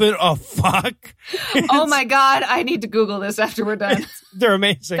not giving a fuck. Oh my God, I need to Google this after we're done. They're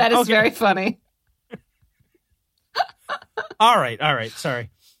amazing. That is very funny. All right. Sorry.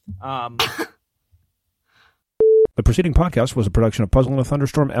 The preceding podcast was a production of Puzzle and a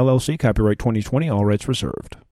Thunderstorm, LLC, copyright 2020, all rights reserved.